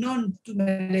is unknown to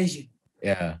Malaysia.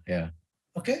 Yeah. Yeah.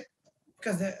 Okay.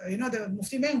 Because the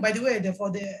Mufti Meng, by the way,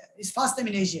 it's first time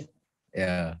in Asia.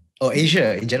 Yeah. Oh,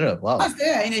 Asia in general. Wow.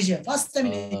 In Asia. First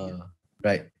time in Asia.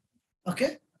 Right.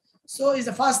 Okay. So it's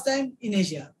the first time in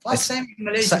Asia. First time in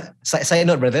Malaysia. Side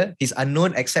note, brother, he's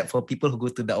unknown except for people who go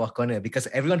to Dakwah Corner,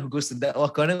 because everyone who goes to Dakwah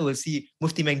Corner will see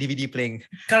Mufti Meng DVD playing.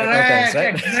 Correct. Times,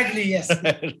 right? Exactly. Yes.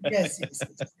 Yes.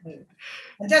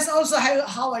 And that's also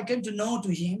how I came to know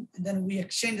to him. And then we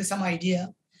exchanged some idea.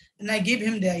 And I gave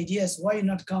him the ideas, why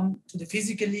not come to the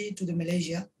physically to the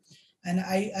Malaysia. And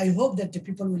I hope that the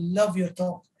people will love your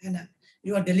talk and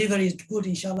your delivery is good.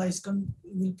 Inshallah,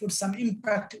 will put some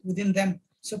impact within them.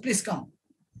 So please come,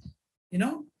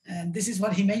 and this is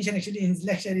what he mentioned actually in his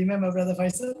lecture. Remember, Brother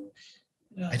Faisal?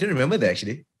 I don't remember that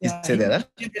actually. You said that,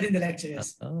 huh? In the lecture,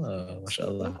 yes. Oh,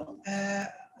 mashallah.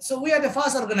 So we are the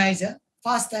first organizer,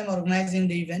 first time organizing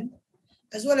the event,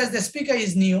 as well as the speaker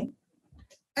is new.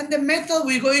 And the method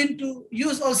we're going to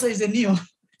use also is a new.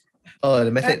 Oh, the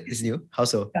method is new? How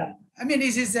so? Yeah. I mean,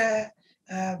 this is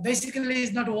basically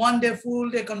it's not a one-day,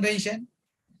 full-day convention.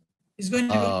 It's going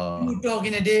to be 2 talks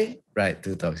in a day. Right,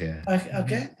 2 talks, yeah.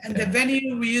 Okay. And the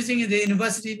venue we're using is the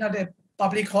university, not a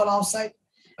public hall outside.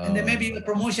 And then maybe the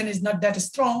promotion is not that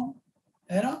strong,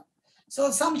 So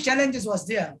some challenges was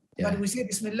there. Yeah. But we say,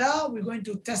 Bismillah, we're going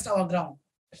to test our ground.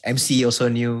 MC also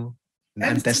new.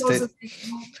 Untested.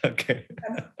 Okay.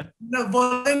 The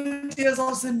volunteers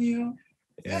also new.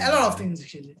 Yeah. A lot of things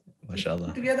actually.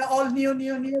 MashaAllah. Together all new,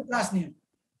 plus new.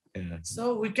 Yeah.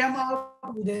 So we came out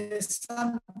with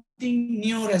something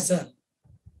new result.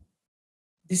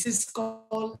 This is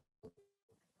called,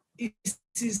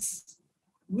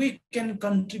 we can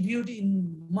contribute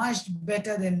in much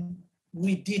better than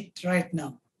we did right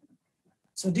now.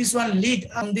 So this one lead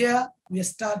on there, we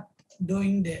start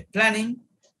doing the planning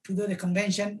to do the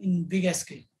convention in bigger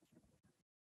scale.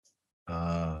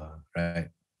 Right.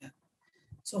 Yeah.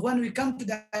 So when we come to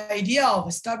the idea of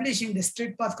establishing the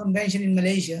Street Path Convention in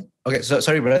Malaysia. Okay, so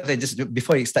sorry, brother, just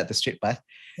before you start the Street Path,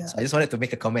 yeah. So I just wanted to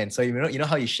make a comment. So you know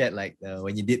how you shared like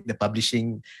when you did the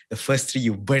publishing, the first 3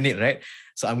 you burn it, right?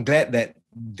 So I'm glad that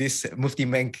this Mufti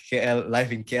Meng KL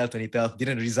live in KL 2012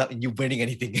 didn't result in you burning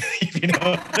anything.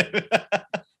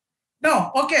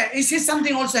 No, okay. Is this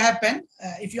something also happened?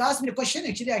 If you ask me the question,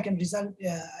 actually, I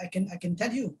can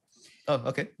tell you. Oh,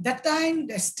 okay. That time,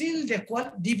 still the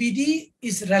DVD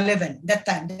is relevant. That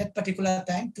time, that particular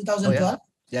time, 2012. Oh,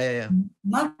 yeah.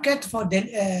 Market for the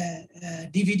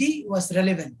DVD was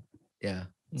relevant. Yeah.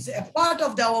 So a part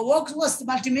of our work was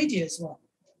multimedia as well.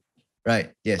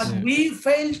 Right. Yes. But we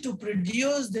failed to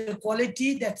produce the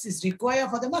quality that is required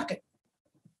for the market.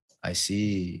 I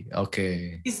see.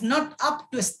 Okay. It's not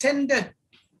up to a standard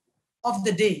of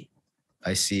the day.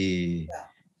 I see. Yeah.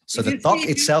 So if the talk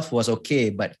itself was okay,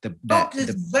 but the talk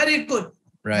is very good.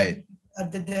 Right.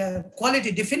 The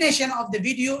quality definition of the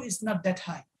video is not that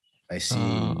high. I see.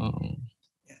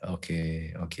 Yeah.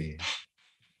 Okay.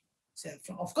 So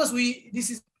of course, this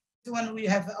is when we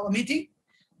have our meeting.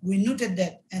 We noted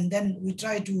that, and then we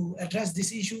try to address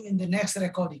this issue in the next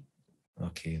recording.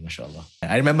 Okay, mashallah.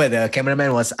 I remember the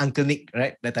cameraman was Uncle Nick,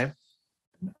 right? That time?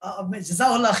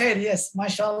 Jazakallah khair, yes.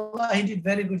 Mashallah, he did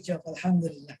very good job.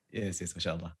 Alhamdulillah. Yes,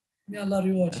 mashallah. May Allah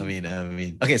reward you.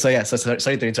 Ameen. Okay, so yeah, so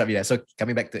sorry to interrupt you there. So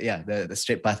coming back to the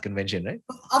Straight Path Convention, right?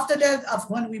 After that,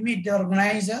 when we meet the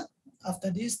organizer,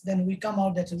 after this, then we come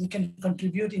out that we can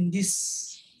contribute in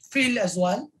this field as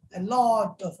well. A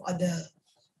lot of other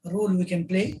role we can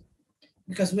play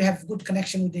because we have good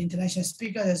connection with the international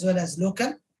speakers as well as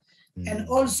local. And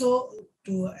also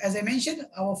as I mentioned,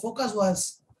 our focus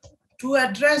was to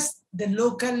address the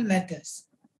local matters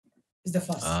is the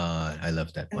first. I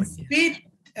love that point. Speed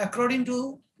according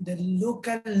to the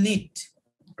local need.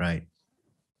 Right.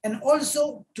 And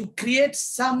also to create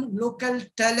some local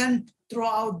talent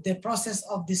throughout the process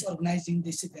of this organizing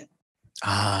this event.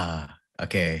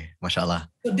 Okay. Mashallah.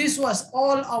 So this was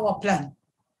all our plan.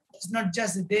 It's not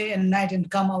just a day and night and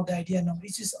come out the idea. No,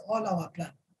 it is all our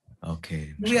plan.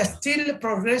 Okay. We are still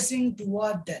progressing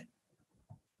toward that.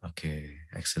 Okay,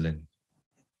 excellent.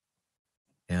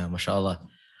 Yeah, mashallah.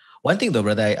 One thing though,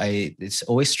 brother, it's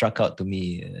always struck out to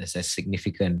me as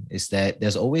significant is that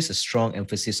there's always a strong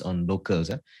emphasis on locals.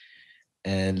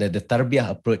 And the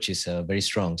tarbiyah approach is very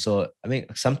strong. So I mean,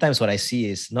 sometimes what I see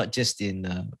is not just in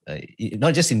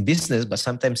business, but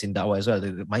sometimes in da'wah as well.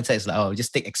 The mindset is like, oh,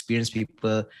 just take experienced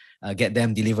people, get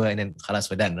them, deliver, and then khalas,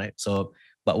 we're done, right? So,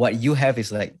 but what you have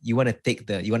is like you want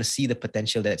to see the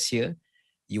potential that's here.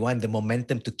 You want the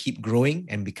momentum to keep growing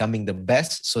and becoming the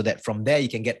best, so that from there you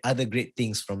can get other great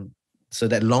things so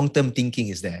that long-term thinking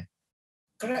is there.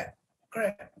 Correct.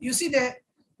 You see, the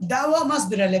da'wah must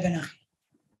be relevant.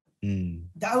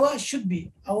 Da'wah should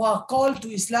be, our call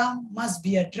to Islam must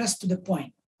be addressed to the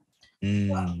point.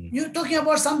 You're talking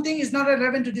about something is not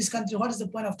relevant to this country. What is the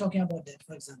point of talking about that,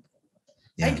 for example?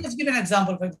 I just give an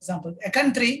example. For example, a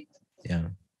country,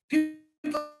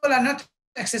 people are not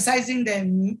exercising the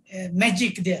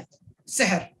magic there,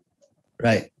 seher.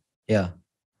 Right. Yeah.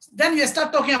 Then you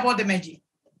start talking about the magic.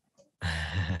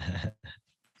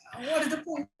 What is the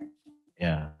point?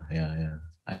 Yeah.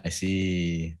 I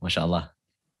see. MashaAllah.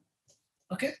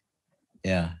 Okay.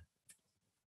 Yeah.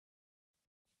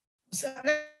 So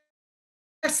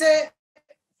let's say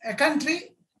a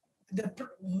country, the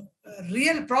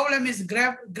real problem is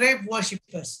grave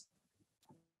worshippers.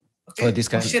 Okay? For this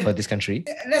country.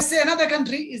 Let's say another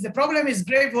country the problem is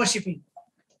grave worshipping.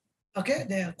 Okay,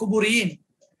 the kuburiyin.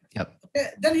 Yep. Okay?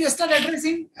 Then you start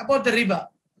addressing about the riba.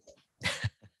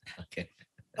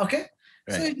 Okay.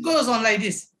 Right. So it goes on like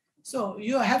this. So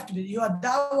you have to be, your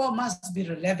da'wah must be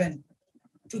relevant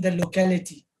to the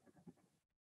locality.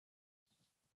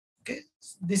 Okay,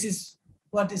 this is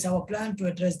what is our plan to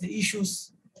address the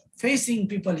issues facing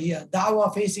people here,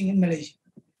 da'wah facing in Malaysia.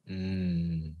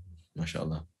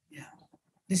 MashaAllah. Yeah,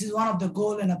 this is one of the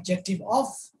goal and objective of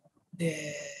the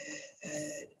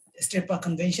State Park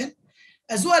Convention,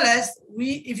 as well as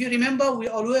if you remember, we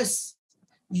always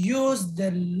use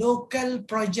the local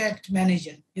project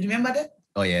manager. You remember that?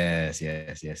 Oh yes.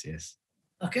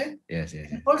 Okay. Yes.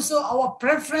 And also, our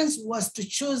preference was to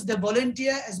choose the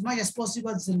volunteer as much as possible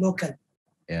as the local.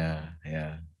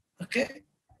 Yeah. Okay.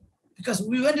 Because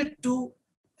we wanted to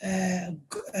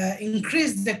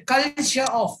increase the culture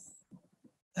of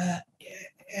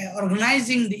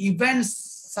organizing the events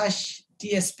such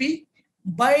TSP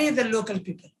by the local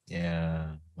people.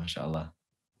 Yeah, mashallah.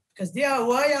 Because they are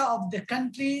aware of the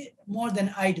country more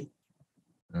than I do.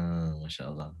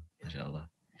 Mashallah.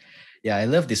 Yeah, I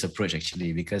love this approach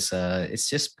actually, because it's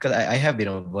just because I have been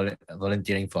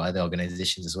volunteering for other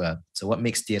organizations as well. So what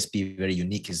makes TSP very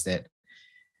unique is that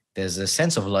there's a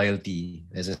sense of loyalty.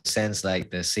 There's a sense like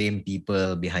the same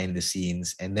people behind the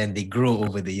scenes, and then they grow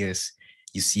over the years.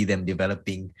 You see them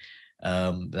developing,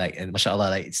 and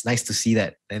mashallah, like it's nice to see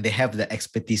that. And they have the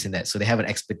expertise in that. So they have an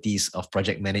expertise of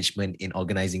project management in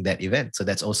organizing that event. So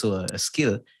that's also a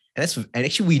skill. And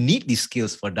actually we need these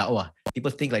skills for da'wah. People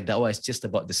think like da'wah is just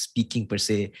about the speaking per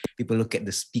se. People look at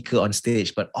the speaker on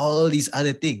stage, but all these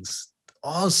other things,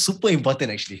 all super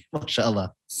important actually.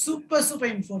 MashaAllah. Super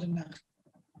important now.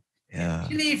 Yeah.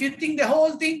 Actually, if you think the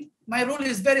whole thing, my role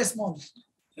is very small.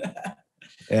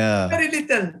 Yeah. Very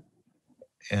little.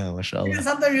 Yeah, mashallah.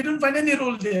 Sometimes you don't find any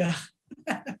role there.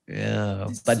 Yeah.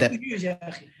 But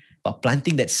But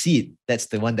planting that seed, that's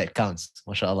the one that counts.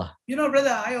 MashaAllah. You know,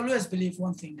 brother, I always believe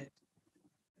one thing, that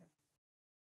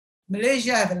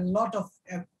Malaysia have a lot of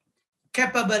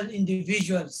capable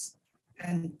individuals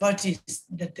and parties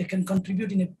that they can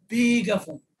contribute in a bigger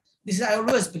form. I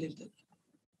always believe that.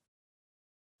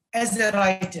 As a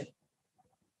writer,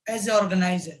 as an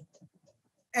organizer,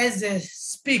 as a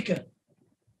speaker,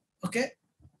 okay?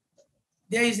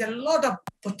 There is a lot of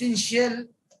potential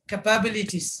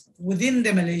capabilities within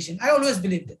the Malaysian. I always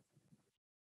believe that.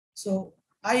 So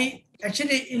I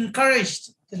actually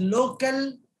encouraged the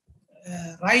local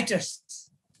writers,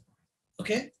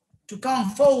 okay, to come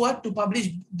forward to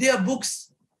publish their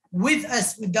books with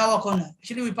us, with Dakwah Corner.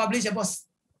 Actually, we published about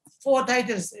 4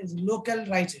 titles as local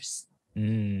writers.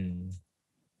 And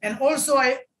also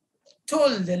I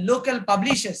told the local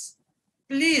publishers,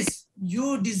 please,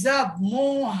 you deserve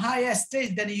more higher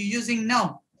stage than you're using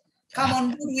now. Come on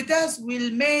board with us,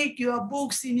 we'll make your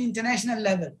books in international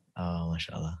level. Oh,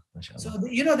 mashallah. So,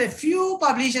 the few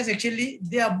publishers actually,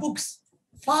 their books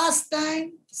first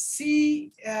time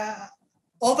see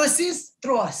overseas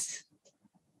through us.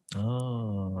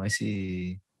 Oh, I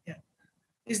see. Yeah.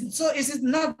 So it is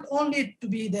not only to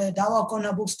be the Dakwah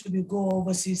Corner books to be go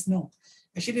overseas, no.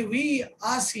 Actually, we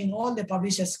asking all the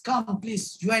publishers, come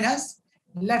please join us.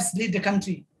 let's lead the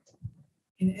country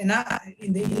in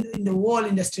the world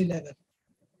industry level.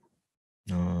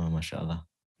 Oh, mashallah.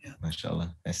 Yeah.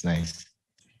 Mashallah. That's nice.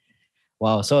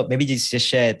 Wow. So maybe just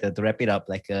share to wrap it up,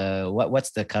 like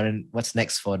what's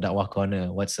next for Dakwah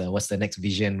Corner? What's the next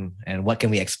vision, and what can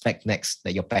we expect next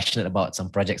that you're passionate about, some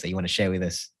projects that you want to share with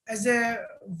us? As a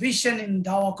vision in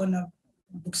Dakwah Corner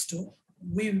Bookstore,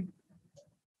 we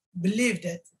believe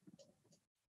that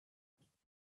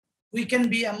we can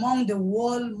be among the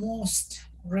world's most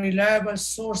reliable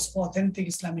source for authentic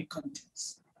Islamic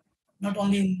contents, not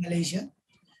only in Malaysia,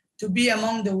 to be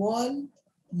among the world's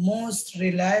most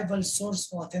reliable source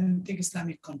for authentic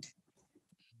Islamic content.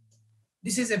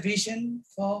 This is a vision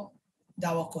for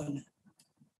Dakwah Corner.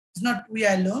 It's not we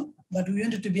are alone, but we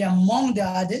wanted to be among the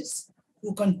others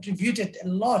who contributed a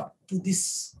lot to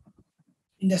this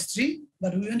industry,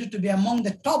 but we wanted to be among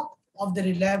the top of the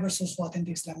reliable source for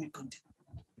authentic Islamic content.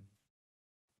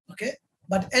 Okay,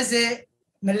 but as a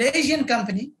Malaysian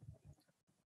company,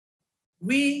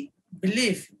 we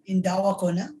believe in Dakwah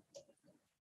Corner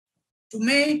to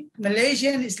make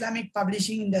Malaysian Islamic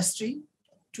publishing industry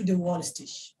to the world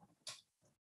stage.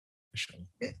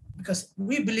 Okay? Because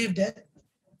we believe that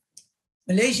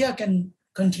Malaysia can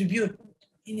contribute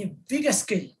in a bigger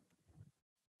scale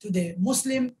to the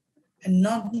Muslim and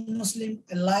non-Muslim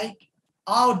alike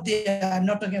out there. I'm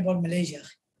not talking about Malaysia,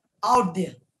 out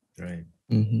there. Right.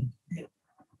 Mm-hmm.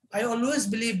 I always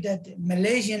believe that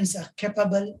Malaysians are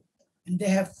capable and they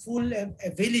have full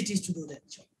abilities to do that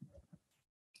job.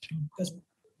 Because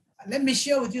let me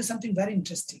share with you something very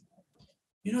interesting.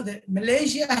 You know that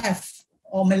Malaysian have,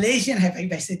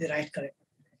 if I say the right correct,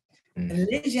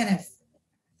 Malaysian have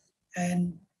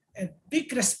and a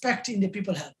big respect in the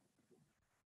people heart.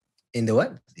 In the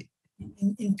what?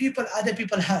 In people, other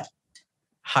people heart.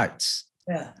 Hearts.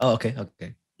 Yeah. Oh, okay.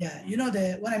 Okay. Yeah, you know,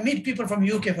 when I meet people from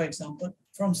UK, for example,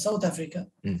 from South Africa,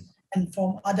 and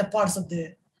from other parts of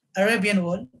the Arabian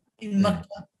world, in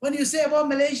Makkah, when you say about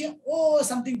Malaysia,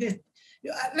 something that,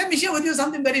 let me share with you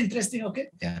something very interesting, okay?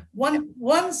 Yeah.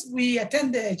 Once we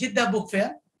attend the Jeddah Book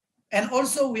Fair, and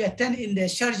also we attend in the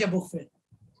Sharjah Book Fair,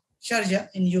 Sharjah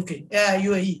in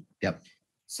UAE. Yep.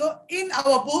 So in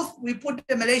our booth, we put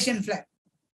the Malaysian flag.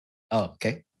 Oh,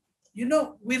 okay. You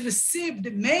know, we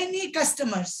received many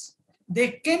customers.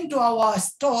 They came to our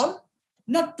stall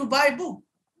not to buy book,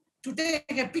 to take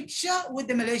a picture with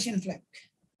the Malaysian flag.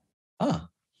 Ah.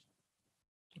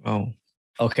 Oh.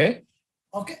 Okay.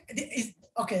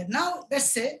 Okay. Now let's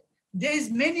say there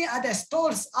is many other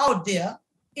stalls out there.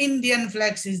 Indian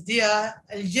flags is there,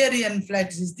 Algerian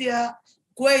flags is there,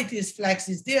 Kuwaiti flags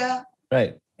is there.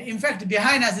 Right. In fact,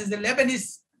 behind us is the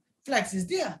Lebanese flags is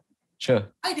there. Sure.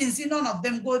 I didn't see none of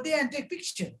them go there and take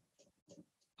picture.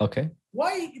 Okay.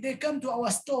 Why they come to our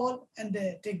stall and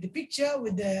they take the picture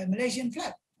with the Malaysian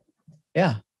flag?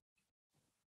 Yeah.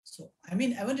 So, I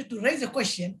mean, I wanted to raise a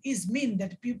question. Is mean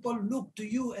that people look to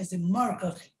you as a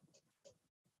marker?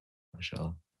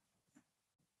 Sure.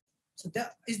 So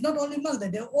that is not only marker,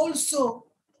 they're also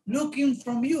looking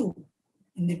from you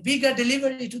in the bigger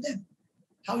delivery to them,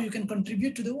 how you can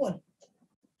contribute to the world.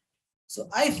 So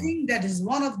I think that is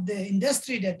one of the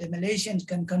industry that the Malaysians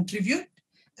can contribute,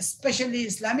 especially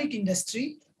Islamic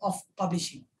industry of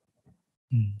publishing.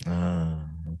 Ah,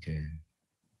 okay.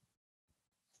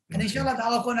 And inshallah,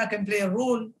 Dakwah Corner can play a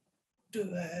role to,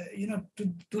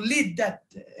 to lead that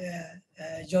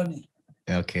journey.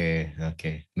 Okay.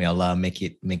 May Allah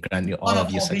grant you all One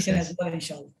of you our vision success. as well,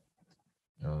 inshallah.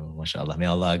 Oh, mashallah. May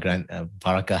Allah grant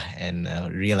barakah and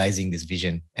realizing this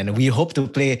vision. And we hope to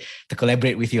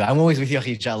collaborate with you. I'm always with you,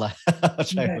 inshallah. I'll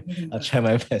try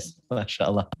my best,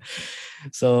 mashallah.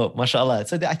 So, mashallah.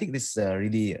 So I think this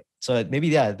really, so maybe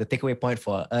the takeaway point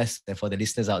for us and for the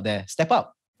listeners out there, step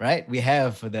up, right? We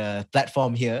have the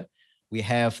platform here. We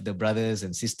have the brothers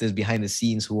and sisters behind the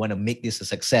scenes who want to make this a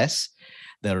success.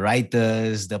 The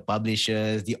writers, the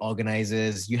publishers, the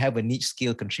organizers, you have a niche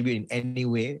skill, contribute in any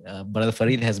way. Brother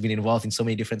Farid has been involved in so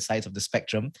many different sides of the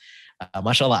spectrum.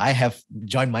 Mashallah, I have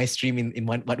joined my stream in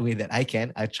what way that I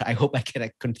can. I hope I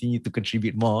can continue to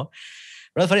contribute more.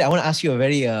 Brother Farid, I want to ask you a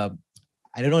very, I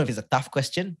don't know if it's a tough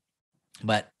question,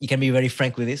 but you can be very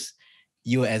frank with this.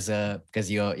 You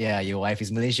because your wife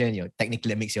is Malaysian, technically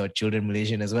that makes your children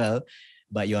Malaysian as well,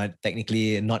 but you are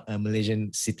technically not a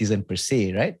Malaysian citizen per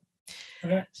se, right?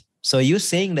 Correct. So you're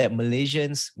saying that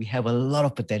Malaysians, we have a lot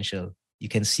of potential. You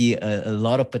can see a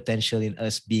lot of potential in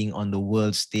us being on the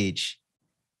world stage.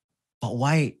 But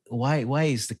why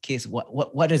is the case?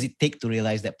 What does it take to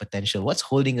realize that potential? What's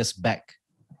holding us back?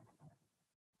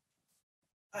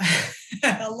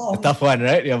 A tough one,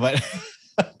 right? Yeah, but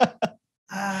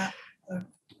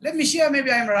Let me share,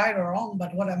 maybe I'm right or wrong,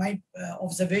 but what my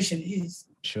observation is,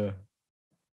 Sure.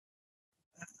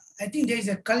 I think there is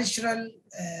a cultural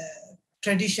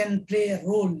tradition play a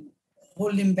role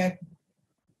holding back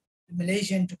the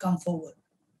Malaysian to come forward.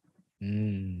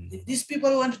 These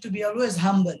people wanted to be always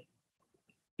humble.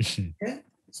 Okay?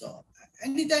 So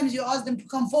anytime you ask them to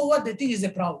come forward, they think is a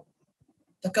proud.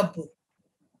 Takabbur.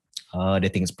 Oh, they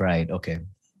think it's pride. Okay.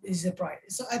 Is a pride.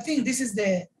 So I think this is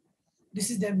the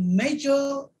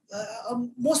major.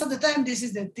 Most of the time, this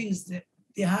is the things that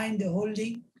behind the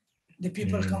holding the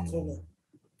people come forward.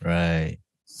 Right.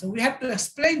 So we have to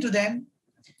explain to them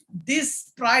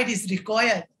this pride is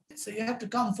required. So you have to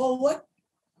come forward.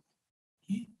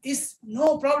 It's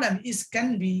no problem. You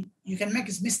can make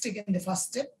a mistake in the first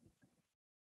step.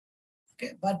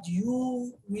 Okay, but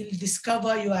you will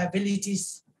discover your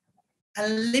abilities,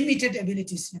 unlimited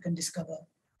abilities you can discover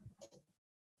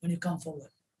when you come forward.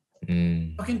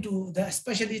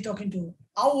 Especially talking to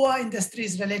our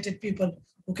industries related people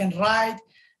who can write.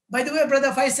 By the way,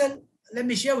 Brother Faisal, let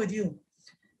me share with you.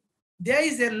 There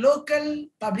is a local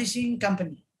publishing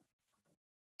company,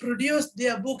 produced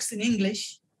their books in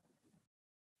English.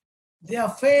 They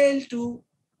have failed to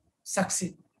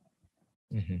succeed.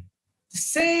 The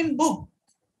same book,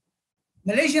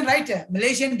 Malaysian writer,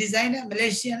 Malaysian designer,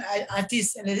 Malaysian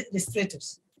artists and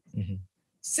illustrators.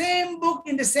 Same book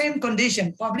in the same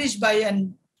condition, published by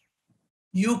an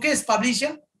UK's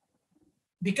publisher,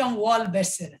 become world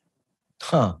bestseller.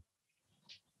 Huh.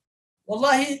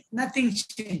 Wallahi, nothing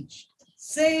changed.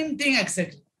 Same thing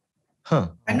exactly. Huh.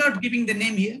 I'm not giving the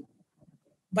name here,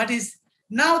 but it's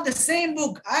now the same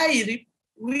book.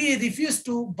 We refuse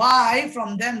to buy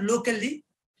from them locally.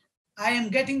 I am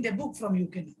getting the book from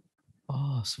UK now.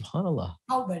 Oh, subhanallah.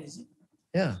 How bad is it?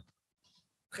 Yeah.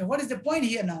 Okay, what is the point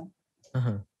here now?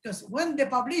 Because when they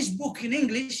publish book in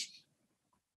English,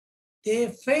 they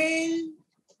fail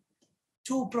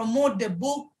to promote the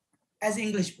book as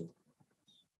English book.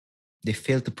 They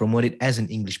failed to promote it as an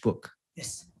English book.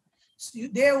 Yes. So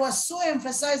they were so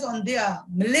emphasized on their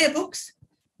Malay books,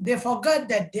 they forgot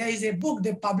that there is a book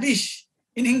they publish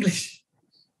in English.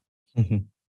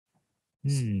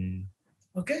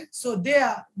 Okay, so they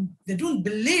don't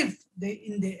believe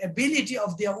in the ability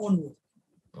of their own work.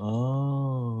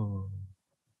 Oh.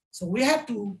 So we have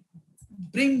to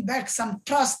bring back some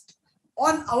trust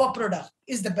on our product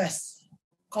is the best.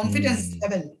 Confidence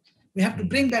level. We have to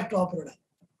bring back to our product.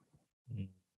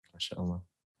 MashaAllah.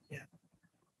 Yeah.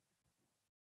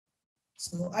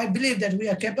 So I believe that we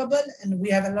are capable and we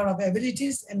have a lot of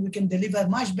abilities and we can deliver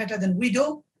much better than we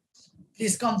do.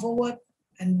 Please come forward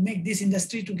and make this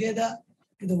industry together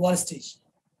to the world stage.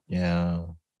 Yeah.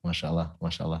 MashaAllah.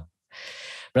 MashaAllah.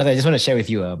 Brother, I just want to share with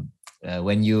you,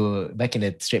 when you, back in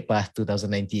the Straight Path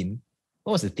 2019,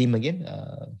 what was the theme again?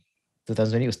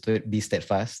 2020 was to be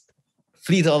steadfast.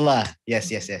 Flee to Allah. Yes,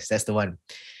 that's the one.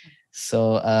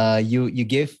 So you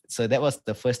gave, so that was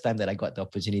the first time that I got the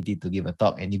opportunity to give a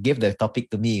talk, and you gave the topic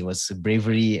to me was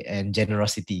bravery and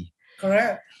generosity.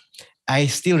 Correct. I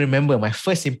still remember my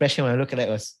first impression when I looked at it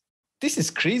was, this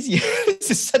is crazy. This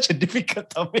is such a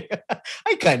difficult topic.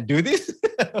 I can't do this.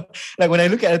 Like when I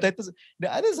look at the titles,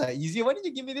 the others are easier. Why did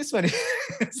you give me this one?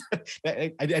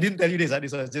 I didn't tell you this.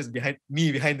 This was just behind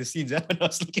the scenes when I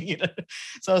was looking at it.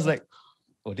 So I was like,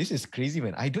 oh, this is crazy,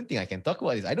 man. I don't think I can talk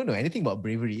about this. I don't know anything about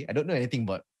bravery. I don't know anything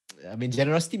about,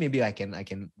 generosity. Maybe I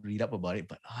can read up about it,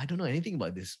 but I don't know anything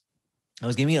about this. I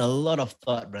was giving it a lot of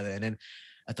thought, brother. And then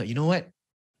I thought, you know what?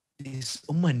 This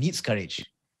ummah needs courage.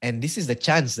 And this is the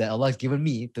chance that Allah has given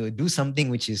me to do something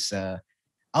which is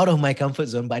out of my comfort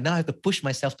zone, but now I have to push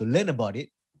myself to learn about it.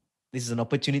 This is an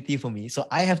opportunity for me. So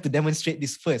I have to demonstrate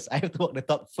this first. I have to walk the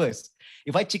talk first.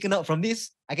 If I chicken out from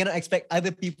this, I cannot expect other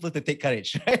people to take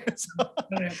courage, right? So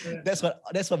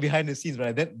that's what behind the scenes,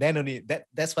 right?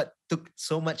 That's what took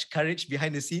so much courage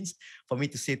behind the scenes for me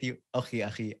to say to you, okay,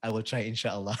 akhi, I will try,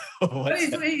 inshallah.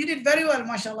 You did very well,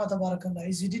 mashallah,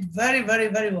 tabarakallah. You did very, very,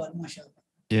 very well, mashallah.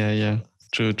 Yeah.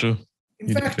 True.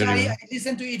 In fact, I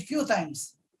listened to it a few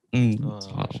times.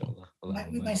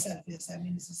 With myself, yes.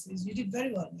 You did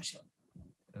very well, mashallah.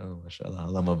 Oh, mashallah.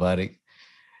 Allah Mubarak.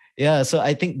 Yeah, so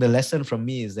I think the lesson from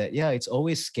me is that, it's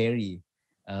always scary,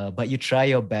 but you try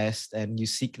your best and you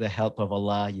seek the help of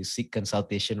Allah. You seek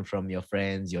consultation from your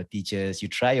friends, your teachers. You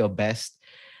try your best.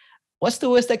 What's the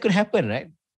worst that could happen, right?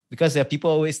 Because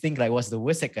people always think like, what's the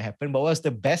worst that could happen? But what's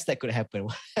the best that could happen?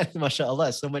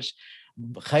 MashaAllah, so much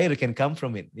khair can come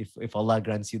from it if Allah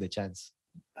grants you the chance.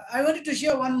 I wanted to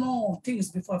share one more thing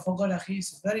before I forgot.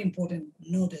 It's a very important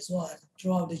note as well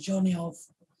throughout the journey of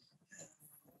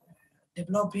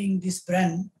developing this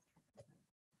brand.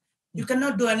 You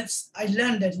cannot do anything. I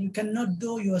learned that you cannot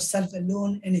do yourself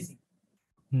alone anything.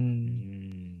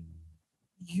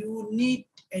 You need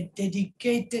a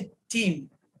dedicated team,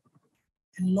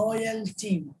 a loyal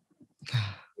team.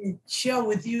 They share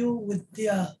with you with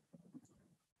their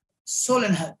soul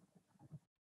and heart.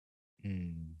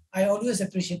 I always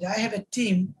appreciate it. I have a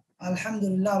team,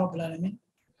 Alhamdulillah Rabbil Alameen,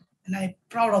 and I'm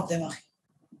proud of them.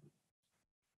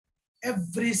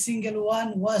 Every single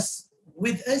one was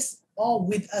with us or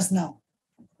with us now.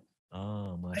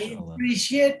 I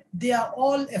appreciate their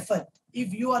all effort.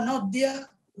 If you are not there,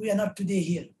 we are not today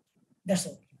here. That's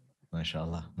all.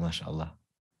 MashaAllah, MashaAllah.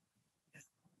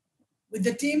 With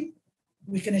the team,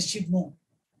 we can achieve more.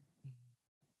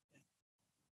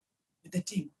 With the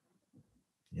team.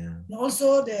 Yeah. And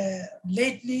also,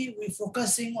 lately we're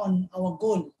focusing on our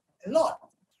goal a lot.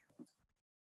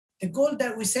 The goal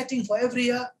that we're setting for every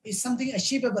year is something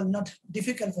achievable, not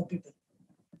difficult for people.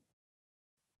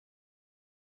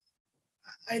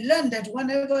 I learned that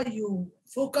whenever you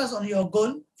focus on your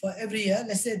goal for every year,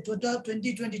 let's say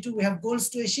 2022, we have goals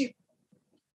to achieve.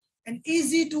 And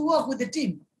easy to work with the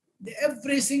team.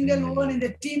 Every single one in the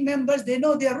team members, they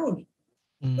know their role.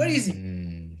 Very easy.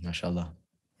 MashaAllah.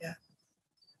 Yeah.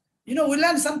 You know, we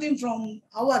learn something from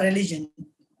our religion.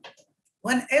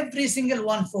 When every single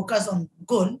one focus on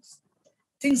goals,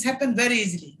 things happen very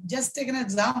easily. Just take an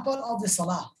example of the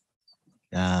Salah.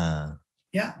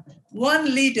 Yeah.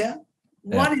 One leader,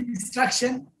 one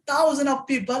instruction, thousands of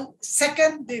people,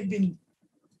 second they've been.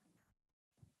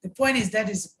 The point is that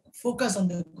is focus on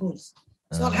the goals.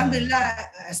 So Alhamdulillah,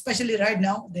 especially right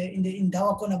now, in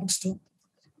Dakwah Corner Bookstore,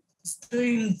 it's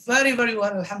doing very, very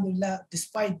well, Alhamdulillah,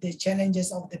 despite the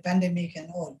challenges of the pandemic and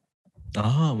all.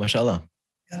 MashaAllah.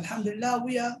 Alhamdulillah,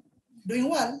 we are doing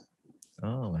well.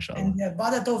 MashaAllah. And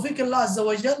Bada Tawfiq Allah Azza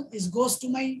wa Jal goes to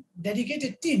my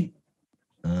dedicated team.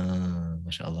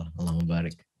 MashaAllah. Allah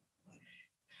Mubarak.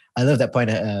 I love that point,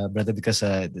 brother, because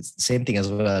the same thing as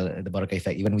well, the Barakah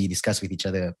effect. Even we discuss with each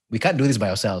other, we can't do this by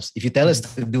ourselves. If you tell us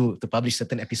to publish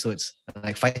certain episodes,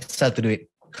 like Faisal to do it,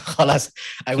 khalas,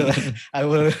 I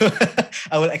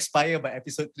will expire by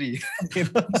episode 3. You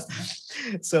know?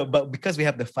 So, but because we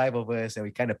have the 5 of us and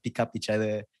we kind of pick up each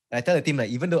other, and I tell the team, like,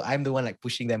 even though I'm the one like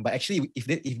pushing them, but actually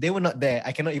if they were not there,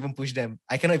 I cannot even push them.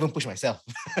 I cannot even push myself.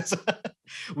 So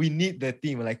we need the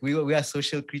team. Like we are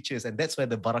social creatures, and that's where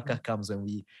the barakah comes when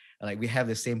we have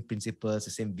the same principles,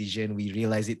 the same vision. We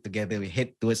realize it together. We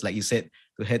head towards, like you said,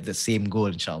 to head the same goal,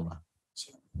 inshallah.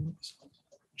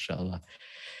 Inshallah.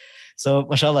 So,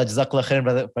 mashallah, jazakallah khairan,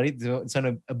 brother Farid. It's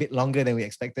been a bit longer than we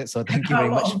expected. So, thank you very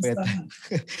much for your time.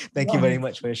 Thank you very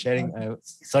much for your sharing.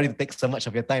 Sorry to take so much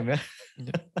of your time. Yeah?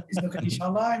 It's okay.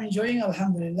 Inshallah, I'm enjoying,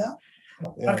 alhamdulillah.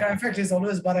 Barakah, in fact, is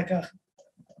always barakah.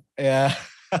 Yeah.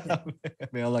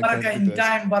 May Allah barakah in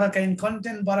time, barakah in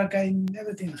content, barakah in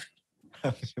everything.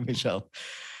 Inshallah.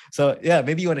 So, yeah,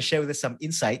 maybe you want to share with us some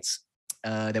insights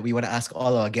that we want to ask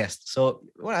all our guests. So,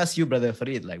 I want to ask you, brother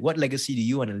Farid, like, what legacy do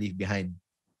you want to leave behind?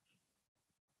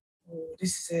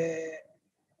 This is a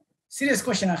serious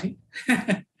question, Akhi.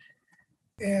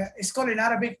 It's called in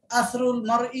Arabic, Athrul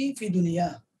Mar'i fi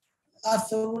dunya.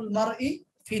 Athrul Mar'i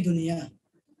fi dunya.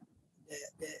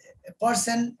 A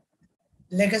person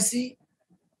legacy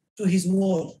to his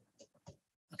world.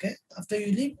 Okay? After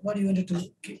you leave, what do you want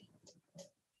to keep?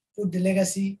 Put the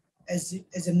legacy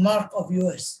as a mark of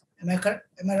yours. Am I correct?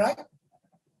 Am I right?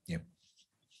 Yep.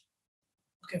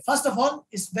 Okay, first of all,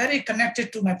 it's very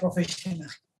connected to my profession.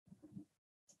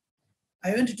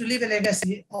 I wanted to leave a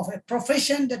legacy of a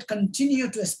profession that continue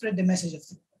to spread the message of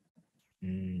truth.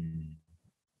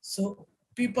 So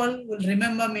people will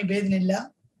remember me,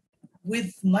 Bidnillah,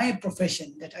 with my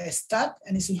profession that I start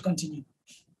and this will continue.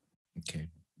 Okay.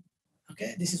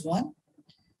 Okay, this is one.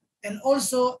 And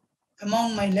also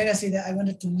among my legacy that I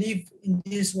wanted to leave in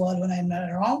this world when I'm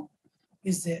not around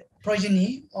is the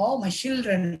progeny or my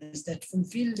children that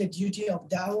fulfill the duty of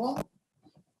da'wah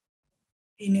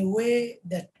in a way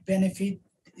that benefit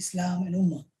Islam and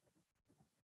Ummah.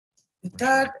 The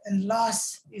third and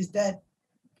last is that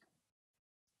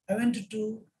I wanted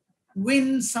to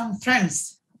win some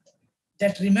friends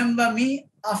that remember me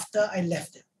after I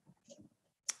left them.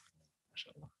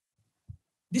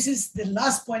 This is the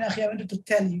last point I wanted to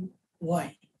tell you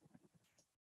why.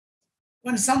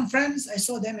 When some friends, I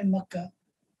saw them in Makkah,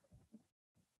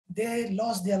 they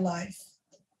lost their life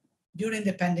during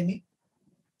the pandemic.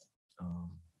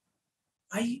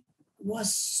 I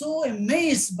was so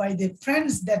amazed by the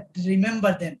friends that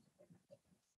remember them.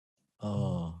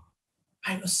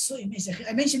 I was so amazed.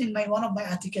 I mentioned in one of my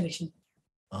articles.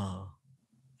 I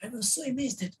was so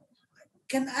amazed that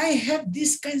can I have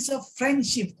these kinds of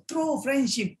friendship, true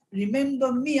friendship,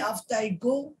 remember me after I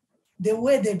go the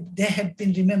way that they have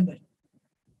been remembered?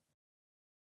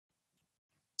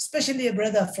 Especially a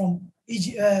brother from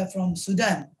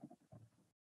Sudan,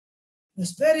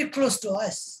 was very close to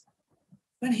us.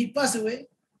 When he passed away,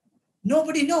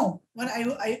 nobody know. When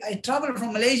I traveled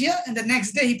from Malaysia and the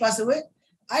next day he passed away,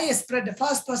 I spread the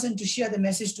first person to share the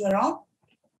message to around.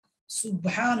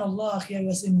 Subhanallah, I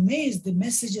was amazed the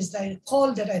messages that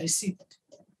I received.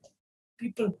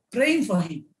 People praying for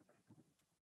him.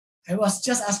 I was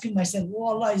just asking myself, oh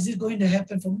Allah, is it going to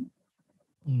happen for me?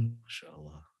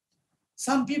 MashaAllah.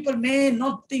 Some people may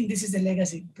not think this is a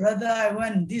legacy. Brother, I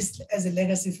want this as a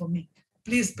legacy for me.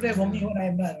 Please pray for me when I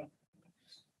am around.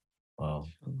 Wow.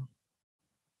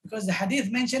 Because the hadith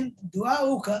mentioned,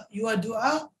 du'a'uka, your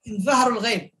dua in dhahrul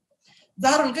ghaib.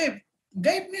 Dhahrul ghaib.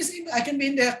 Ghaib means I can be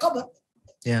in the qabr.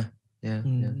 Yeah.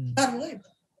 Dhahrul ghaib.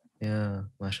 Yeah,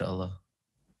 MashaAllah.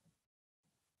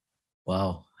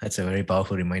 Wow, that's a very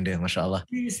powerful reminder, MashaAllah.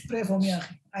 Please pray for me,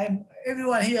 akhi.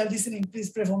 Everyone here listening, please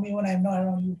pray for me when I'm not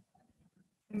around you.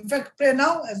 In fact, pray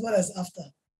now as well as after.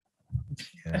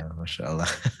 Yeah, MashaAllah.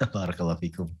 Barakallah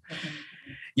fikum.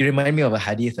 You remind me of a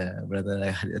hadith, brother.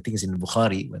 I think it's in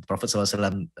Bukhari, where the Prophet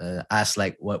ﷺ asked,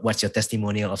 like, what's your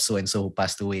testimonial of so-and-so who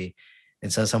passed away?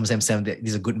 And so some of them said that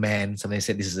this is a good man. Some of them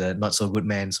said this is a not so good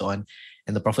man, so on.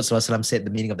 And the Prophet ﷺ said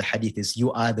the meaning of the hadith is,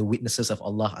 you are the witnesses of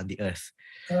Allah on the earth.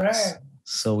 Correct.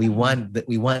 So we want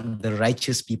the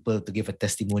righteous people to give a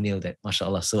testimonial that,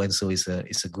 MashaAllah, so-and-so is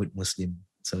a good Muslim.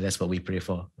 So that's what we pray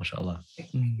for, MashaAllah.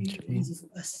 Make it easy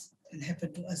for us and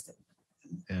happen to us.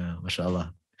 Yeah,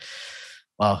 MashaAllah.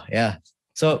 Wow, yeah.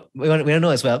 So we want to know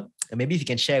as well, maybe if you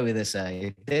can share with us,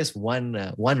 if there's one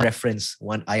reference,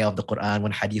 one ayah of the Quran,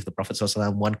 one hadith of the Prophet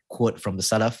ﷺ, one quote from the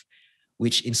Salaf,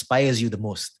 which inspires you the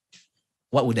most,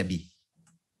 what would that be?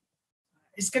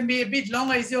 It can be a bit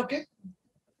longer, is it okay?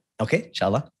 Okay,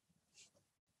 inshallah.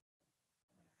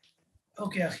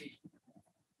 Okay, akhi.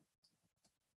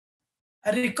 I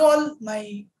recall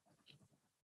my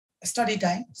study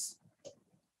times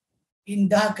in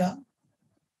Dhaka,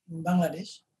 in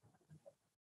Bangladesh,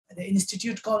 the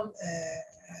institute called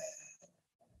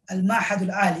Al-Mahad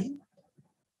Al-Ali.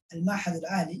 Al-Mahad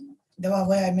Al-Ali. That was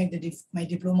where I made my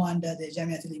diploma under the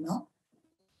Jamiat Al-Imam.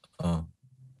 Oh.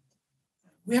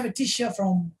 We have a teacher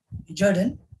from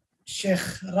Jordan, Sheikh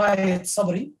Raed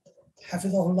Sabri,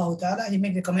 Hafidhahullah Ta'ala. He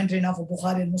made the commentary now for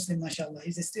Bukhari and Muslim, mashallah.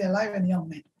 He's still alive and young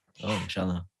man. Oh,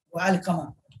 inshallah.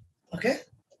 Okay?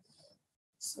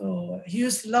 So he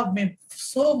used to love me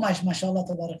so much, mashallah,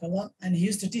 tabarakallah, and he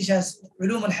used to teach us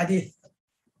ulum al-hadith.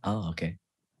 Oh, okay.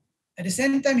 At the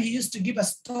same time, he used to give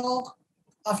us talk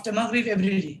after Maghrib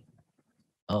every day.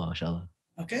 Oh, mashallah.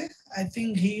 Okay? I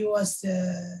think he was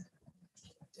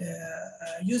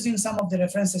using some of the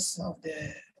references of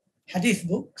the hadith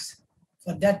books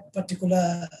for that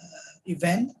particular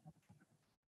event.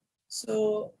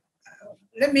 So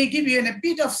let me give you a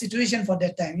bit of situation for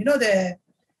that time. You know, the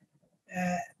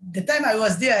time I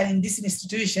was there in this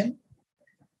institution,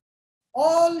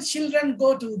 all children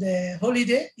go to the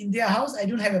holiday in their house. I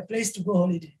don't have a place to go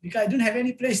holiday because I don't have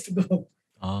any place to go.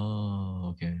 Oh,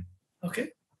 okay. Okay.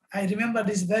 I remember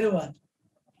this very well.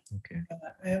 Okay.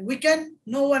 Weekend,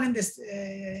 no one in this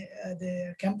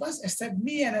the campus except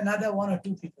me and another one or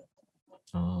two people.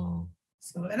 Oh.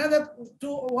 So another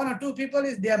one or two people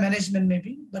is their management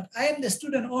maybe, but I am the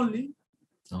student only.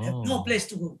 I have no place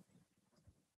to go.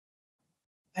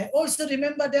 I also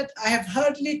remember that I have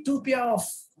hardly 2 pair of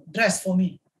dress for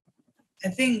me. I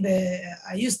think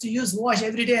I used to use wash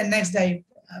every day and next day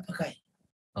I pakai.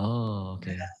 Oh,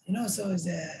 okay. You know, so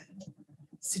the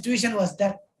situation was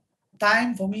that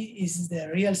time for me is the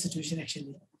real situation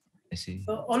actually. I see.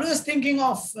 So always thinking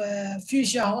of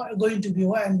future, how I'm going to be,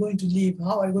 where I'm going to live,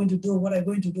 how I'm going to do, what I'm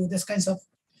going to do. This kinds of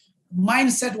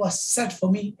mindset was set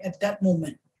for me at that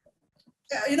moment.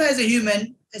 You know, as a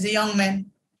human, as a young man,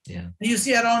 yeah, you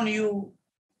see around you,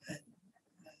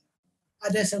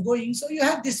 others are going. So you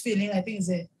have this feeling, I think it's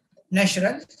a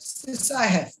natural, since I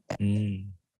have.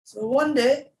 So one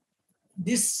day,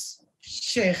 this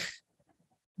sheikh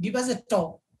give us a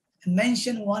talk and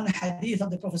mention one hadith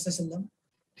of the Prophet ﷺ.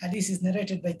 Hadith is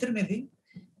narrated by Tirmidhi.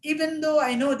 Even though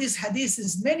I know this hadith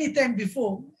is many times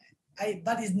before,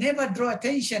 but it never draw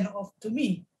attention to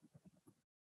me.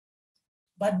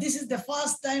 But this is the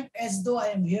first time, as though I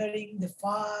am hearing the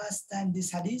first time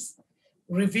this hadith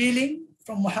revealing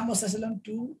from Muhammad ﷺ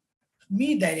to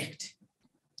me direct.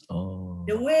 Oh.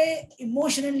 The way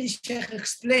emotionally Sheikh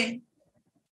explained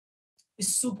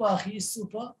is super, he is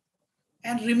super.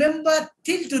 And remember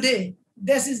till today,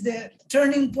 this is the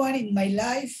turning point in my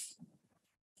life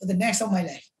for the next of my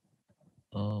life.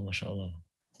 Oh, mashallah.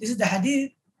 This is the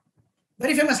hadith,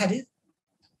 very famous hadith,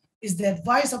 is the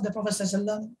advice of the Prophet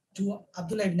ﷺ to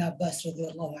Abdullah ibn Abbas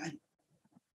radiallahu anhu.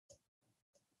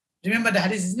 Remember the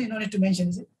hadith, isn't it? No need to mention,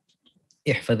 is it?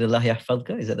 Ihfadillah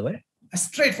yahfadka, is that the way?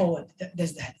 Straightforward,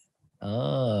 that's the hadith.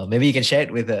 Oh, maybe you can share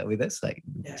it with us, like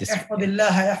just. Ihfadillah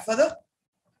yahfadak.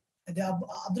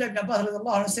 Abdullah ibn Abbas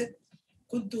radiallahu anhu said,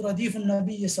 كنت رديف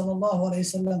النبي صلى الله عليه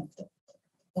وسلم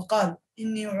وقال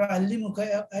إني أعلمك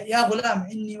يا غلام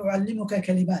إني أعلمك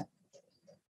كلمات.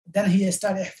 Then he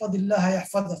started احفظ الله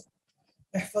يحفظك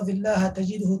احفظ الله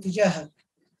تجده تجاهك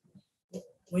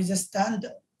وإذا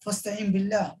استعنت فاستعن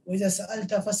بالله وإذا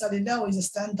سألت فاسأل الله وإذا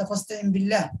استعنت فاستعن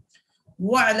بالله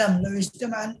واعلم لو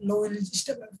اجتمع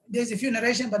there's a few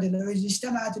narration but لو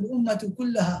اجتمعت الأمة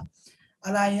كلها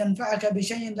على أن ينفعك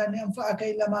بشيء لن ينفعك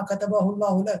إلا ما كتبه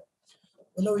الله لك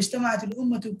ولو اجتمعت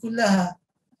الأمة كلها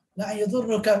لأن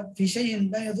يضرك في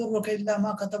شيء لا يضرك إلا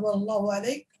ما كتبه الله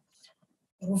عليك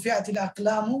رفعت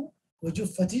الأقلام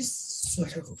وجفت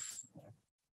الصحف.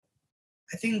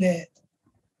 I think that,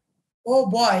 oh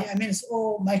boy, I mean,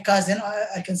 oh my cousin,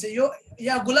 I can say,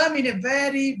 ya gulam in a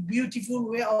very beautiful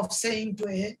way of saying to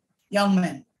a young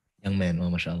man. Young man, oh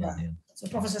mashallah. Yeah. So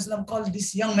Prophet ﷺ called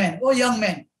this young man, oh young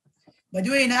man. By the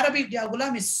way, in Arabic, ya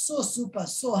gulam is so super,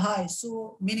 so high,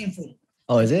 so meaningful.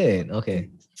 Oh, is it? Okay.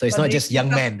 So it's But not just young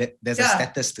man, there's a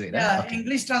status to it. Yeah, Okay.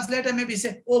 English translator maybe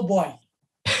say, oh boy.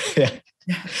 yeah.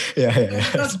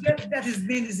 Yeah. Because that is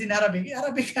means in Arabic.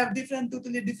 Arabic have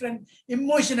totally different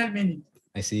emotional meaning.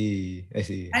 I see.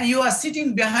 And you are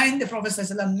sitting behind the Prophet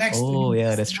ﷺ next to him. Oh,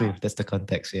 yeah, that's true. That's the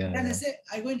context. Yeah. Then I say,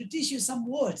 I'm going to teach you some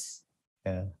words.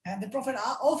 Yeah. And the Prophet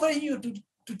offering you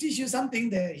to teach you something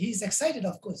that he is excited,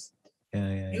 of course.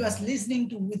 Yeah. He was listening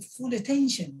to with full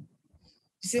attention.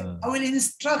 He said, I will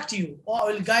instruct you or I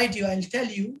will guide you. I'll tell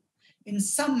you in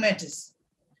some matters.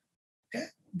 Okay.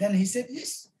 Then he said,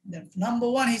 yes. Then number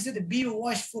one, he said, be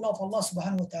watchful of Allah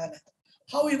subhanahu wa ta'ala.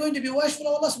 How are you going to be watchful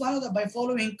of Allah subhanahu wa ta'ala? By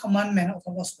following commandment of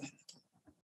Allah subhanahu wa ta'ala.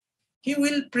 He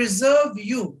will preserve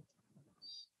you.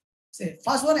 Say,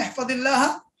 first one,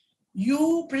 ihfadillah.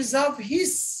 You preserve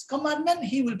his commandment,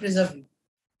 he will preserve you.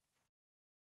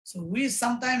 So we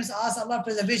sometimes ask Allah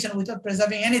preservation without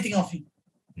preserving anything of him.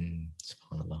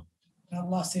 SubhanAllah.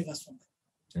 Allah save us from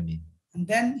that. Ameen. And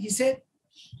then he said,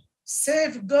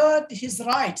 safeguard his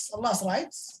rights, Allah's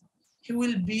rights. He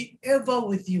will be ever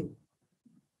with you.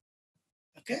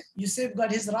 Okay? You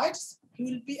safeguard his rights, he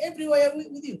will be everywhere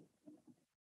with you.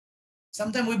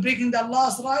 Sometimes we're breaking the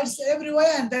Allah's rights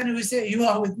everywhere and then we say, you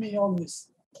are with me always.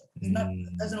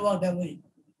 It doesn't work that way.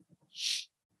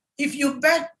 If you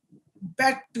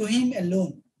back to him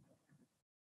alone,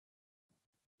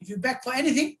 if you beg for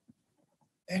anything,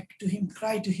 back to him,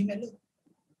 cry to him alone,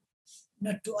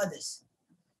 not to others.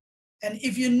 And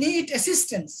if you need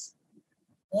assistance,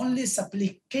 only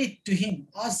supplicate to him,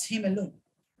 ask him alone.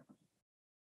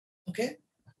 Okay?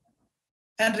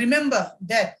 And remember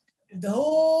that if the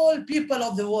whole people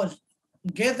of the world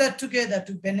gather together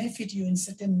to benefit you in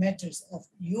certain matters of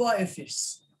your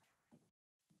affairs,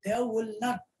 they will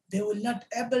not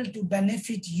able to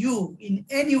benefit you in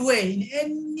any way, in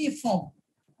any form,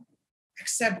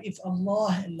 except if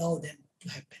Allah allow them to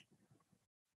happen.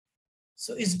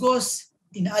 So it goes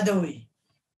in other way.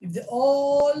 If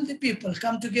all the people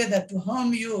come together to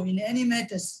harm you in any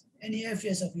matters, any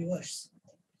affairs of yours,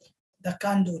 they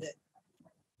can't do that.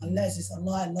 Unless it's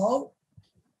Allah allow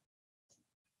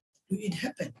it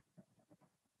happen.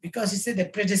 Because he said the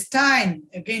predestined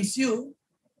against you,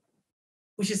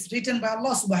 which is written by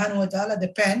Allah subhanahu wa ta'ala, the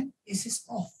pen is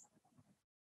off.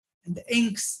 And the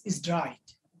inks is dried.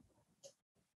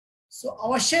 So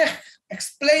our Sheikh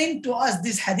explained to us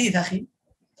this hadith, akhi,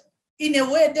 in a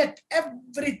way that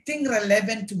everything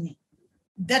relevant to me,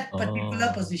 that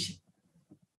particular position.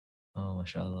 Oh,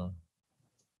 mashallah.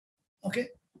 Okay.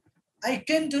 I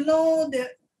came to know the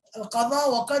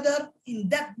al-qadha wa qadar in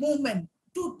that moment,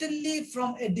 totally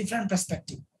from a different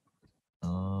perspective.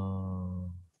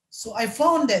 So I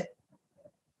found that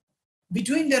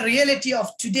between the reality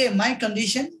of today, my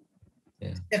condition,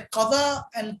 the qadha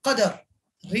and qadar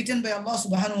written by Allah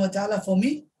subhanahu wa ta'ala for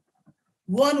me,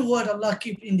 one word Allah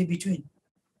keep in the between.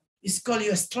 It's called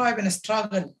your strive and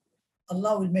struggle.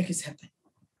 Allah will make it happen.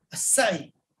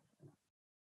 As-sa'i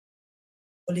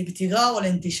wal-ibtigha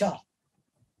wal-intishar.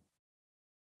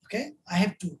 Okay, I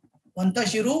have to.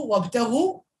 Wantashiru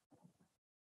wabtaghu.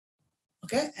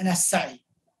 Okay, and as-sa'i.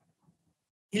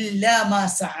 Illa ma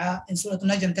sa'a in Surah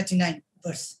An-Najm 39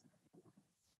 verse.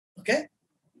 Okay,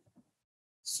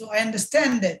 so I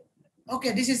understand that.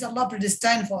 Okay, this is Allah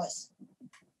predestined for us.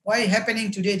 Why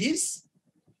happening today this?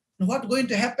 what going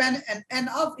to happen and end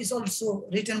up is also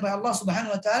written by Allah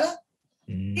subhanahu wa ta'ala.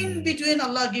 In between,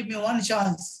 Allah give me one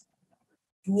chance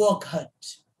to work hard.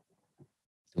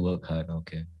 To work hard,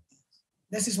 okay.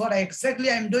 This is what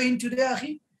I'm doing today,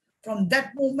 Akhi. From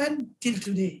that moment till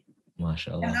today.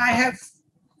 MashaAllah. And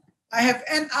I have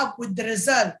end up with the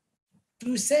result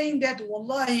to saying that,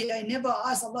 Wallahi, I never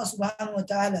asked Allah subhanahu wa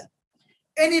ta'ala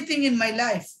anything in my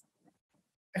life,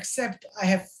 except I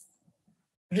have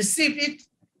received it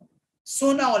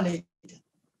sooner or later.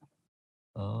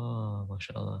 Oh,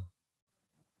 MashaAllah.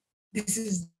 This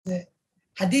is the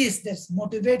hadith that's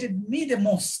motivated me the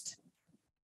most.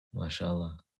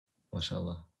 MashaAllah.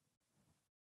 MashaAllah.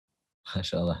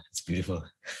 MashaAllah. It's beautiful.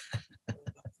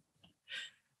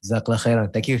 Jazakallah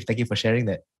khairan. Thank you for sharing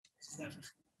that.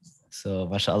 So,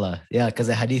 mashallah. Yeah, because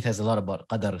the hadith has a lot about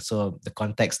qadar. So, the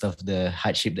context of the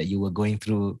hardship that you were going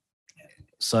through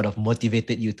sort of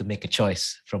motivated you to make a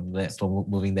choice from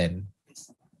moving then.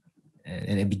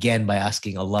 And it began by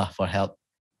asking Allah for help.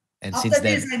 And After since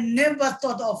this, then, I never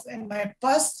thought of in my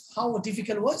past how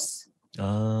difficult it was,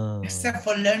 except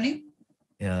for learning.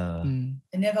 Yeah.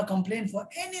 I never complained for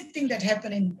anything that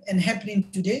happening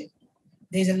today.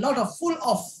 There's a lot of full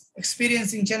of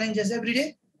experiencing challenges every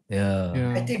day.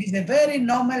 Yeah. I think it's a very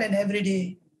normal and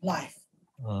everyday life.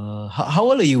 How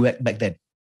old are you back then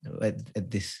at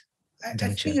this I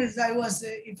juncture? think I was,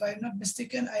 if I'm not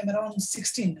mistaken, I'm around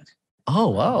 16. Oh,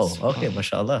 wow. Okay,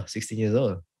 mashallah. 16 years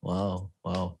old. Wow.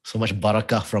 Wow. So much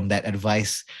barakah from that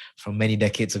advice from many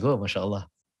decades ago, mashallah.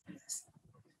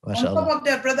 On top of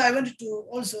that, brother, I wanted to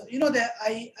also, that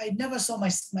I never saw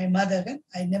my mother.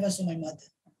 I never saw my mother.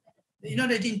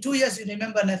 That in 2 years, you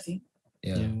remember nothing.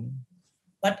 Yeah.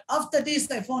 But after this,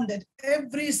 I found that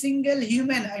every single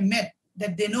human I met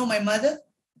that they know my mother,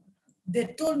 they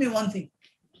told me one thing.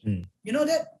 You know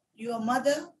that your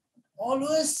mother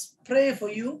always pray for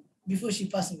you before she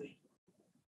passed away.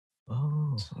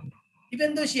 Oh.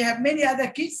 Even though she have many other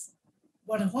kids,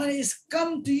 but when it's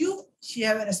come to you, she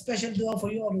have a special dua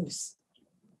for you always.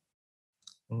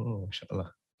 Oh,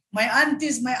 mashallah. My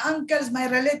aunties, my uncles, my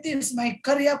relatives, my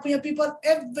Korea punya people,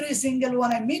 every single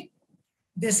one I meet,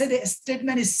 they say the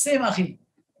statement is same, Akhi.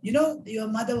 Your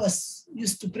mother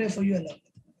used to pray for you a lot.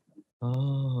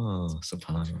 Oh,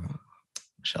 subhanallah.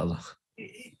 Mashallah.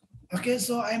 Okay,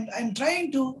 so I'm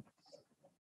trying to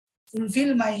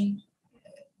fulfill my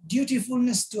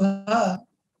dutifulness to her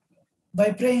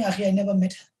by praying, Akhi. I never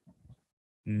met her.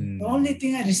 The only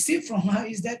thing I received from her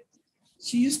is that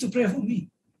she used to pray for me.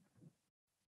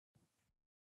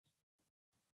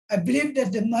 I believe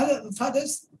that the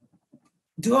father's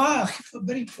dua are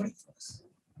very important for us.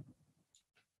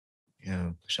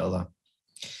 Yeah, mashallah.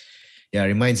 Yeah, it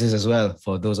reminds us as well,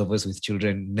 for those of us with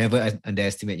children, never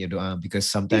underestimate your dua, because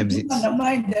sometimes it's...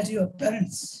 undermine that your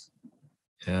parents.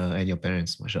 Yeah, and your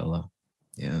parents, mashallah.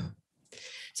 Yeah.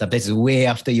 Sometimes it's way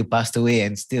after you passed away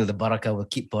and still the barakah will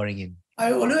keep pouring in.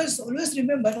 I always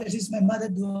remember that is my mother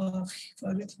dua for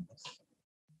everything.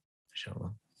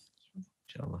 Mashallah.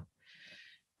 Mashallah.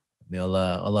 May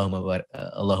Allahumma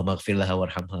ghafir laha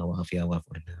warhamha wa afiha wa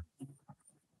afu anha.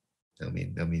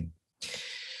 Ameen.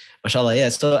 Mashallah, yeah.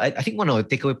 So I think one of the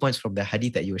takeaway points from the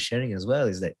hadith that you were sharing as well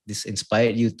is that this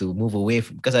inspired you to move away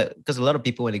from, because a lot of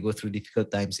people, when they go through difficult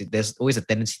times, there's always a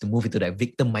tendency to move into that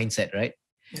victim mindset, right?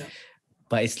 Yeah.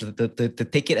 But it's to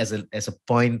take it as a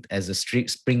point, as a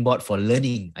springboard for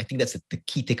learning. I think that's the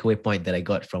key takeaway point that I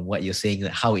got from what you're saying,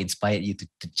 that how it inspired you to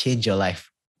change your life.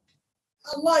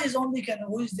 Allah is only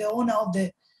who is the owner of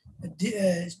the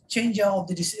changer of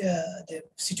the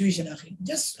situation.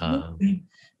 Just move to him.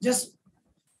 Just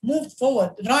move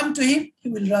forward. Run to him. He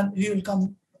will run. He will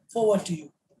come forward to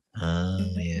you.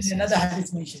 Yes. Another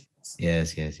hadith mentioned.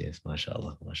 Yes.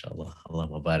 MashaAllah. Allah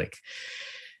Mubarak.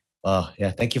 Oh,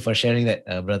 yeah. Thank you for sharing that,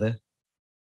 brother.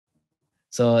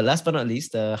 So last but not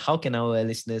least, how can our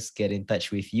listeners get in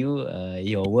touch with you,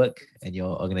 your work, and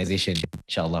your organization,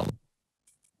 inshallah?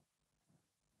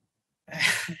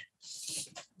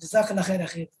 Jazakallah khair,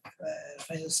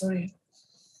 akhi. Sorry.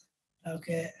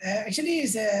 Okay. Actually,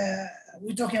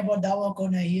 we're talking about Dakwah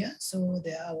Corner here. So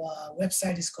our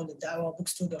website is called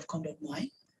dakwahbookstore.com.my.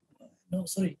 No,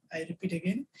 sorry. I repeat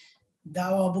again.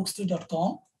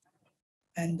 dakwahbookstore.com.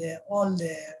 And all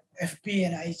the FB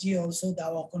and IG also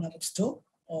Dakwah Corner Bookstore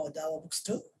or Dakwah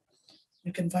Bookstore.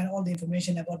 You can find all the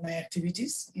information about my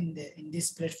activities in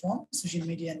this platform, social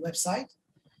media and website.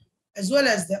 As well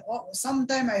as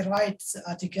sometime I write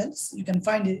articles. You can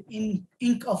find it in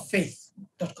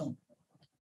inkoffaith.com.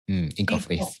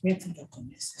 Inkoffaith.com.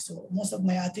 Yes. So most of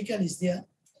my article is there,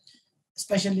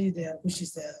 especially which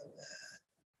is the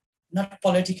not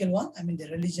political one. I mean the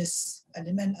religious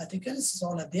element articles, it's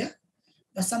all are there.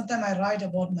 But sometimes I write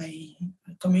about my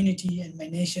community and my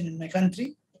nation and my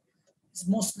country. It's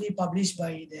mostly published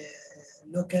by the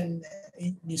local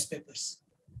newspapers.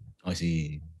 I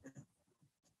see.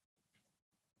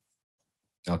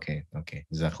 Okay.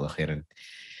 Jazakallah khairan.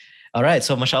 All right,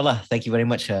 so mashallah, thank you very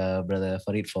much, Brother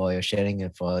Farid, for your sharing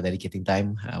and for dedicating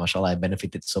time. Mashallah, I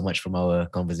benefited so much from our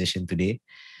conversation today.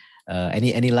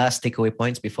 Any last takeaway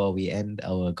points before we end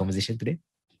our conversation today?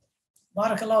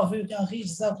 Barakallahu fiik, ya akhi,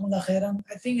 jazakumullah khairan.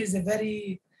 I think it's a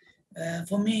very,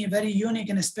 for me, very unique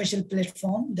and a special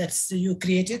platform that you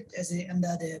created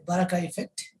under the Barakah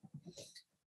effect.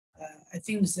 I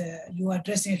think you are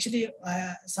addressing, actually,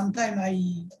 sometime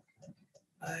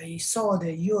I saw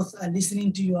the youth are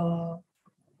listening to your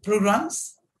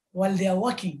programs while they are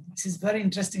working. This is very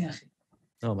interesting, akhi.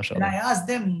 Oh, mashallah. And I asked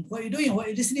them, what are you doing? What are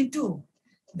you listening to?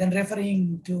 Then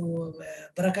referring to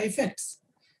Barakah effects.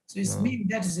 So it means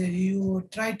that you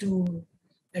try to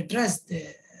address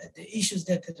the issues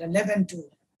that are relevant to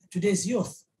today's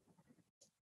youth.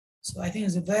 So I think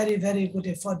it's a very, very good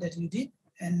effort that you did.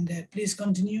 And please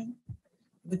continue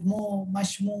with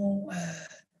much more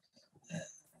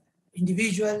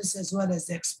individuals, as well as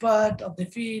the expert of the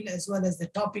field, as well as the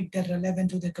topic that are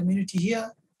relevant to the community here.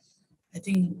 I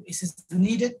think this is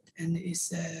needed, and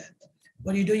is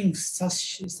what you're doing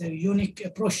such is a unique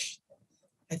approach.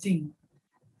 I think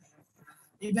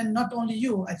even not only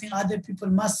you, I think other people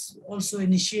must also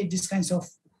initiate these kinds of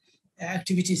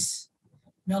activities.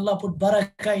 May Allah put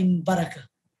barakah in barakah.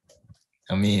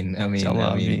 Ameen.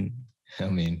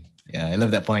 Yeah, I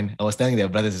love that point. I was telling their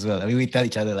brothers as well. I mean, we tell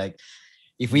each other, like,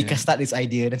 if we can start this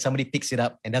idea, then somebody picks it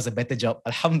up and does a better job,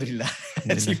 alhamdulillah,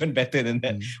 that's even better than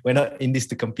that. We're not in this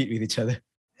to compete with each other.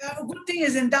 Good thing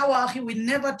is in Dawah, we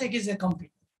never take it as a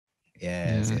compete.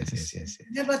 Yes.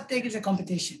 Never take it as a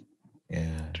competition.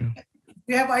 Yeah, True.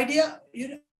 We have idea.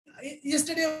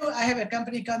 Yesterday, I have a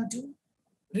company come to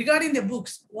regarding the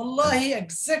books. Wallahi,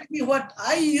 exactly what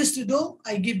I used to do,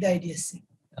 I give the ideas.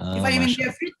 If I even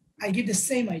get fit, I give the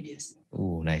same ideas.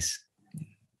 Oh, nice.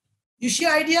 You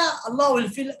share idea, Allah will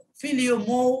fill you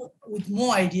more with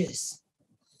more ideas.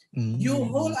 Your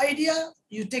whole idea,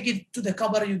 you take it to the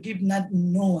cover, you give no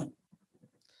one.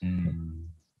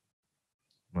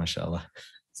 MashaAllah.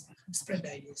 Spread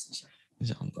the ideas.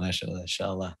 MashaAllah,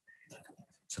 inshallah.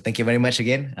 So thank you very much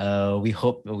again. We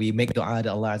hope we make dua that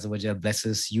Allah Azza wa Jal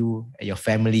blesses you, your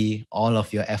family, all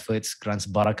of your efforts, grants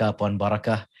barakah upon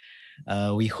barakah.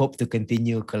 We hope to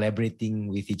continue collaborating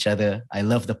with each other. I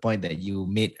love the point that you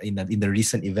made in the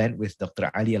recent event with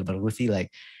Dr. Ali Al-Barghuthi. Like,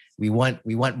 we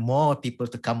want more people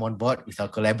to come on board with our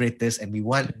collaborators, and we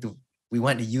want to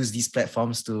use these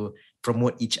platforms to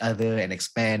promote each other and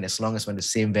expand, as long as we're the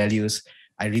same values.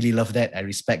 I really love that. I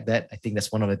respect that. I think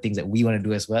that's one of the things that we want to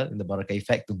do as well in the Barakah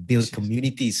Effect, to build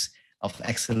communities of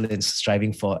excellence,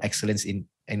 striving for excellence in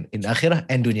akhirah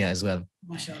and dunya as well.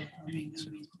 MashaAllah. Ameen.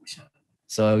 MashaAllah.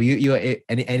 So you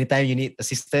anytime you need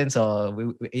assistance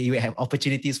or you have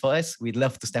opportunities for us, we'd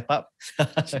love to step up.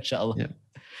 Inshallah. Yeah.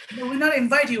 No, we not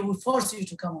invite you, we force you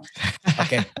to come on.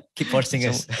 Okay, keep forcing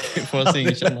us. Keep forcing,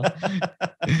 inshallah.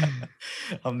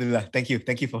 Alhamdulillah. Thank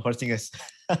you for forcing us.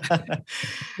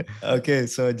 Okay,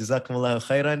 so jazakumullah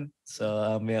khairan.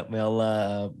 So may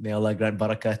Allah grant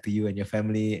barakah to you and your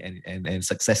family, and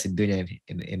success in dunya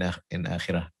and in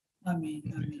akhirah.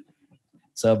 Ameen.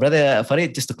 So, Brother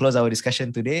Farid, just to close our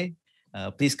discussion today,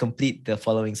 please complete the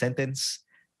following sentence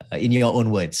in your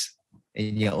own words,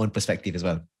 in your own perspective as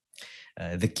well.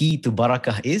 The key to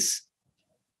barakah is?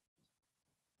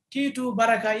 Key to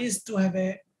barakah is to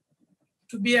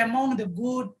be among the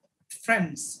good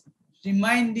friends,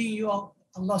 reminding you of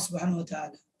Allah subhanahu wa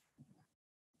ta'ala.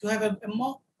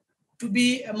 To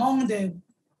be among the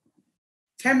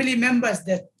family members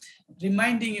that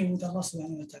reminding you with Allah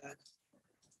subhanahu wa ta'ala.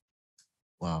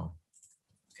 Wow.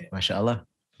 Okay. MashaAllah.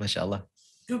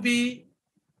 To be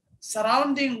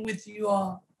surrounding with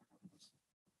your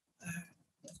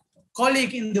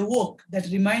colleague in the work that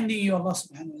reminding you of Allah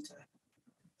subhanahu wa ta'ala.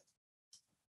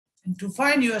 And to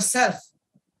find yourself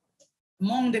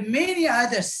among the many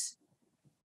others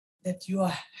that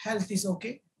your health is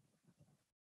okay,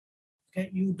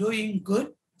 you're doing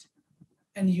good,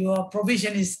 and your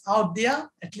provision is out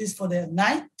there, at least for the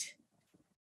night,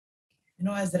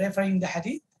 as referring the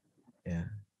hadith. Yeah.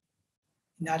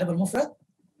 In the Adab al-Mufrad,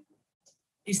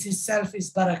 it itself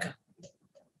is barakah.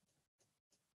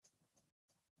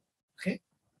 Okay,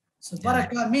 so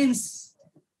barakah means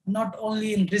not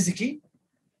only in rizqi,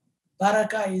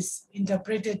 barakah is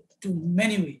interpreted to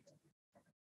many ways.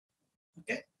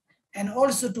 Okay, and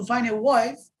also to find a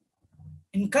wife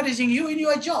encouraging you in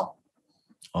your job.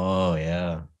 Oh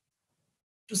yeah.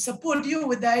 to support you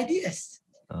with the ideas.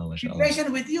 Oh, Be mashallah. patient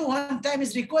with you. One time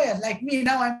is required. Like me,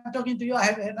 now I'm talking to you. I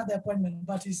have another appointment,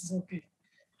 but this is okay.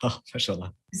 Oh,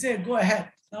 mashallah. He said, go ahead.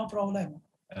 No problem.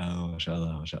 Oh,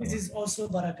 mashallah, mashallah. This is also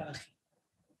barakah.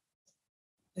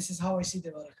 This is how I see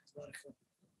the barakah. Barakah.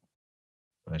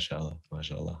 MashaAllah,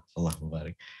 MashaAllah. Allah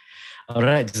Mubarak. All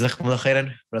right, Jazakumullah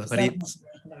khairan, Brother Farid.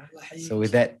 So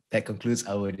with that concludes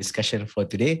our discussion for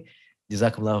today.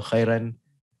 Jazakumullah khairan.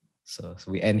 So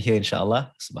we end here,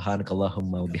 inshallah.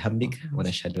 Subhanakallahumma wa bihamdik. Wa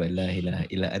nashhadu an la ilaha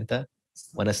illa anta.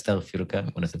 Wa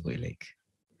nastaghfiruka wa natubu ilayk.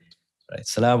 Right.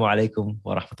 Assalamu alaikum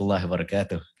wa rahmatullahi wa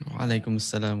barakatuh. Wa alaikum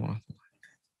assalam wa rahmatullahi.